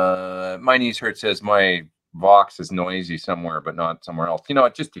 My knees hurt says my Vox is noisy somewhere, but not somewhere else. You know,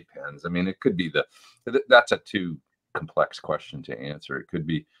 it just depends. I mean, it could be that's a too complex question to answer. It could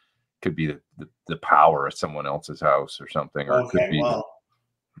be the power of someone else's house or something, or it could be. Well,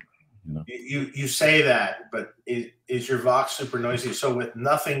 you say that, but is your Vox super noisy? So with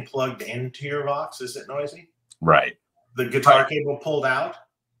nothing plugged into your Vox, is it noisy? Right. The guitar cable pulled out.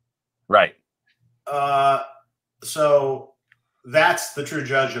 Right. So that's the true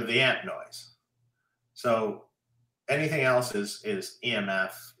judge of the amp noise. So anything else is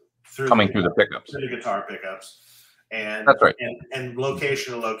EMF coming through the pickups, through the guitar pickups, and that's right. And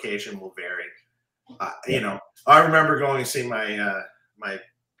location to location will vary. You know, I remember going to see my my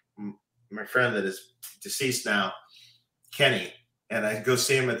friend that is deceased now, Kenny, and I go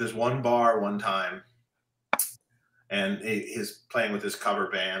see him at this one bar one time. And he's playing with his cover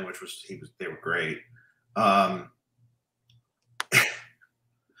band, they were great.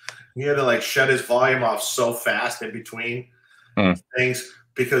 He had to like shut his volume off so fast in between things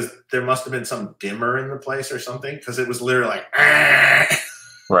because there must have been some dimmer in the place or something, because it was literally like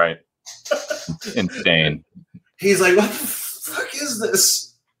right. Insane. He's like, what the fuck is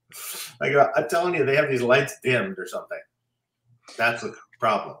this? Like, I'm telling you, they have these lights dimmed or something. That's the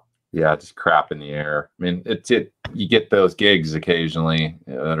problem. Yeah, just crap in the air. I mean, you get those gigs occasionally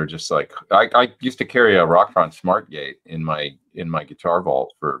that are just like I used to carry a Rockfront Smart Gate in my guitar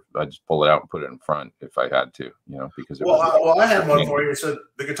vault I just pull it out and put it in front if I had to, you know, because I had one for you. So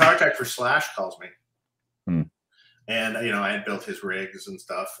the guitar tech for Slash calls me, and you know, I had built his rigs and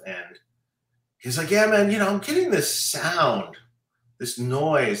stuff, and he's like, yeah, man, you know, I'm getting this sound, this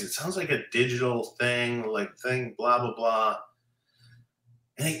noise. It sounds like a digital thing, blah blah blah.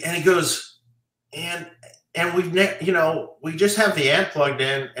 And he goes, and we just have the amp plugged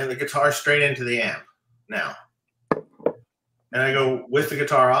in and the guitar straight into the amp now. And I go, with the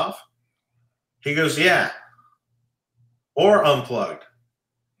guitar off? He goes, yeah. Or unplugged.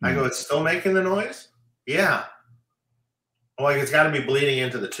 I go, it's still making the noise? Yeah. Well, like, it's got to be bleeding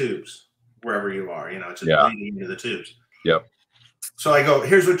into the tubes wherever you are. You know, it's just bleeding into the tubes. Yep. So I go,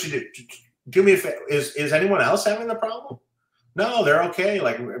 here's what you do. Do me a favor. Is anyone else having the problem? No, they're okay.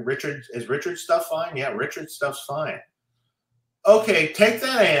 Like, is Richard's stuff fine? Yeah, Richard's stuff's fine. okay, take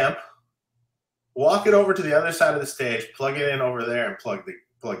that amp, walk it over to the other side of the stage, plug it in over there, and plug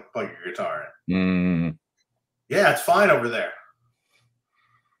your guitar in. Mm. Yeah, it's fine over there.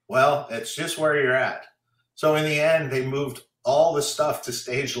 Well, it's just where you're at. So in the end, they moved all the stuff to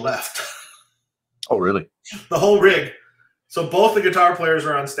stage left. Oh, really? The whole rig. So both the guitar players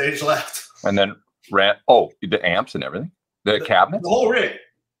are on stage left. And then the amps and everything? The cabinets? The whole rig.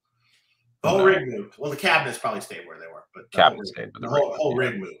 The whole rig moved. Well, the cabinets probably stayed where they were, but the whole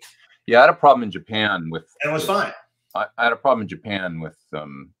rig moved. Yeah, I had a problem in Japan with. And it was fine. I had a problem in Japan with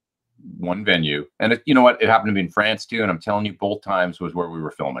one venue, and you know what? It happened to be in France too. And I'm telling you, both times was where we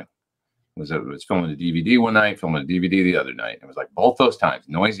were filming. It was filming a DVD one night, filming a DVD the other night. It was like both those times,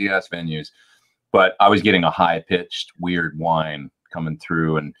 noisy ass venues. But I was getting a high pitched, weird whine coming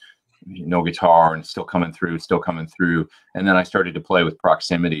through, and no guitar, and still coming through. And then I started to play with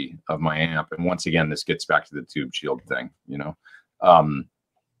proximity of my amp. And once again, this gets back to the tube shield thing, you know.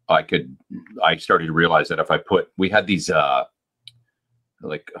 I started to realize that if we had these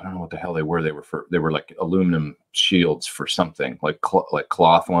like, I don't know what the hell they were. They were like aluminum shields for something, like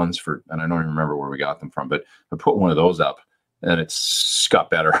cloth ones for, and I don't even remember where we got them from, but I put one of those up and it's got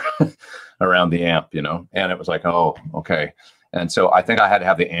better around the amp, you know? And it was like, oh, okay. And so I think I had to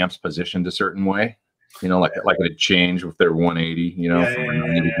have the amps positioned a certain way, you know, like it changed if they're 180, you know, from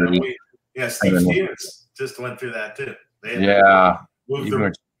 90 degrees. Yeah, Steve Stevens just went through that too. Moved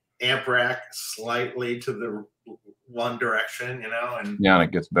the amp rack slightly to the one direction, you know, and yeah,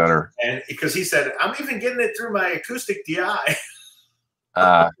 it gets better. And because he said, I'm even getting it through my acoustic DI.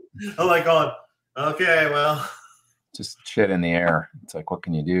 I'm like going, okay, well, just shit in the air. It's like, what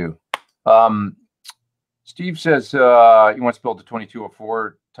can you do? Steve says he wants to build a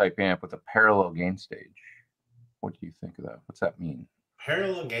 2204 type amp with a parallel gain stage. What do you think of that? What's that mean?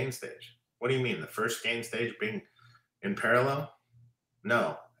 Parallel gain stage. What do you mean? The first gain stage being in parallel?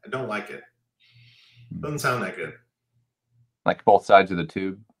 No, I don't like it. Doesn't sound that good. Like both sides of the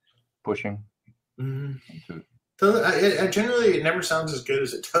tube pushing? Mm-hmm. Generally, it never sounds as good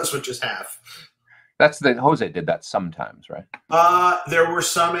as it does with just half. That's Jose did that sometimes, right? There were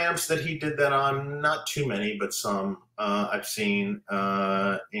some amps that he did that on, not too many, but some I've seen,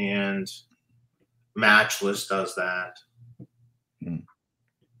 and Matchless does that,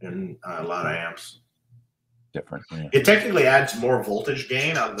 and a lot of amps. Different. Yeah. It technically adds more voltage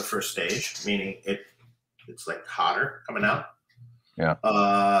gain out of the first stage, meaning it's like hotter coming out. Yeah.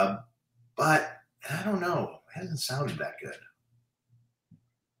 But I don't know. It hasn't sounded that good.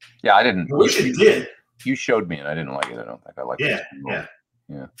 Yeah, I didn't. I wish it did. You showed me, and I didn't like it. I don't think I liked it.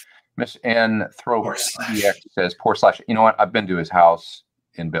 Yeah. Miss Ann Throw EVH says, "Poor Slash." You know what? I've been to his house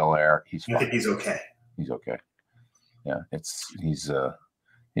in Bel Air. He's fine. I think he's okay. He's okay. Yeah, he's doing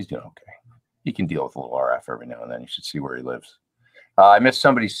okay. He can deal with a little RF every now and then. You should see where he lives. I missed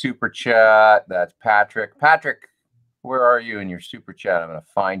somebody's super chat. That's Patrick. Patrick, where are you in your super chat? I'm going to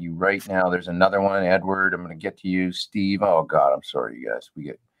find you right now. There's another one. Edward, I'm going to get to you. Steve. Oh, God, I'm sorry, you guys.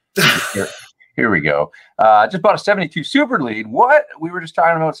 Here we go. Just bought a 72 super lead. What? We were just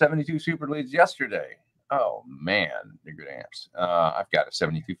talking about 72 super leads yesterday. Oh, man. They're good amps. I've got a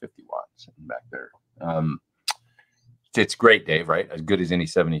 7250 watt sitting back there. It's great, Dave, right? As good as any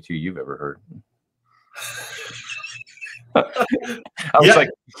 72 you've ever heard. I was like,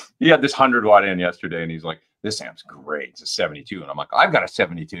 he had this 100 watt in yesterday, and he's like, this amp's great. It's a 72. And I'm like, I've got a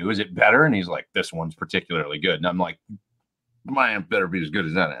 72. Is it better? And he's like, this one's particularly good. And I'm like, my amp better be as good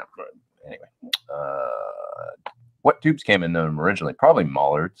as that amp. But anyway, what tubes came in them originally? Probably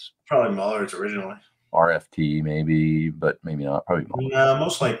Mollards. Probably Mollards originally. RFT maybe, but maybe not. Probably Mollards. No,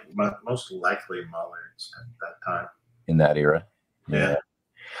 most likely Mollards at that time. In that era. Yeah.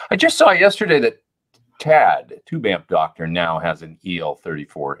 I just saw yesterday that Tad, Tube Amp Doctor, now has an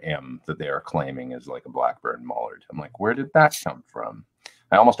EL34M that they are claiming is like a Blackburn Mollard. I'm like, where did that come from?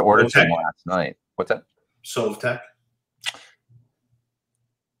 I almost ordered some last night. What's that? Sovtech.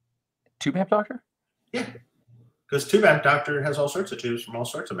 Tube Amp Doctor? Yeah. Because Tube Amp Doctor has all sorts of tubes from all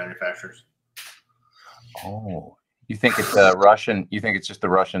sorts of manufacturers. Oh. You think it's Russian? You think it's just the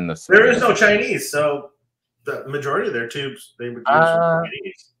Russian? There is no Chinese, so the majority of their tubes they would use from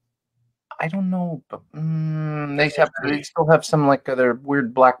Chinese. I don't know, but they still have some like other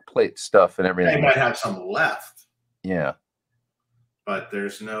weird black plate stuff and everything. They might have some left. Yeah, but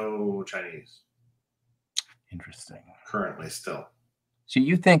there's no Chinese. Interesting. Currently, still. So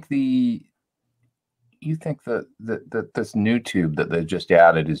you think that this new tube that they just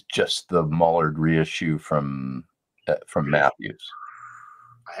added is just the Mollard reissue from Matthews?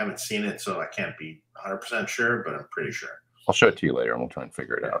 I haven't seen it, so I can't be 100% sure, but I'm pretty sure. I'll show it to you later, and we'll try and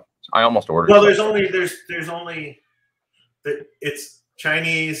figure it out. I almost ordered. Well, there's only It's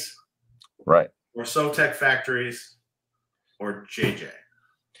Chinese, right? Or Sotec factories, or JJ.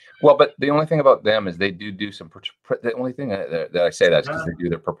 Well, but the only thing about them is they do some. The only thing that I say that is because they do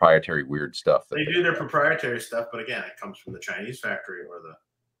their proprietary weird stuff. They do their proprietary stuff, but again, it comes from the Chinese factory or the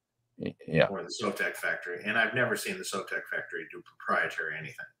or the Sotec factory. And I've never seen the Sotec factory do proprietary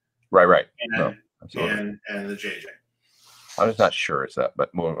anything. Right. And and the JJ. I'm just not sure it's that, but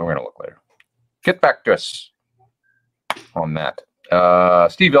we're going to look later. Get back to us on that.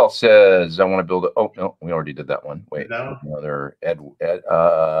 Steve L says, I want to build a, oh, no, we already did that one. Wait, another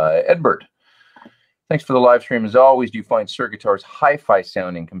Edbert. Thanks for the live stream. As always, do you find Sir guitars hi-fi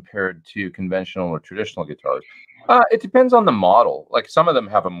sounding compared to conventional or traditional guitars? It depends on the model. Like some of them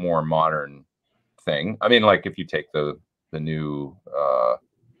have a more modern thing. I mean, like if you take the new,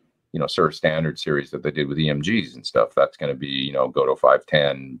 Sir Standard series that they did with EMGs and stuff, that's going to be, Goto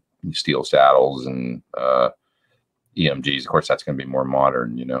 510 steel saddles and EMGs. Of course, that's going to be more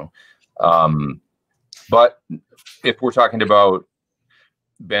modern, But if we're talking about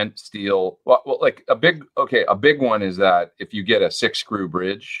bent steel, well, like a big one is that if you get a 6-screw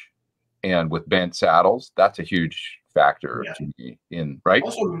bridge and with bent saddles, that's a huge factor to me right.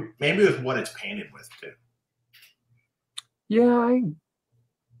 Also, maybe with what it's painted with too. Yeah,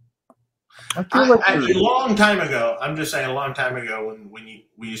 I feel like a long time ago. I'm just saying, a long time ago when we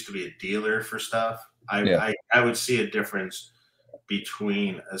used to be a dealer for stuff, I would see a difference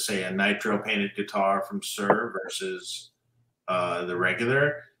between, say, a nitro painted guitar from Sir versus the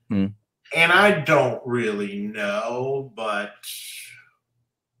regular. And I don't really know, but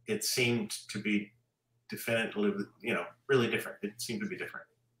it seemed to be definitely, really different. It seemed to be different.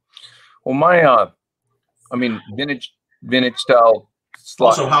 Well, my, vintage style.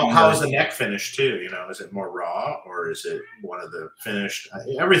 Also, how is the neck finish too? Is it more raw or is it one of the finished?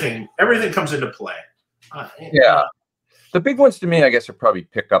 Everything comes into play. The big ones to me, I guess, are probably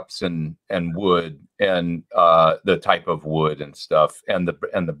pickups and wood and the type of wood and stuff, and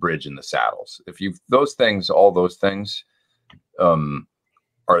the bridge and the saddles. If you all those things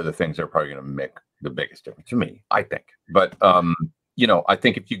are the things that are probably going to make the biggest difference to me, I think. But I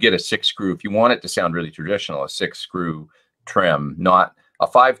think if you get a 6-screw, if you want it to sound really traditional, a 6-screw trim, not a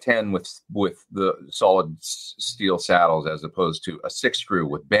 510 with the solid steel saddles as opposed to a 6-screw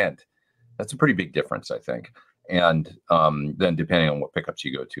with bent, that's a pretty big difference, I think. And then depending on what pickups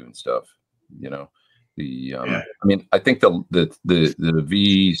you go to and stuff, I think the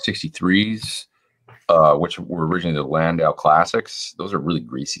V63s, which were originally the Landau Classics, those are really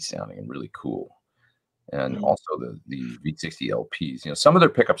greasy sounding and really cool. And also the V60 LPs, some of their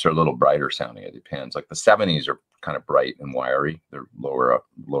pickups are a little brighter sounding. It depends. Like the 70s are kind of bright and wiry. They're lower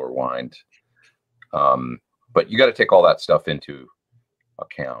wind. But you got to take all that stuff into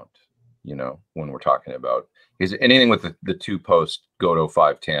account, when we're talking about, is anything with the 2-post Goto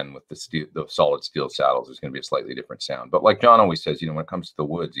 510 with the solid steel saddles is going to be a slightly different sound. But like John always says, when it comes to the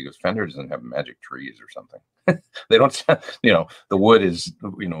woods, he goes, Fender doesn't have magic trees or something. They don't, the wood is, the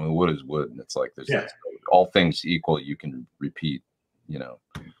wood is wood. And it's like, there's all things equal, you can repeat, you can,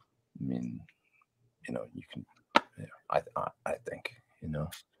 I think,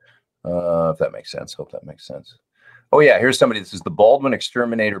 if that makes sense. Hope that makes sense. Oh yeah, here's somebody. This is the Baldwin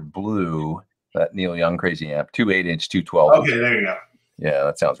Exterminator Blue, that Neil Young crazy amp, 2 8-inch, 212. Okay, there you go. Yeah,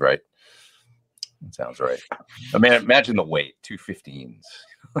 that sounds right. That sounds right. I mean, imagine the weight, 215s.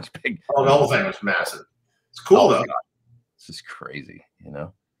 It's big. Oh, the whole thing was massive. It's cool though. God. This is crazy,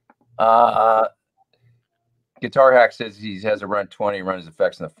 Guitar Hack says he has a run 20, run his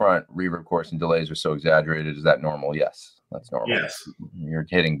effects in the front. Reverb, course, and delays are so exaggerated. Is that normal? Yes, that's normal. Yes. You're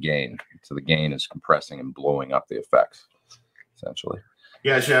hitting gain. So the gain is compressing and blowing up the effects, essentially.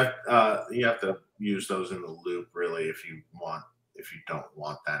 Yes, you have to use those in the loop, really, if you don't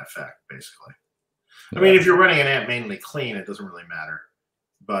want that effect, basically. I mean, if you're running an amp mainly clean, it doesn't really matter.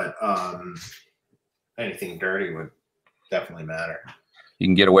 But anything dirty would definitely matter. You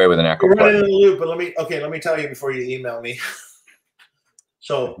can get away with an echo. You're running in the loop, but let me tell you before you email me.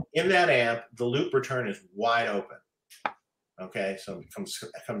 So in that amp, the loop return is wide open. Okay, so it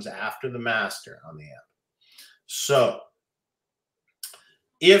comes after the master on the amp. So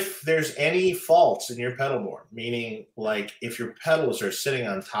if there's any faults in your pedal board, meaning like if your pedals are sitting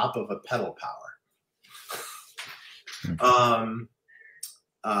on top of a pedal power,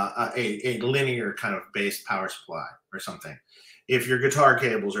 a linear kind of base power supply or something, if your guitar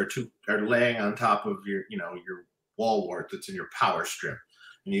cables are laying on top of your your wall wart that's in your power strip,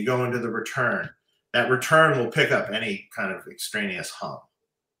 and you go into the return, that return will pick up any kind of extraneous hum.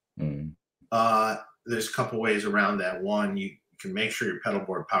 There's a couple ways around that. One, you can make sure your pedal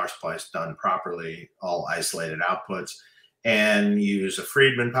board power supply is done properly, all isolated outputs. and use a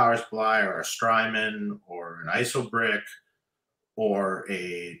Friedman power supply or a Strymon or an Isobrick or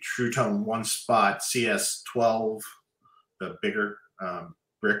a True Tone one spot CS12, the bigger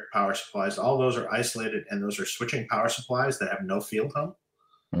brick power supplies, all those are isolated, and those are switching power supplies that have no field hum.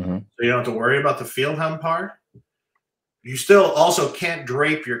 Mm-hmm. So you don't have to worry about the field hum part. You still also can't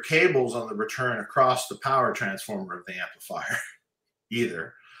drape your cables on the return across the power transformer of the amplifier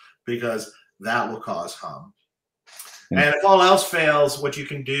either, because that will cause hum. Mm-hmm. And if all else fails, what you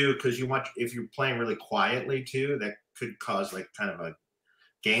can do, because if you're playing really quietly too, that could cause like kind of a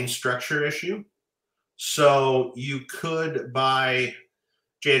gain structure issue. So you could buy,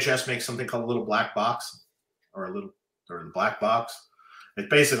 JHS makes something called a little black box, or the black box. It's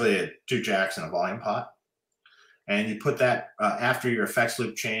basically 2 jacks and a volume pot. And you put that after your effects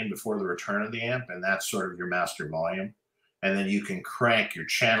loop chain before the return of the amp, and that's sort of your master volume. And then you can crank your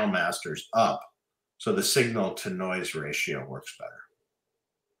channel masters up so the signal to noise ratio works better.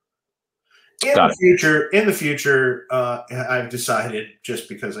 In the future, I've decided, just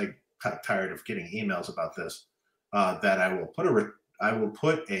because I got tired of getting emails about this, that I will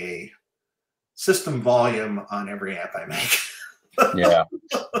put a system volume on every amp I make. Yeah.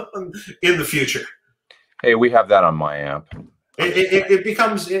 In the future. Hey, we have that on my amp. It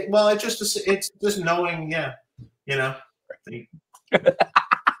becomes, it's just knowing, yeah, you know. I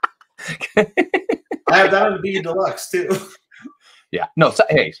have that on the B Deluxe too. Yeah. No. So,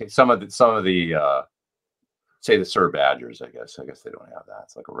 hey, some of the say the Sir Badgers. I guess they don't have that.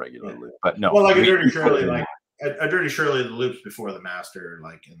 It's like a regular loop. But no. Well, like a Dirty Shirley, a Dirty Shirley, the loops before the master,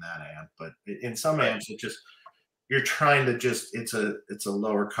 like in that amp. But in some amps, it just, you're trying to just, it's a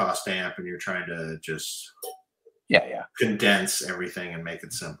lower cost amp, and you're trying to just condense everything and make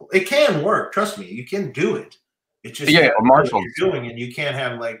it simple. It can work. Trust me, you can do it. It's just Marshall, what you're doing, and you can't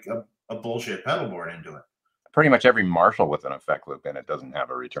have like a bullshit pedal board into it. Pretty much every Marshall with an effect loop in it doesn't have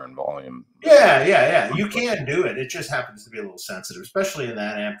a return volume. Yeah. You can do it. It just happens to be a little sensitive, especially in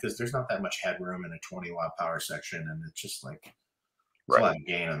that amp, because there's not that much headroom in a 20-watt power section, and it's just like it's a lot of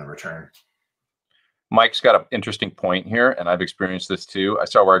gain on the return. Mike's got an interesting point here, and I've experienced this too. I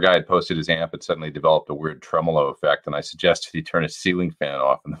saw where a guy had posted his amp had suddenly developed a weird tremolo effect, and I suggested he turn his ceiling fan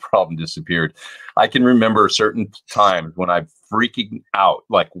off, and the problem disappeared. I can remember certain times when I'm freaking out,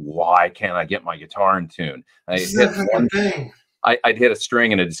 like, why can't I get my guitar in tune? I'd hit a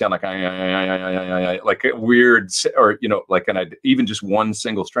string, and it'd sound like a weird, or and I'd even just one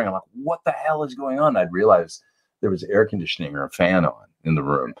single string. I'm like, what the hell is going on? I'd realize there was air conditioning or a fan on in the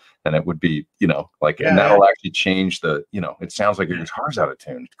room, and it would be, and that'll actually change the, it sounds like your guitar's out of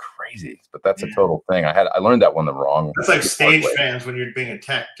tune. It's crazy, but that's a total thing. I learned that one the wrong way. It's like stage fans when you're being a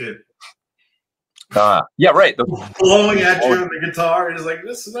tech too. Yeah, right. Blowing at you on the guitar, it's like,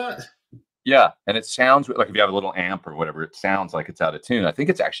 this is not. Yeah, and it sounds like, if you have a little amp or whatever, it sounds like it's out of tune. I think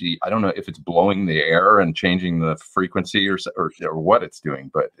it's actually, I don't know if it's blowing the air and changing the frequency or what it's doing,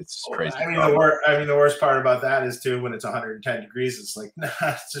 but it's crazy. I mean, the worst part about that is too, when it's 110 degrees, it's like, nah,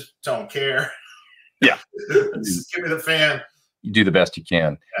 just don't care. Yeah. Just give me the fan. You do the best you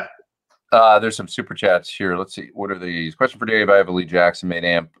can. Yeah. There's some super chats here. Let's see. What are these? Question for Dave. I have a Lee Jackson made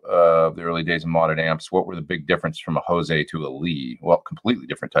amp of the early days of modded amps. What were the big difference from a Jose to a Lee? Well, completely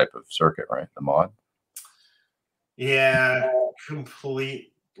different type of circuit, right? The mod. Yeah,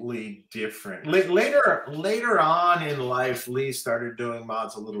 completely different. Later on in life, Lee started doing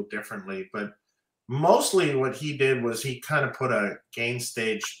mods a little differently, but mostly what he did was he kind of put a gain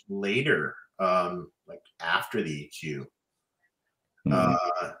stage later, like after the EQ.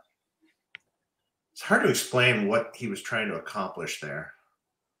 It's hard to explain what he was trying to accomplish there.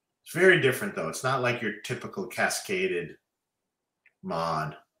 It's very different, though. It's not like your typical cascaded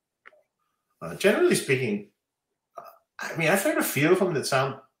mod. Generally speaking, I mean, I've heard a few of them that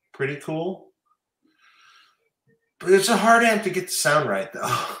sound pretty cool. But it's a hard amp to get the sound right,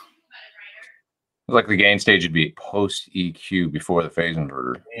 though. Like the gain stage would be post EQ before the phase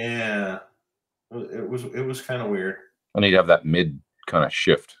inverter. Yeah. It was kind of weird. I need to have that mid kind of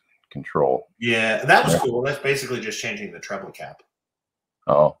shift control. Yeah, that was cool. That's basically just changing the treble cap.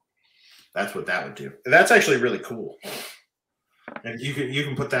 Oh, that's what that would do. That's actually really cool. And you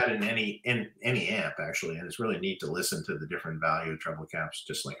can put that in any amp actually, and it's really neat to listen to the different value of treble caps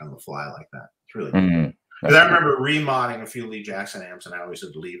just like on the fly like that. It's really cool. Because I remember remodding a few Lee Jackson amps, and I always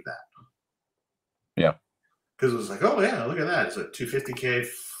had to leave that. Yeah. Because it was like, oh yeah, look at that. It's a 250K,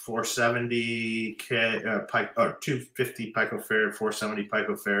 470K, 250 picofarad, 470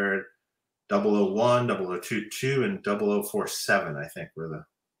 picofarad, 001, 0022, and 0047, I think were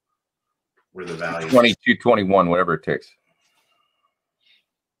the values. 2221, whatever it takes.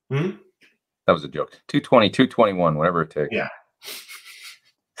 Hmm? That was a joke. 220, 221, whatever it takes. Yeah.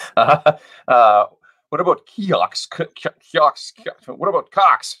 What about kiosks? What about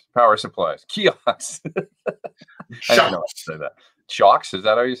Cox power supplies? Kiosks. I don't know how to say that. Shocks? Is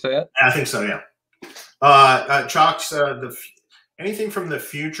that how you say it? I think so. Yeah. Chalks. Anything from the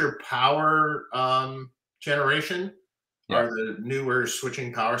future power generation are the newer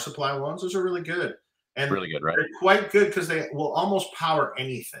switching power supply ones. Those are really good. And really good, right? They're quite good because they will almost power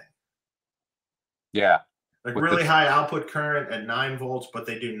anything. Yeah. Like really high output current at 9 volts, but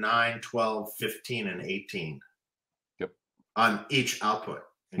they do 9, 12, 15, and 18. Yep. On each output.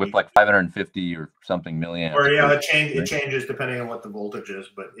 With like 550 or something milliamps. Or yeah, it changes depending on what the voltage is,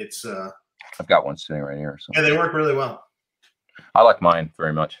 but it's I've got one sitting right here. So. Yeah, they work really well. I like mine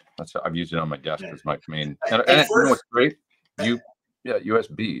very much. I've used it on my desk as my main. And you know what's great?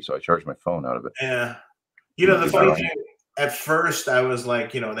 USB. So I charge my phone out of it. Yeah. You know, the funny thing, at first I was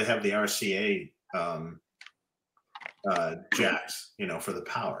like, you know, they have the RCA jacks, you know, for the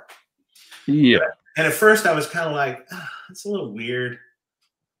power. Yeah. And at first I was kind of like, it's a little weird.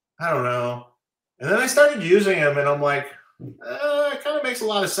 I don't know. And then I started using them and I'm like, it kind of makes a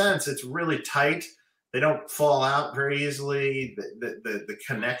lot of sense. It's really tight. They don't fall out very easily. The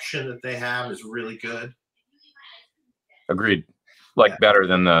connection that they have is really good. Agreed. Like better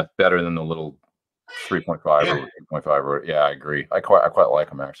than the little 3.5 or 2.5 or I agree. I quite like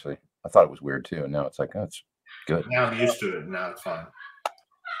them actually. I thought it was weird too, and now it's like that's good. Now I'm used to it. Now it's fine.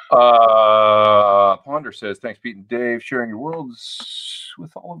 Ponder says, thanks, Pete and Dave, sharing your worlds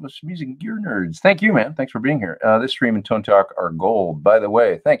with all of us music gear nerds. Thank you, man. Thanks for being here. This stream and Tone Talk are gold. By the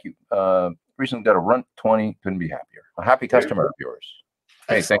way, thank you. Recently got a Runt 20. Couldn't be happier. A happy customer of yours.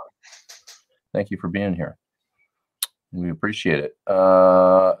 Hey, thank you for being here. We appreciate it.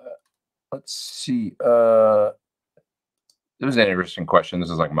 Let's see. This is an interesting question.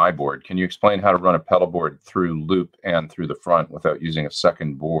 This is like my board. Can you explain how to run a pedal board through loop and through the front without using a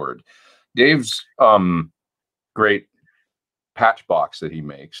second board? Dave's great patch box that he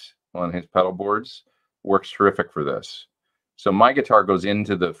makes on his pedal boards works terrific for this. So my guitar goes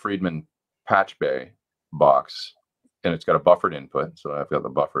into the FRIEDMAN patch bay box, and it's got a buffered input. So I've got the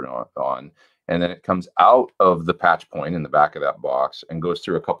buffered on, and then it comes out of the patch point in the back of that box and goes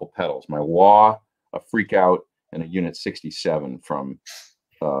through a couple pedals. My wah, a freak out, and a unit 67 from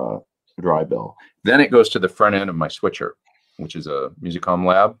Dry Bill. Then it goes to the front end of my switcher, which is a Musicom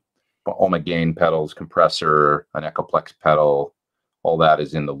Lab. All my gain pedals, compressor, an Echoplex pedal, all that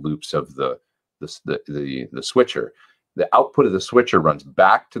is in the loops of the switcher. The output of the switcher runs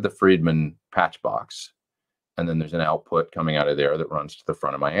back to the FRIEDMAN patch box, and then there's an output coming out of there that runs to the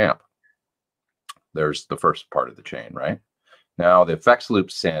front of my amp. There's the first part of the chain, right? Now the effects loop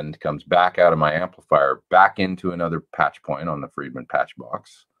send comes back out of my amplifier, back into another patch point on the FRIEDMAN patch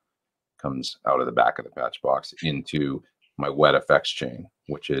box, comes out of the back of the patch box into my wet effects chain,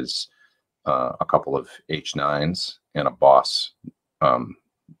 which is a couple of H9s and a Boss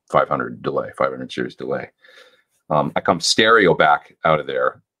 500 series delay. I come stereo back out of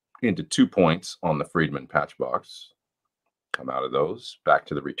there into 2 points on the FRIEDMAN patch box. Come out of those back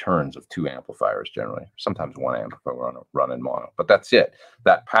to the returns of 2 amplifiers generally. Sometimes 1 amp if I run in mono, but that's it.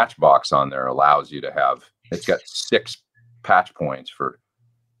 That patch box on there allows you to have, it's got 6 patch points for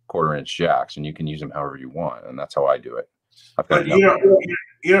 1/4-inch jacks, and you can use them however you want, and that's how I do it. But you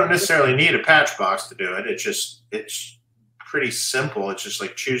don't necessarily need a patch box to do it. It's pretty simple. It's just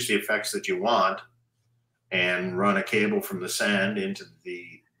like choose the effects that you want and run a cable from the send into the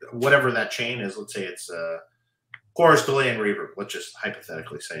whatever that chain is. Let's say it's chorus, delay, and reverb. Let's just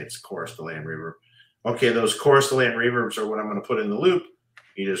hypothetically say it's chorus, delay, and reverb. Okay, those chorus, delay, and reverbs are what I'm going to put in the loop.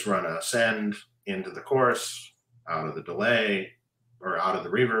 You just run a send into the chorus, out of the delay, or out of the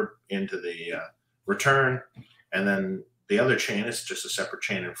reverb into the return, and then the other chain is just a separate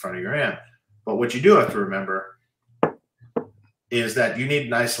chain in front of your amp. But what you do have to remember is that you need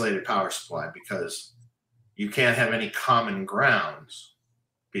an isolated power supply because you can't have any common grounds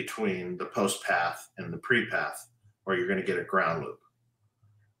between the post path and the pre path, or you're going to get a ground loop.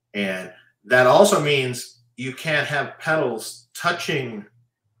 And that also means you can't have pedals touching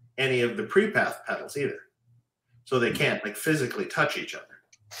any of the pre path pedals either. So they can't like physically touch each other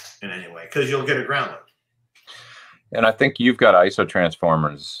in any way because you'll get a ground loop. And I think you've got ISO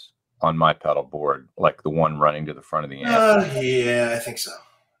transformers on my pedal board, like the one running to the front of the amp. Yeah, I think so.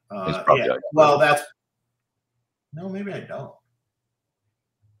 Yeah. Well, that's no, maybe I don't.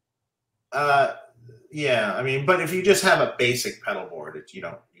 Yeah, I mean, but if you just have a basic pedal board, you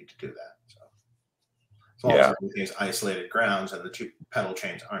don't need to do that. So as long as everything's isolated grounds and the 2 pedal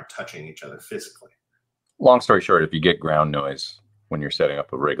chains aren't touching each other physically. Long story short, if you get ground noise, when you're setting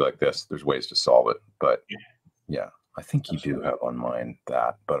up a rig like this, there's ways to solve it. But yeah, I think you do have on mine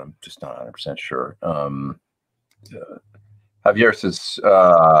that, but I'm just not 100% sure. Javier says,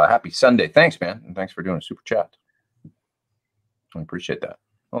 happy Sunday. Thanks, man. And thanks for doing a super chat. I appreciate that.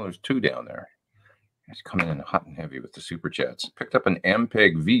 Oh, there's 2 down there. He's coming in hot and heavy with the super chats. Picked up an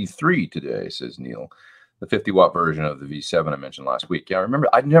Ampeg V3 today, says Neil. The 50-watt version of the V7 I mentioned last week. Yeah, I remember.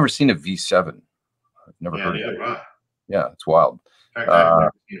 I'd never seen a V7. I've never heard of it. Yeah, it's wild. In fact, I've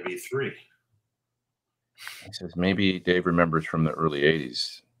never seen a V3. He says maybe Dave remembers from the early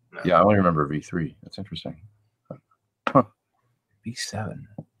 80s. No. Yeah, I only remember V3. That's interesting. Huh. V7.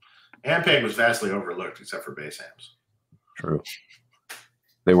 Ampeg was vastly overlooked except for bass amps. True.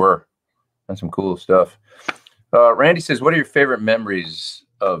 They were. And some cool stuff. Randy says, what are your favorite memories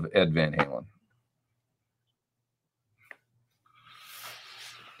of Ed Van Halen?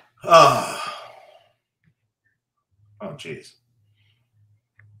 Oh, geez.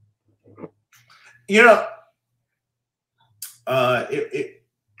 You know,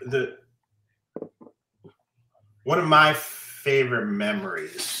 one of my favorite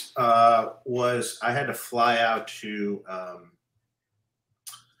memories was I had to fly out to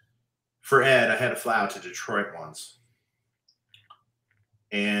for Ed. I had to fly out to Detroit once,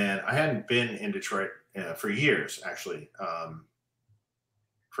 and I hadn't been in Detroit for years, actually,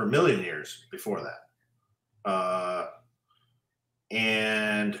 for a million years before that,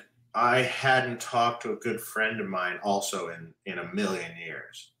 and I hadn't talked to a good friend of mine also in a million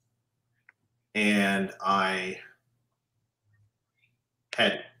years. And I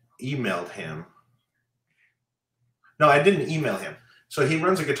had emailed him. No, I didn't email him. So he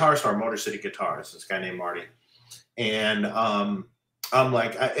runs a guitar store, Motor City Guitars, this guy named Marty. And I'm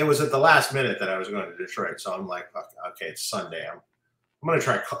like, it was at the last minute that I was going to Detroit. So I'm like, okay, it's Sunday. I'm going to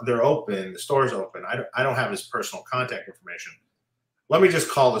try. They're open. The store's open. I don't have his personal contact information. Let me just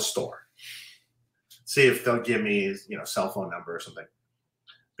call the store, see if they'll give me his, cell phone number or something,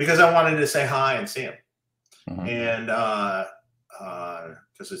 because I wanted to say hi and see him, and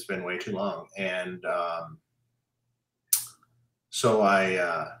because it's been way too long, and so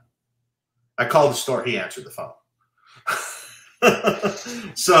I called the store. He answered the phone.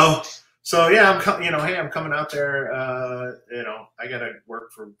 So yeah, hey, I'm coming out there. I got to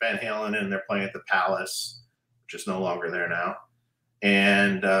work for Van Halen, and they're playing at the Palace, which is no longer there now.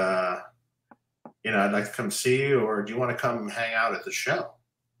 And, I'd like to come see you, or do you want to come hang out at the show?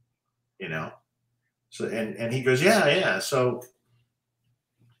 So, and he goes, yeah. So,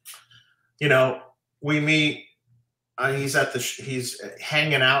 we meet, he's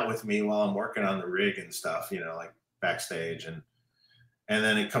hanging out with me while I'm working on the rig and stuff, like backstage. And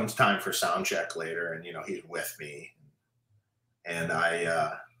then it comes time for sound check later, and, he's with me, and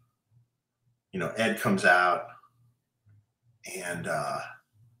I, Ed comes out, and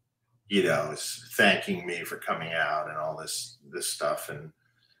is thanking me for coming out and all this stuff, and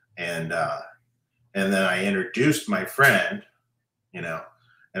then I introduced my friend, and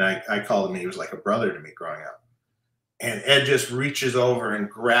I called him. He was like a brother to me growing up, and Ed just reaches over and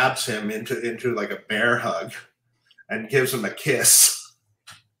grabs him into like a bear hug, and gives him a kiss.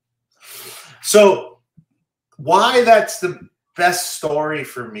 So why that's the best story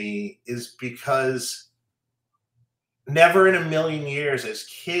for me is because never in a million years as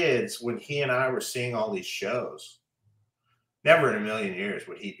kids, when he and I were seeing all these shows, never in a million years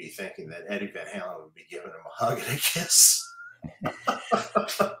would he be thinking that Eddie Van Halen would be giving him a hug and a kiss.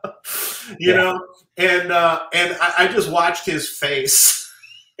 And I just watched his face.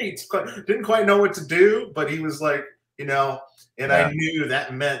 He didn't quite know what to do, but he was like, I knew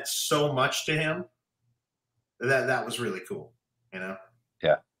that meant so much to him. That was really cool, Yeah.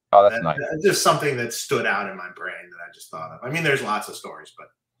 Oh, that's nice. Just something that stood out in my brain that I just thought of. I mean, there's lots of stories, but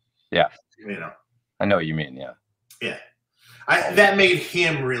yeah, I know what you mean. Yeah. Yeah. That made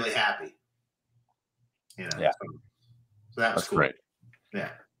him really happy. Yeah. So that was cool. Great.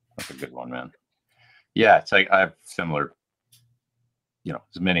 Yeah. That's a good one, man. Yeah. It's like I have similar,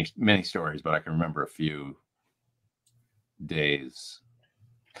 there's many stories, but I can remember a few days.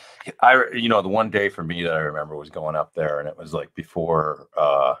 The one day for me that I remember was going up there, and it was like before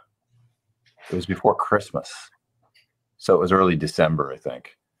Christmas. So it was early December, I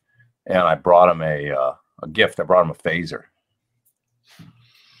think. And I brought him a gift. I brought him a phaser.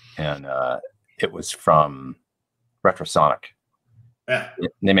 And it was from Retrosonic. Yeah.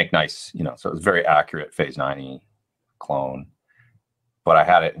 They make nice, so it was very accurate Phase 90 clone. But I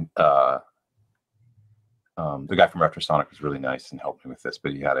had it the guy from Retrosonic was really nice and helped me with this,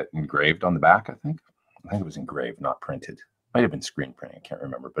 but he had it engraved on the back, I think it was engraved, not printed. Might have been screen printing, I can't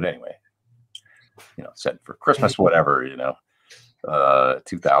remember. But anyway, said for Christmas, whatever,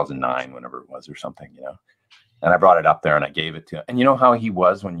 2009, whenever it was or something, you know. And I brought it up there and I gave it to him. And you know how he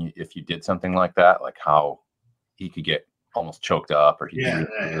was when if you did something like that, like how he could get almost choked up, or he'd be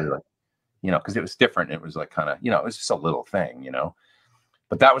really like, you know, because it was different. It was like kind of, you know, it was just a little thing, you know.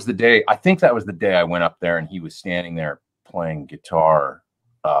 But that was the day, I think that was the day I went up there and he was standing there playing guitar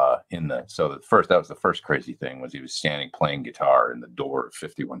that was the first crazy thing, was he was standing playing guitar in the door of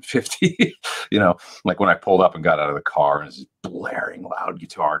 5150. You know, like when I pulled up and got out of the car and this blaring loud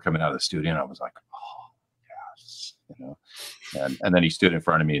guitar coming out of the studio, and I was like, oh yes, you know. And then he stood in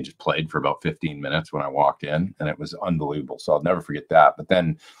front of me and just played for about 15 minutes when I walked in, and it was unbelievable. So I'll never forget that. But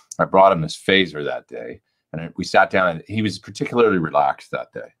then I brought him this phaser that day, and we sat down, and he was particularly relaxed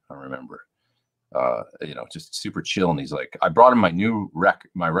that day, I remember. You know, just super chill. And he's like, I brought him my new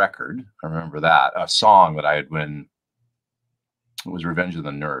record. I remember that, a song that I had when it was Revenge of the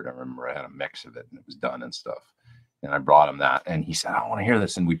Nerd. I remember I had a mix of it and it was done and stuff. And I brought him that, and he said, I want to hear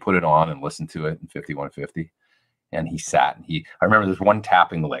this. And we put it on and listened to it in 5150. And he sat and I remember there's one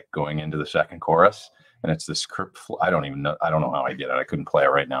tapping lick going into the second chorus. And it's this, I don't know how I did it. I couldn't play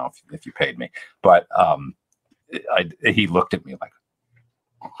it right now if you paid me. But he looked at me like,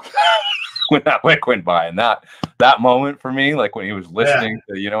 when that lick went by, and that moment for me, like when he was listening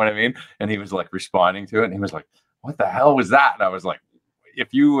to, you know what I mean, and he was like responding to it, and he was like, what the hell was that? And I was like,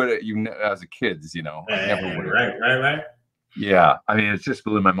 if you would, as a kids, you know, I never would have. Right. Yeah, I mean, it just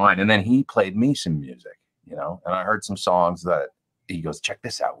blew my mind. And then he played me some music, you know, and I heard some songs that he goes, check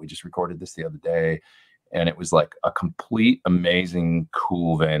this out, we just recorded this the other day. And it was like a complete amazing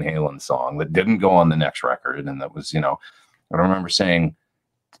cool Van Halen song that didn't go on the next record. And that was, you know, I remember saying,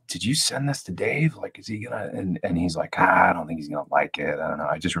 did you send this to Dave? Like, is he gonna? And he's like, I don't think he's gonna like it. I don't know.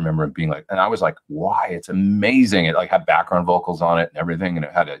 I just remember him being like, and I was like, why? It's amazing. It like had background vocals on it and everything, and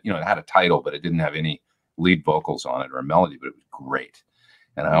it had a title, but it didn't have any lead vocals on it or a melody, but it was great.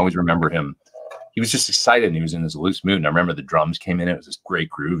 And I always remember him. He was just excited, and he was in this loose mood. And I remember the drums came in. It was this great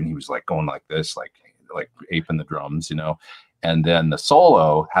groove, and he was like going like this, like aping the drums, you know. And then the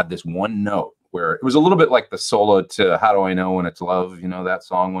solo had this one note, where it was a little bit like the solo to How Do I Know When It's Love, you know, that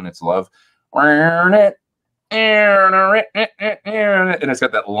song, When It's Love. And it's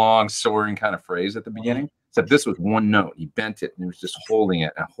got that long soaring kind of phrase at the beginning. Except this was one note. He bent it and he was just holding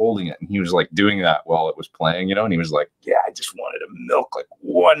it and holding it. And he was like doing that while it was playing, you know, and he was like, yeah, I just wanted to milk like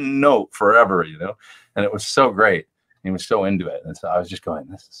one note forever, you know. And it was so great. He was so into it. And so I was just going,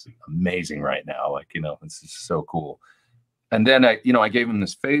 this is amazing right now. Like, you know, this is so cool. And then I gave him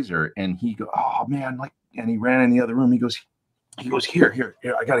this phaser, and he go, oh man, like, and he ran in the other room. He goes, here,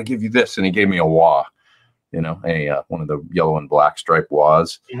 I got to give you this. And he gave me a wah, you know, one of the yellow and black stripe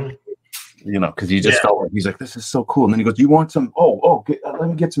wahs, you know, because he just felt like, he's like, this is so cool. And then he goes, do you want some? Let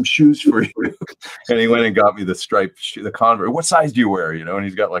me get some shoes for you. And he went and got me the striped the Converse. What size do you wear? You know, and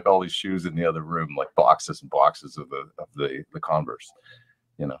he's got like all these shoes in the other room, like boxes and boxes of the Converse.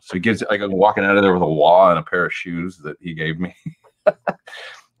 You know, so I go walking out of there with a wah and a pair of shoes that he gave me.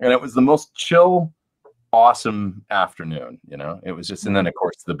 And it was the most chill, awesome afternoon, you know. It was just, and then of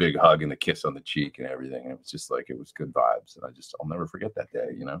course the big hug and the kiss on the cheek and everything. And it was just like, it was good vibes. And I'll never forget that day,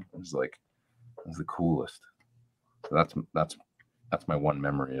 you know. It was like, it was the coolest. So that's my one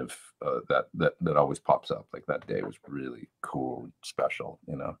memory of that always pops up. Like that day was really cool, special,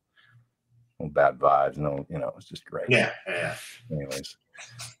 you know. No bad vibes, no, you know, it was just great. Yeah. Anyways.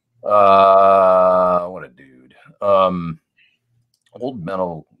 What a dude. Old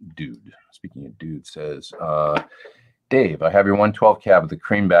Metal Dude, speaking of dude, says, Dave, I have your 112 cab with the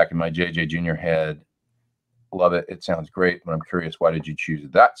cream back in my JJ Junior head. Love it. It sounds great, but I'm curious, why did you choose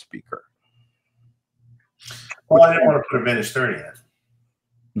that speaker? Well, I didn't want to put a vintage 30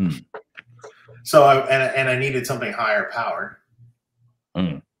 in. So I needed something higher power.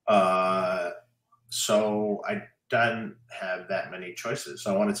 So I didn't have that many choices.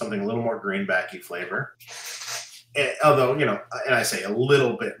 So I wanted something a little more greenbacky flavor. Although, you know, and I say a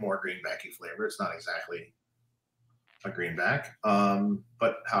little bit more greenbacky flavor. It's not exactly a greenback,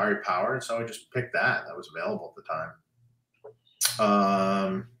 but higher power. So I just picked that. That was available at the time.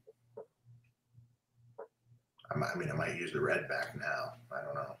 I mean, I might use the red back now. I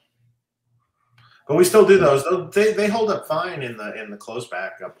don't know. But we still do those. They hold up fine in the closed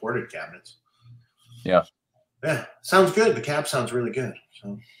back ported cabinets. Yeah. Yeah. Sounds good. The cab sounds really good.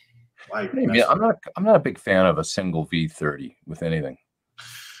 So maybe I'm not a big fan of a single V30 with anything.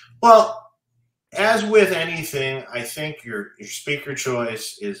 Well, as with anything, I think your speaker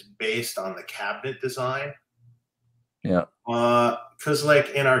choice is based on the cabinet design. Yeah. Because like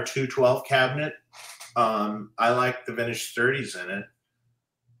in our 212 cabinet, I like the vintage 30s in it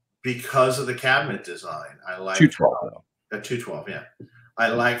because of the cabinet design. I like 212 though. A 212, yeah. I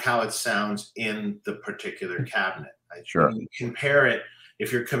like how it sounds in the particular cabinet. Sure. When you compare it,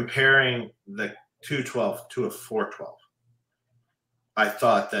 if you're comparing the 212 to a 412, I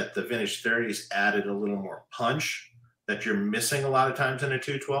thought that the vintage 30s added a little more punch that you're missing a lot of times in a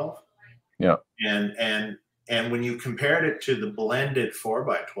 212. Yeah. And when you compared it to the blended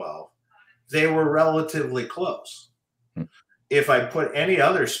 4x12, they were relatively close. If I put any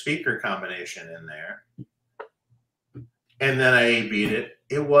other speaker combination in there and then I A-B'd it,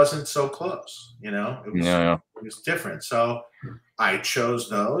 it wasn't so close, you know? It was different. So I chose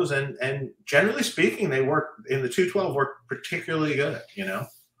those, and generally speaking, they work in the 212 work particularly good, you know?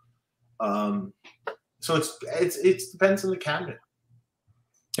 So it depends on the cabinet.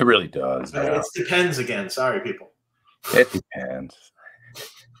 It really does. Yeah. It depends again. Sorry, people. It depends.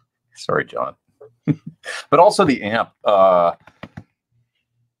 Sorry, John. But also the amp,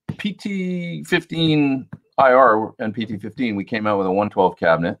 PT15 IR and PT15, we came out with a 112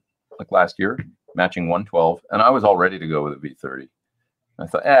 cabinet like last year, matching 112, and I was all ready to go with a V30. I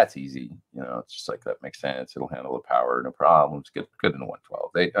thought, it's easy. You know, it's just like, that makes sense. It'll handle the power, no problems. Good in the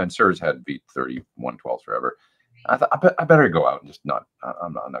 112. And Sirs had V30 112s forever. I thought, I better go out and just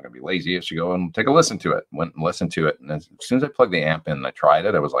I'm not going to be lazy. I should go and take a listen to it. Went and listened to it. And as soon as I plugged the amp in and I tried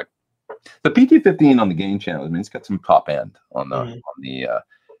it, I was like, the PT15 on the gain channel, I mean, it's got some top end on the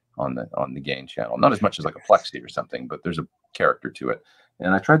gain channel. Not as much as like a Plexi or something, but there's a character to it.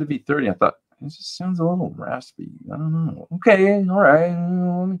 And I tried the V30. I thought, it just sounds a little raspy. I don't know. Okay, all right.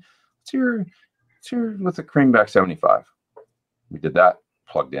 Let's a Creamback 75. We did that,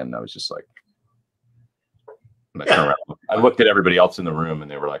 plugged in. I was just like, I looked at everybody else in the room, and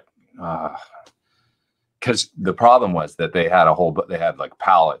they were like, because the problem was that they had they had like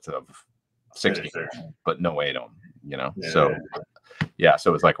pallets of 60, but no 8 ohm, you know? Yeah. So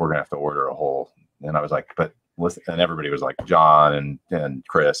it was like, we're going to have to order a whole, and I was like, but listen, and everybody was like, John and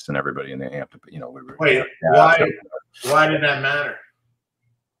Chris and everybody in the amp, you know, we were. Wait, why did that matter?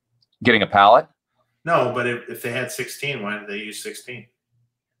 Getting a pallet? No, but if they had 16, why did they use 16?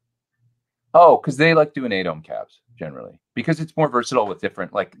 Oh, because they like doing 8 ohm cabs generally, because it's more versatile with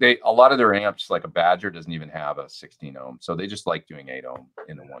different, like a lot of their amps, like a Badger doesn't even have a 16 ohm. So they just like doing 8 ohm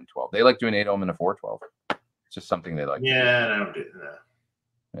in the 112. They like doing 8 ohm in a 412. It's just something they like. Yeah, I don't do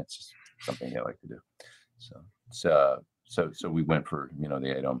that. It's just something they like to do. So we went for, you know,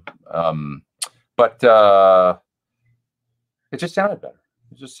 the 8 ohm. But it just sounded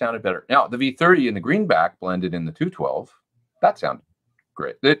better. Now the V30 and the Greenback blended in the 212, that sounded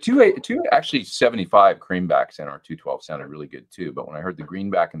great. The two actually 75 Creambacks in our 212 sounded really good too. But when I heard the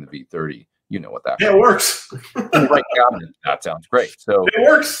Greenback and the V30, you know what that means. It works. Right, that sounds great. So it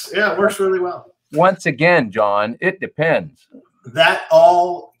works. Yeah, it works really well. Once again, John, it depends. That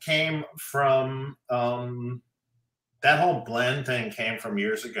all came from that whole blend thing came from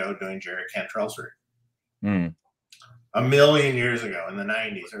years ago doing Jerry Cantrell's rig. A million years ago in the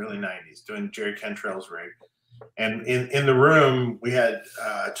 90s, early 90s, doing Jerry Cantrell's rig. And in the room, we had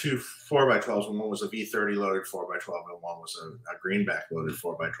two 4x12s, and one was a V30 loaded 4x12, and one was a Greenback loaded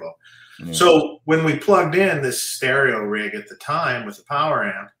 4x12. Yeah. So when we plugged in this stereo rig at the time with the power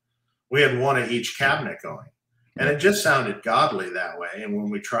amp, we had one of each cabinet going. And it just sounded godly that way. And when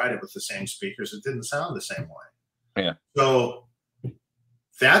we tried it with the same speakers, it didn't sound the same way. Yeah. So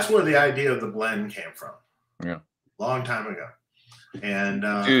that's where the idea of the blend came from. Yeah. Long time ago. And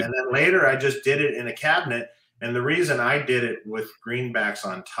then later I just did it in a cabinet. And the reason I did it with Greenbacks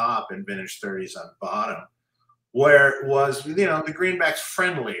on top and vintage 30s on bottom, where it was, you know, the Greenback's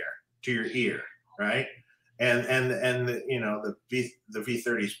friendlier to your ear, right? And the, you know, the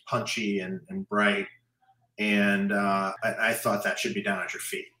V30's punchy and bright. And I thought that should be down at your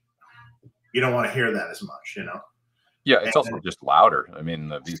feet. You don't want to hear that as much, you know? Yeah, it's also just louder. I mean,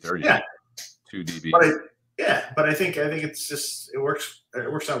 the V30 is 2 dB. But I think it's just, it works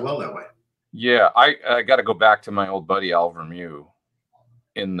out well that way. Yeah, I got to go back to my old buddy Al Vermew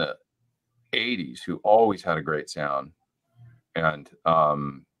in the 80s, who always had a great sound. And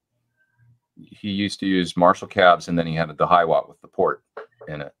he used to use Marshall cabs, and then he had the high watt with the port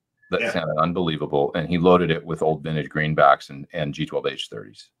in it. That sounded unbelievable. And he loaded it with old vintage Greenbacks and G12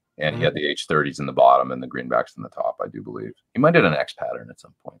 H30s. And he had the H30s in the bottom and the Greenbacks in the top, I do believe. He might have done an X pattern at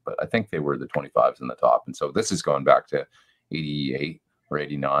some point, but I think they were the 25s in the top. And so this is going back to 88 or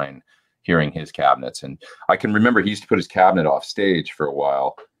 89, hearing his cabinets. And I can remember he used to put his cabinet off stage for a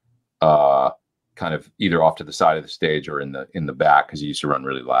while, kind of either off to the side of the stage or in the back, because he used to run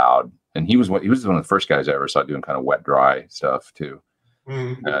really loud. And he was one of the first guys I ever saw doing kind of wet dry stuff too.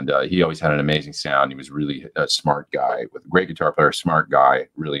 And he always had an amazing sound. He was really a smart guy, with a great guitar player, smart guy,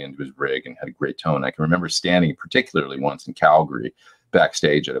 really into his rig, and had a great tone. I can remember standing particularly once in Calgary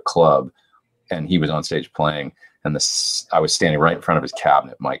backstage at a club, and he was on stage playing, and I was standing right in front of his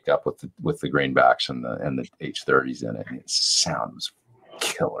cabinet, mic'd up with the greenbacks and the H30s in it. And its sound was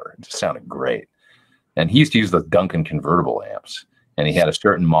killer. It just sounded great. And he used to use the Duncan convertible amps, and he had a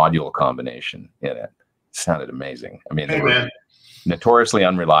certain module combination in it. It sounded amazing. I mean, they were notoriously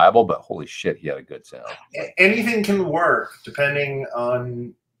unreliable, but holy shit, he had a good sound. Anything can work depending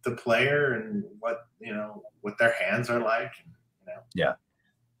on the player and what their hands are like. Yeah.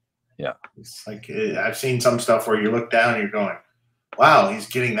 It's like I've seen some stuff where you look down and you're going, wow, he's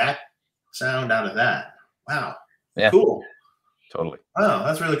getting that sound out of that. Wow. Yeah. Cool. Totally. Wow,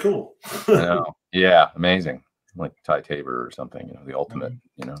 that's really cool. I know. Yeah, amazing. Like Ty Tabor or something, the ultimate,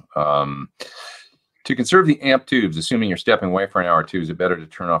 To conserve the amp tubes, assuming you're stepping away for an hour or two, is it better to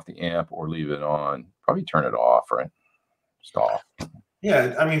turn off the amp or leave it on? Probably turn it off, right? Just off.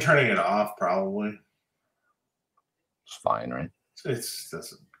 Yeah, I mean, turning it off probably. It's fine, right? It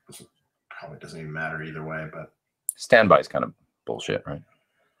probably doesn't even matter either way, but standby is kind of bullshit, right?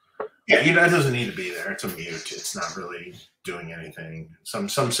 Yeah, it doesn't need to be there. It's a mute. It's not really doing anything. Some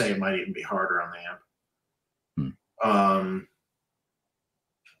say it might even be harder on the amp.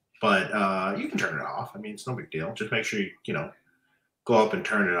 But you can turn it off. I mean, it's no big deal. Just make sure you go up and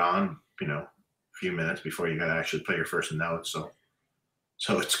turn it on. A few minutes before you got to actually play your first note. So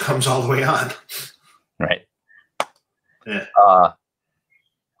it comes all the way on. Right. Yeah.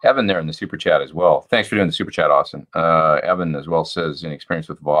 Evan there in the super chat as well. Thanks for doing the super chat, Austin. Evan as well says, an experience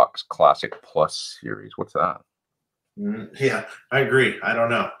with Vox Classic Plus series. What's that? Yeah, I agree. I don't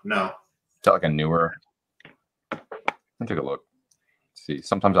know. No. Is that like a newer? Let me take a look. See,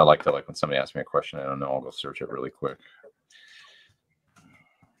 sometimes I like to, when somebody asks me a question, I don't know, I'll go search it really quick.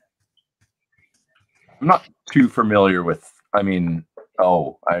 I'm not too familiar with, I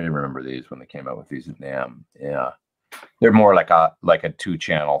remember these when they came out with these at NAMM. Yeah. They're more like a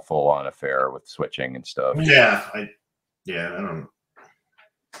 2-channel full-on affair with switching and stuff. Yeah, I don't.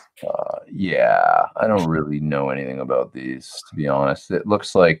 I don't really know anything about these, to be honest. It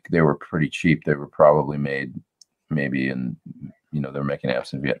looks like they were pretty cheap. They were probably made maybe in, they're making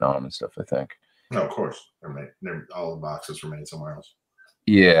amps in Vietnam and stuff, I think. No, of course. All the boxes were made somewhere else.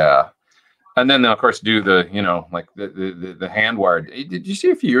 Yeah. And then of course do the, the hand wired. Did you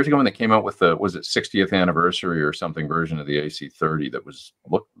see a few years ago when they came out with was it 60th anniversary or something version of the AC30 that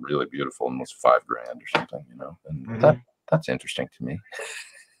looked really beautiful and was $5,000 or something, and that's interesting to me.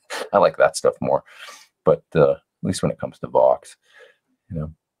 I like that stuff more, but at least when it comes to Vox,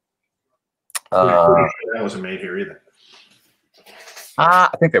 that wasn't made here either.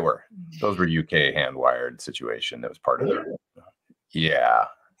 I think they were. Those were UK hand wired situation. That was part of their. Yeah.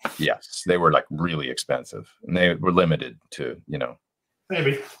 Yes, they were really expensive, and they were limited to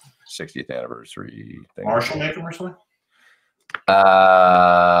maybe 60th anniversary thing. Marshall make them or something.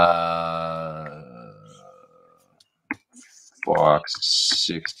 Fox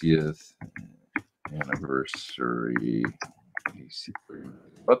 60th anniversary.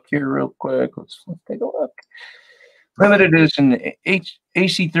 Look here real quick. Let's take a look. Limited edition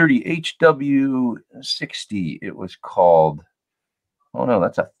AC30 HW60. It was called. Oh no,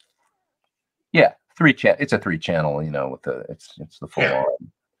 that's 3-channel. It's a 3-channel, with it's the full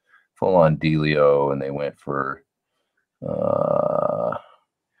on Delio, and they went for a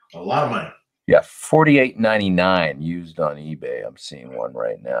lot of money. Yeah, $48.99 used on eBay. I'm seeing one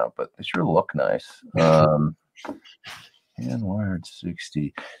right now, but they sure look nice. Hand wired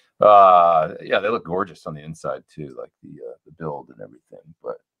 60. Yeah, they look gorgeous on the inside too, like the build and everything,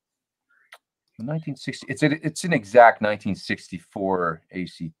 but. 1960. It's an exact 1964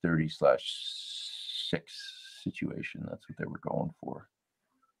 AC30/6 situation. That's what they were going for.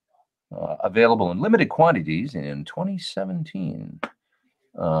 Available in limited quantities in 2017.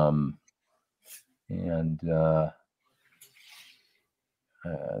 They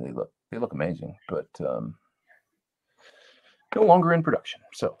look amazing, but no longer in production.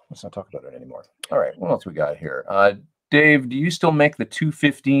 So let's not talk about it anymore. All right, what else we got here? Dave, do you still make the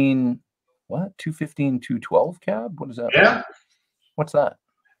 215? What? 215, 212 cab? What is that? Yeah. What's that?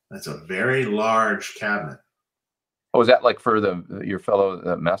 That's a very large cabinet. Oh, is that for your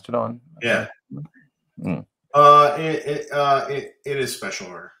fellow Mastodon? Yeah. It is special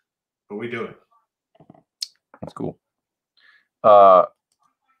order, but we do it. That's cool. What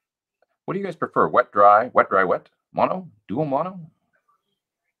do you guys prefer? Wet, dry, wet, mono, dual mono?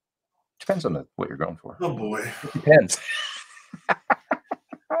 Depends on what you're going for. Oh boy. It depends.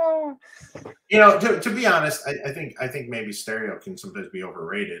 You know, to be honest, I think maybe stereo can sometimes be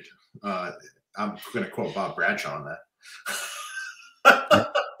overrated. I'm going to quote Bob Bradshaw on that.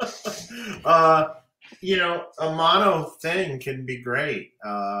 You know, a mono thing can be great.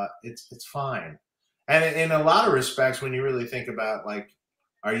 It's fine, and in a lot of respects, when you really think about, like,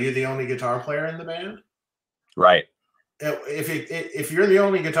 are you the only guitar player in the band? Right. If you're the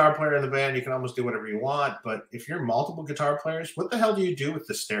only guitar player in the band, you can almost do whatever you want. But if you're multiple guitar players, what the hell do you do with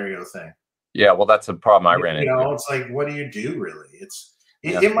the stereo thing? Yeah, well, that's a problem I ran into. You know, it's like, what do you do really?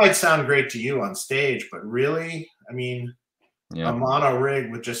 It might sound great to you on stage, but really, I mean, a mono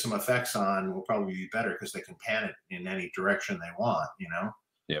rig with just some effects on will probably be better because they can pan it in any direction they want, you know?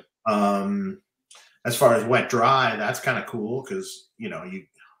 Yep. As far as wet dry, that's kind of cool because, you know, you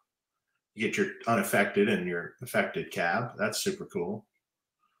get your unaffected and your affected cab. That's super cool.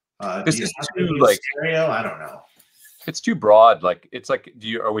 This is too, like, stereo? I don't know. It's too broad. Like, it's like,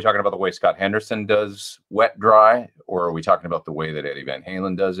 are we talking about the way Scott Henderson does wet dry, or are we talking about the way that Eddie Van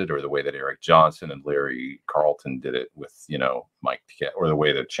Halen does it, or the way that Eric Johnson and Larry Carlton did it with, you know, Mike, or the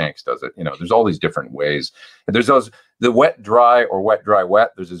way that Shanks does it? You know, there's all these different ways. And there's the wet dry or wet dry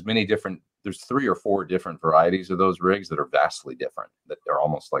wet. There's as many different. There's 3 or 4 different varieties of those rigs that are vastly different. That they're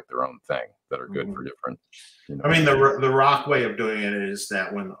almost like their own thing. That are good for different. You know, I mean, the rock way of doing it is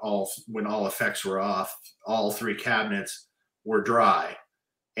that when all effects were off, all 3 cabinets were dry,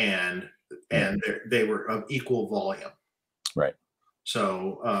 and they were of equal volume. Right.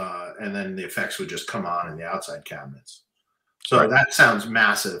 So and then the effects would just come on in the outside cabinets. So that sounds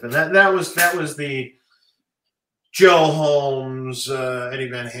massive, and that was the Joe Holmes, Eddie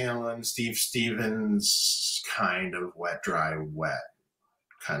Van Halen, Steve Stevens kind of wet dry wet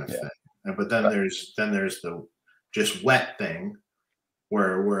kind of thing. But then there's the just wet thing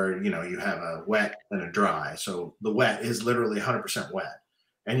where you know, you have a wet and a dry. So the wet is literally 100% wet,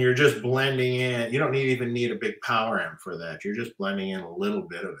 and you're just blending in. You don't even need a big power amp for that. You're just blending in a little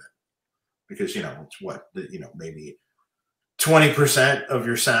bit of it because, you know, it's maybe 20% of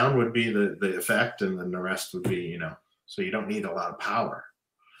your sound would be the effect, and then the rest would be, you know, so you don't need a lot of power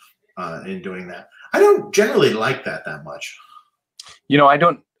in doing that. I don't generally like that much. You know, I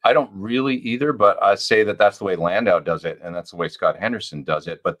don't really either, but I say that that's the way Landau does it, and that's the way Scott Henderson does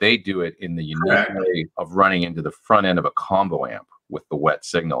it, but they do it in the unique way of running into the front end of a combo amp with the wet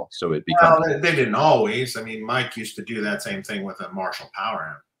signal. So it becomes... Well, they didn't always. I mean, Mike used to do that same thing with a Marshall power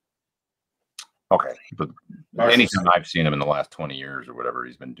amp. Okay, but anytime I've seen him in the last 20 years or whatever,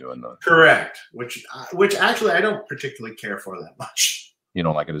 he's been doing the... Correct, which actually I don't particularly care for that much. You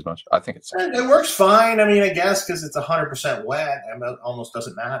don't like it as much? I think it works fine. I mean, I guess because it's 100% wet, it almost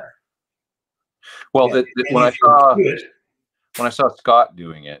doesn't matter. Well, when I saw Scott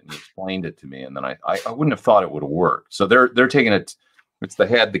doing it, and he explained it to me, and then I wouldn't have thought it would have worked. So they're taking it. It's the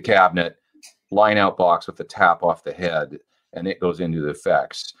head, the cabinet, line out box with the tap off the head, and it goes into the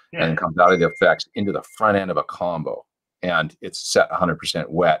effects and comes out of the effects into the front end of a combo, and it's set 100%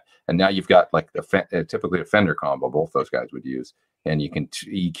 wet. And now you've got like typically a Fender combo, both those guys would use, and you can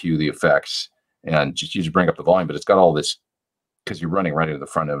EQ the effects and just bring up the volume. But it's got all this because you're running right into the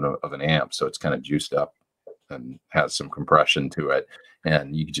front end of an amp, so it's kind of juiced up and has some compression to it,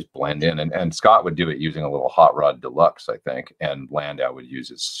 and you can just blend in. And Scott would do it using a little Hot Rod Deluxe, I think, and Landau would use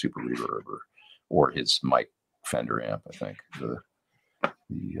his Super Reverb or his Mike Fender amp, I think.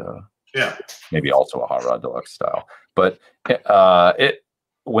 Maybe also a Hot Rod Deluxe style. But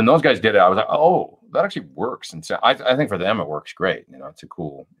when those guys did it, I was like, oh, that actually works. And so I think for them it works great. You know, it's a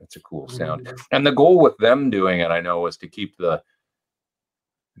cool sound. And the goal with them doing it, I know, was to keep the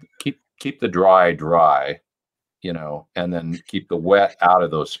dry, you know, and then keep the wet out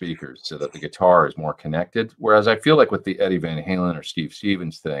of those speakers so that the guitar is more connected. Whereas I feel like with the Eddie Van Halen or Steve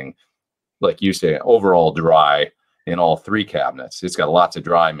Stevens thing, like you say, overall dry in all 3 cabinets. It's got lots of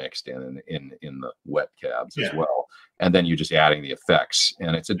dry mixed in the wet cabs as well. And then you're just adding the effects,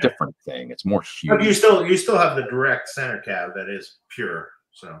 and it's a different thing. It's more huge. But you still have the direct center cab that is pure.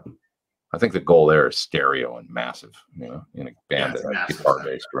 So I think the goal there is stereo and massive, you know, in a band that has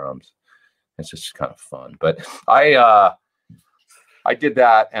guitar-based drums. It's just kind of fun. But I did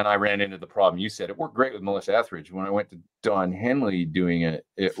that, and I ran into the problem you said. It worked great with Melissa Etheridge. When I went to Don Henley doing it,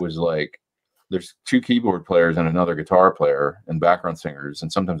 it was like there's 2 keyboard players and another guitar player and background singers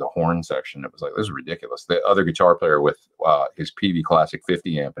and sometimes a horn section. It was like, this is ridiculous. The other guitar player with his PV Classic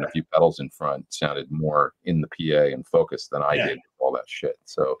 50 amp and a few pedals in front sounded more in the PA and focused than I did with all that shit.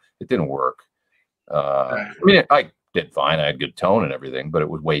 So it didn't work. I mean, I did fine. I had good tone and everything, but it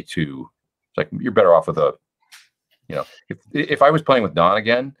was way too... It's like, you're better off with a, you know, if I was playing with Don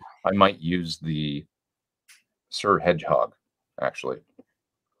again, I might use the Sir Hedgehog, actually.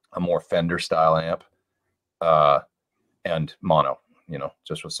 a more Fender style amp, and mono, you know,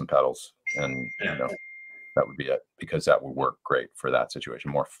 just with some pedals, and you know, that would be it, because that would work great for that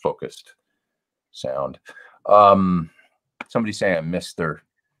situation. More focused sound. Somebody saying I missed their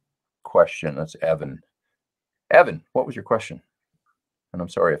question. That's Evan. Evan, what was your question? And I'm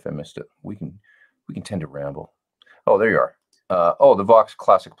sorry if I missed it. We can tend to ramble. Oh, there you are. Oh, the Vox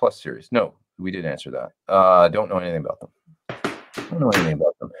Classic Plus series. No, we did answer that. Don't know anything about them. Don't know anything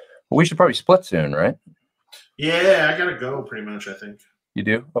about them. But we should probably split soon, right? Yeah, I gotta go pretty much, I think. You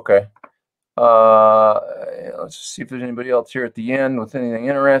do? Okay. Let's see if there's anybody else here at the end with anything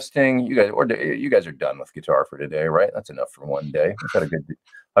interesting. You guys are done with guitar for today, right? That's enough for one day. We've had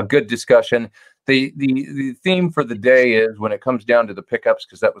a good discussion. The theme for the day is, when it comes down to the pickups,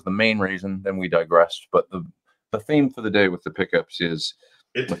 because that was the main reason, then we digressed. But the theme for the day with the pickups is,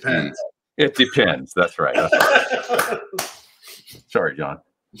 it depends. It depends. That's right. Sorry, John.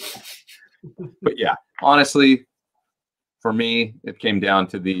 But yeah, honestly, for me, it came down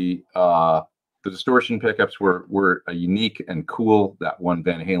to the distortion pickups were a unique and cool, that one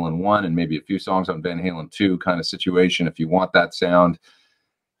Van Halen 1 and maybe a few songs on Van Halen 2 kind of situation. If you want that sound,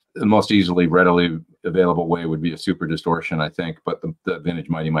 the most readily available way would be a super distortion, I think. But the vintage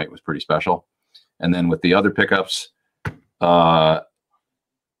Mighty Mite was pretty special. And then with the other pickups,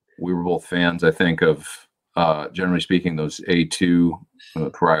 we were both fans, I think, of generally speaking, those A2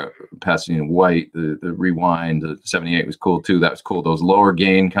 Pasadena White, the Rewind, the 78 was cool too. That was cool. Those lower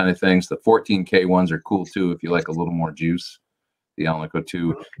gain kind of things. The 14K ones are cool too if you like a little more juice. The Alnico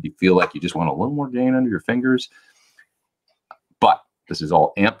 2, you feel like you just want a little more gain under your fingers. But this is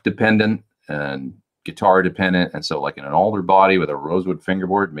all amp dependent and guitar dependent. And so, like in an older body with a rosewood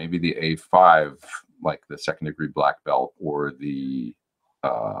fingerboard, maybe the A5, like the Second Degree Black Belt, or the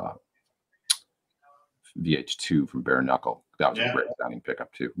VH2 from Bare Knuckle. That was a great sounding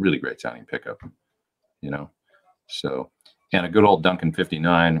pickup too. Really great sounding pickup, you know. So, and a good old Duncan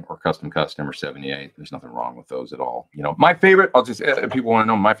 59 or Custom or 78. There's nothing wrong with those at all. You know, my favorite, I'll just, if people want to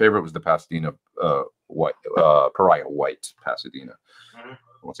know, my favorite was the Pasadena White, Pariah White Pasadena.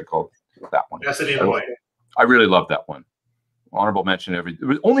 What's it called? That one. Pasadena White. I really love that one. Honorable mention.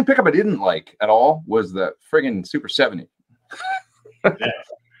 The only pickup I didn't like at all was the friggin' Super 70.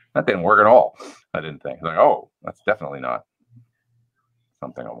 That didn't work at all. I didn't think. Like, oh, that's definitely not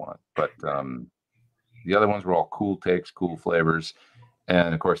something I want. But the other ones were all cool takes, cool flavors.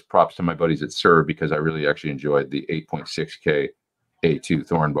 And of course, props to my buddies at Sir, because I really actually enjoyed the 8.6K A2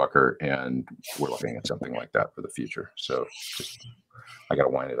 Thornbucker, and we're looking at something like that for the future. So just, I got to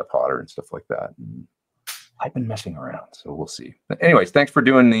wind it up hotter and stuff like that. And I've been messing around, so we'll see. But anyways, thanks for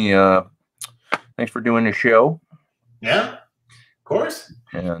doing the show. Yeah. Of course.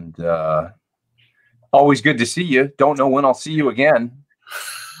 And always good to see you. Don't know when I'll see you again.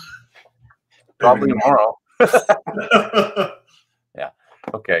 Probably tomorrow. Yeah.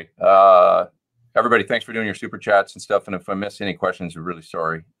 Okay. Everybody, thanks for doing your super chats and stuff. And if I missed any questions, I'm really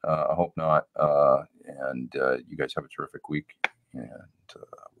sorry. I hope not. And you guys have a terrific week. And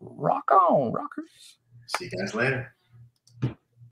rock on, rockers. See you guys later.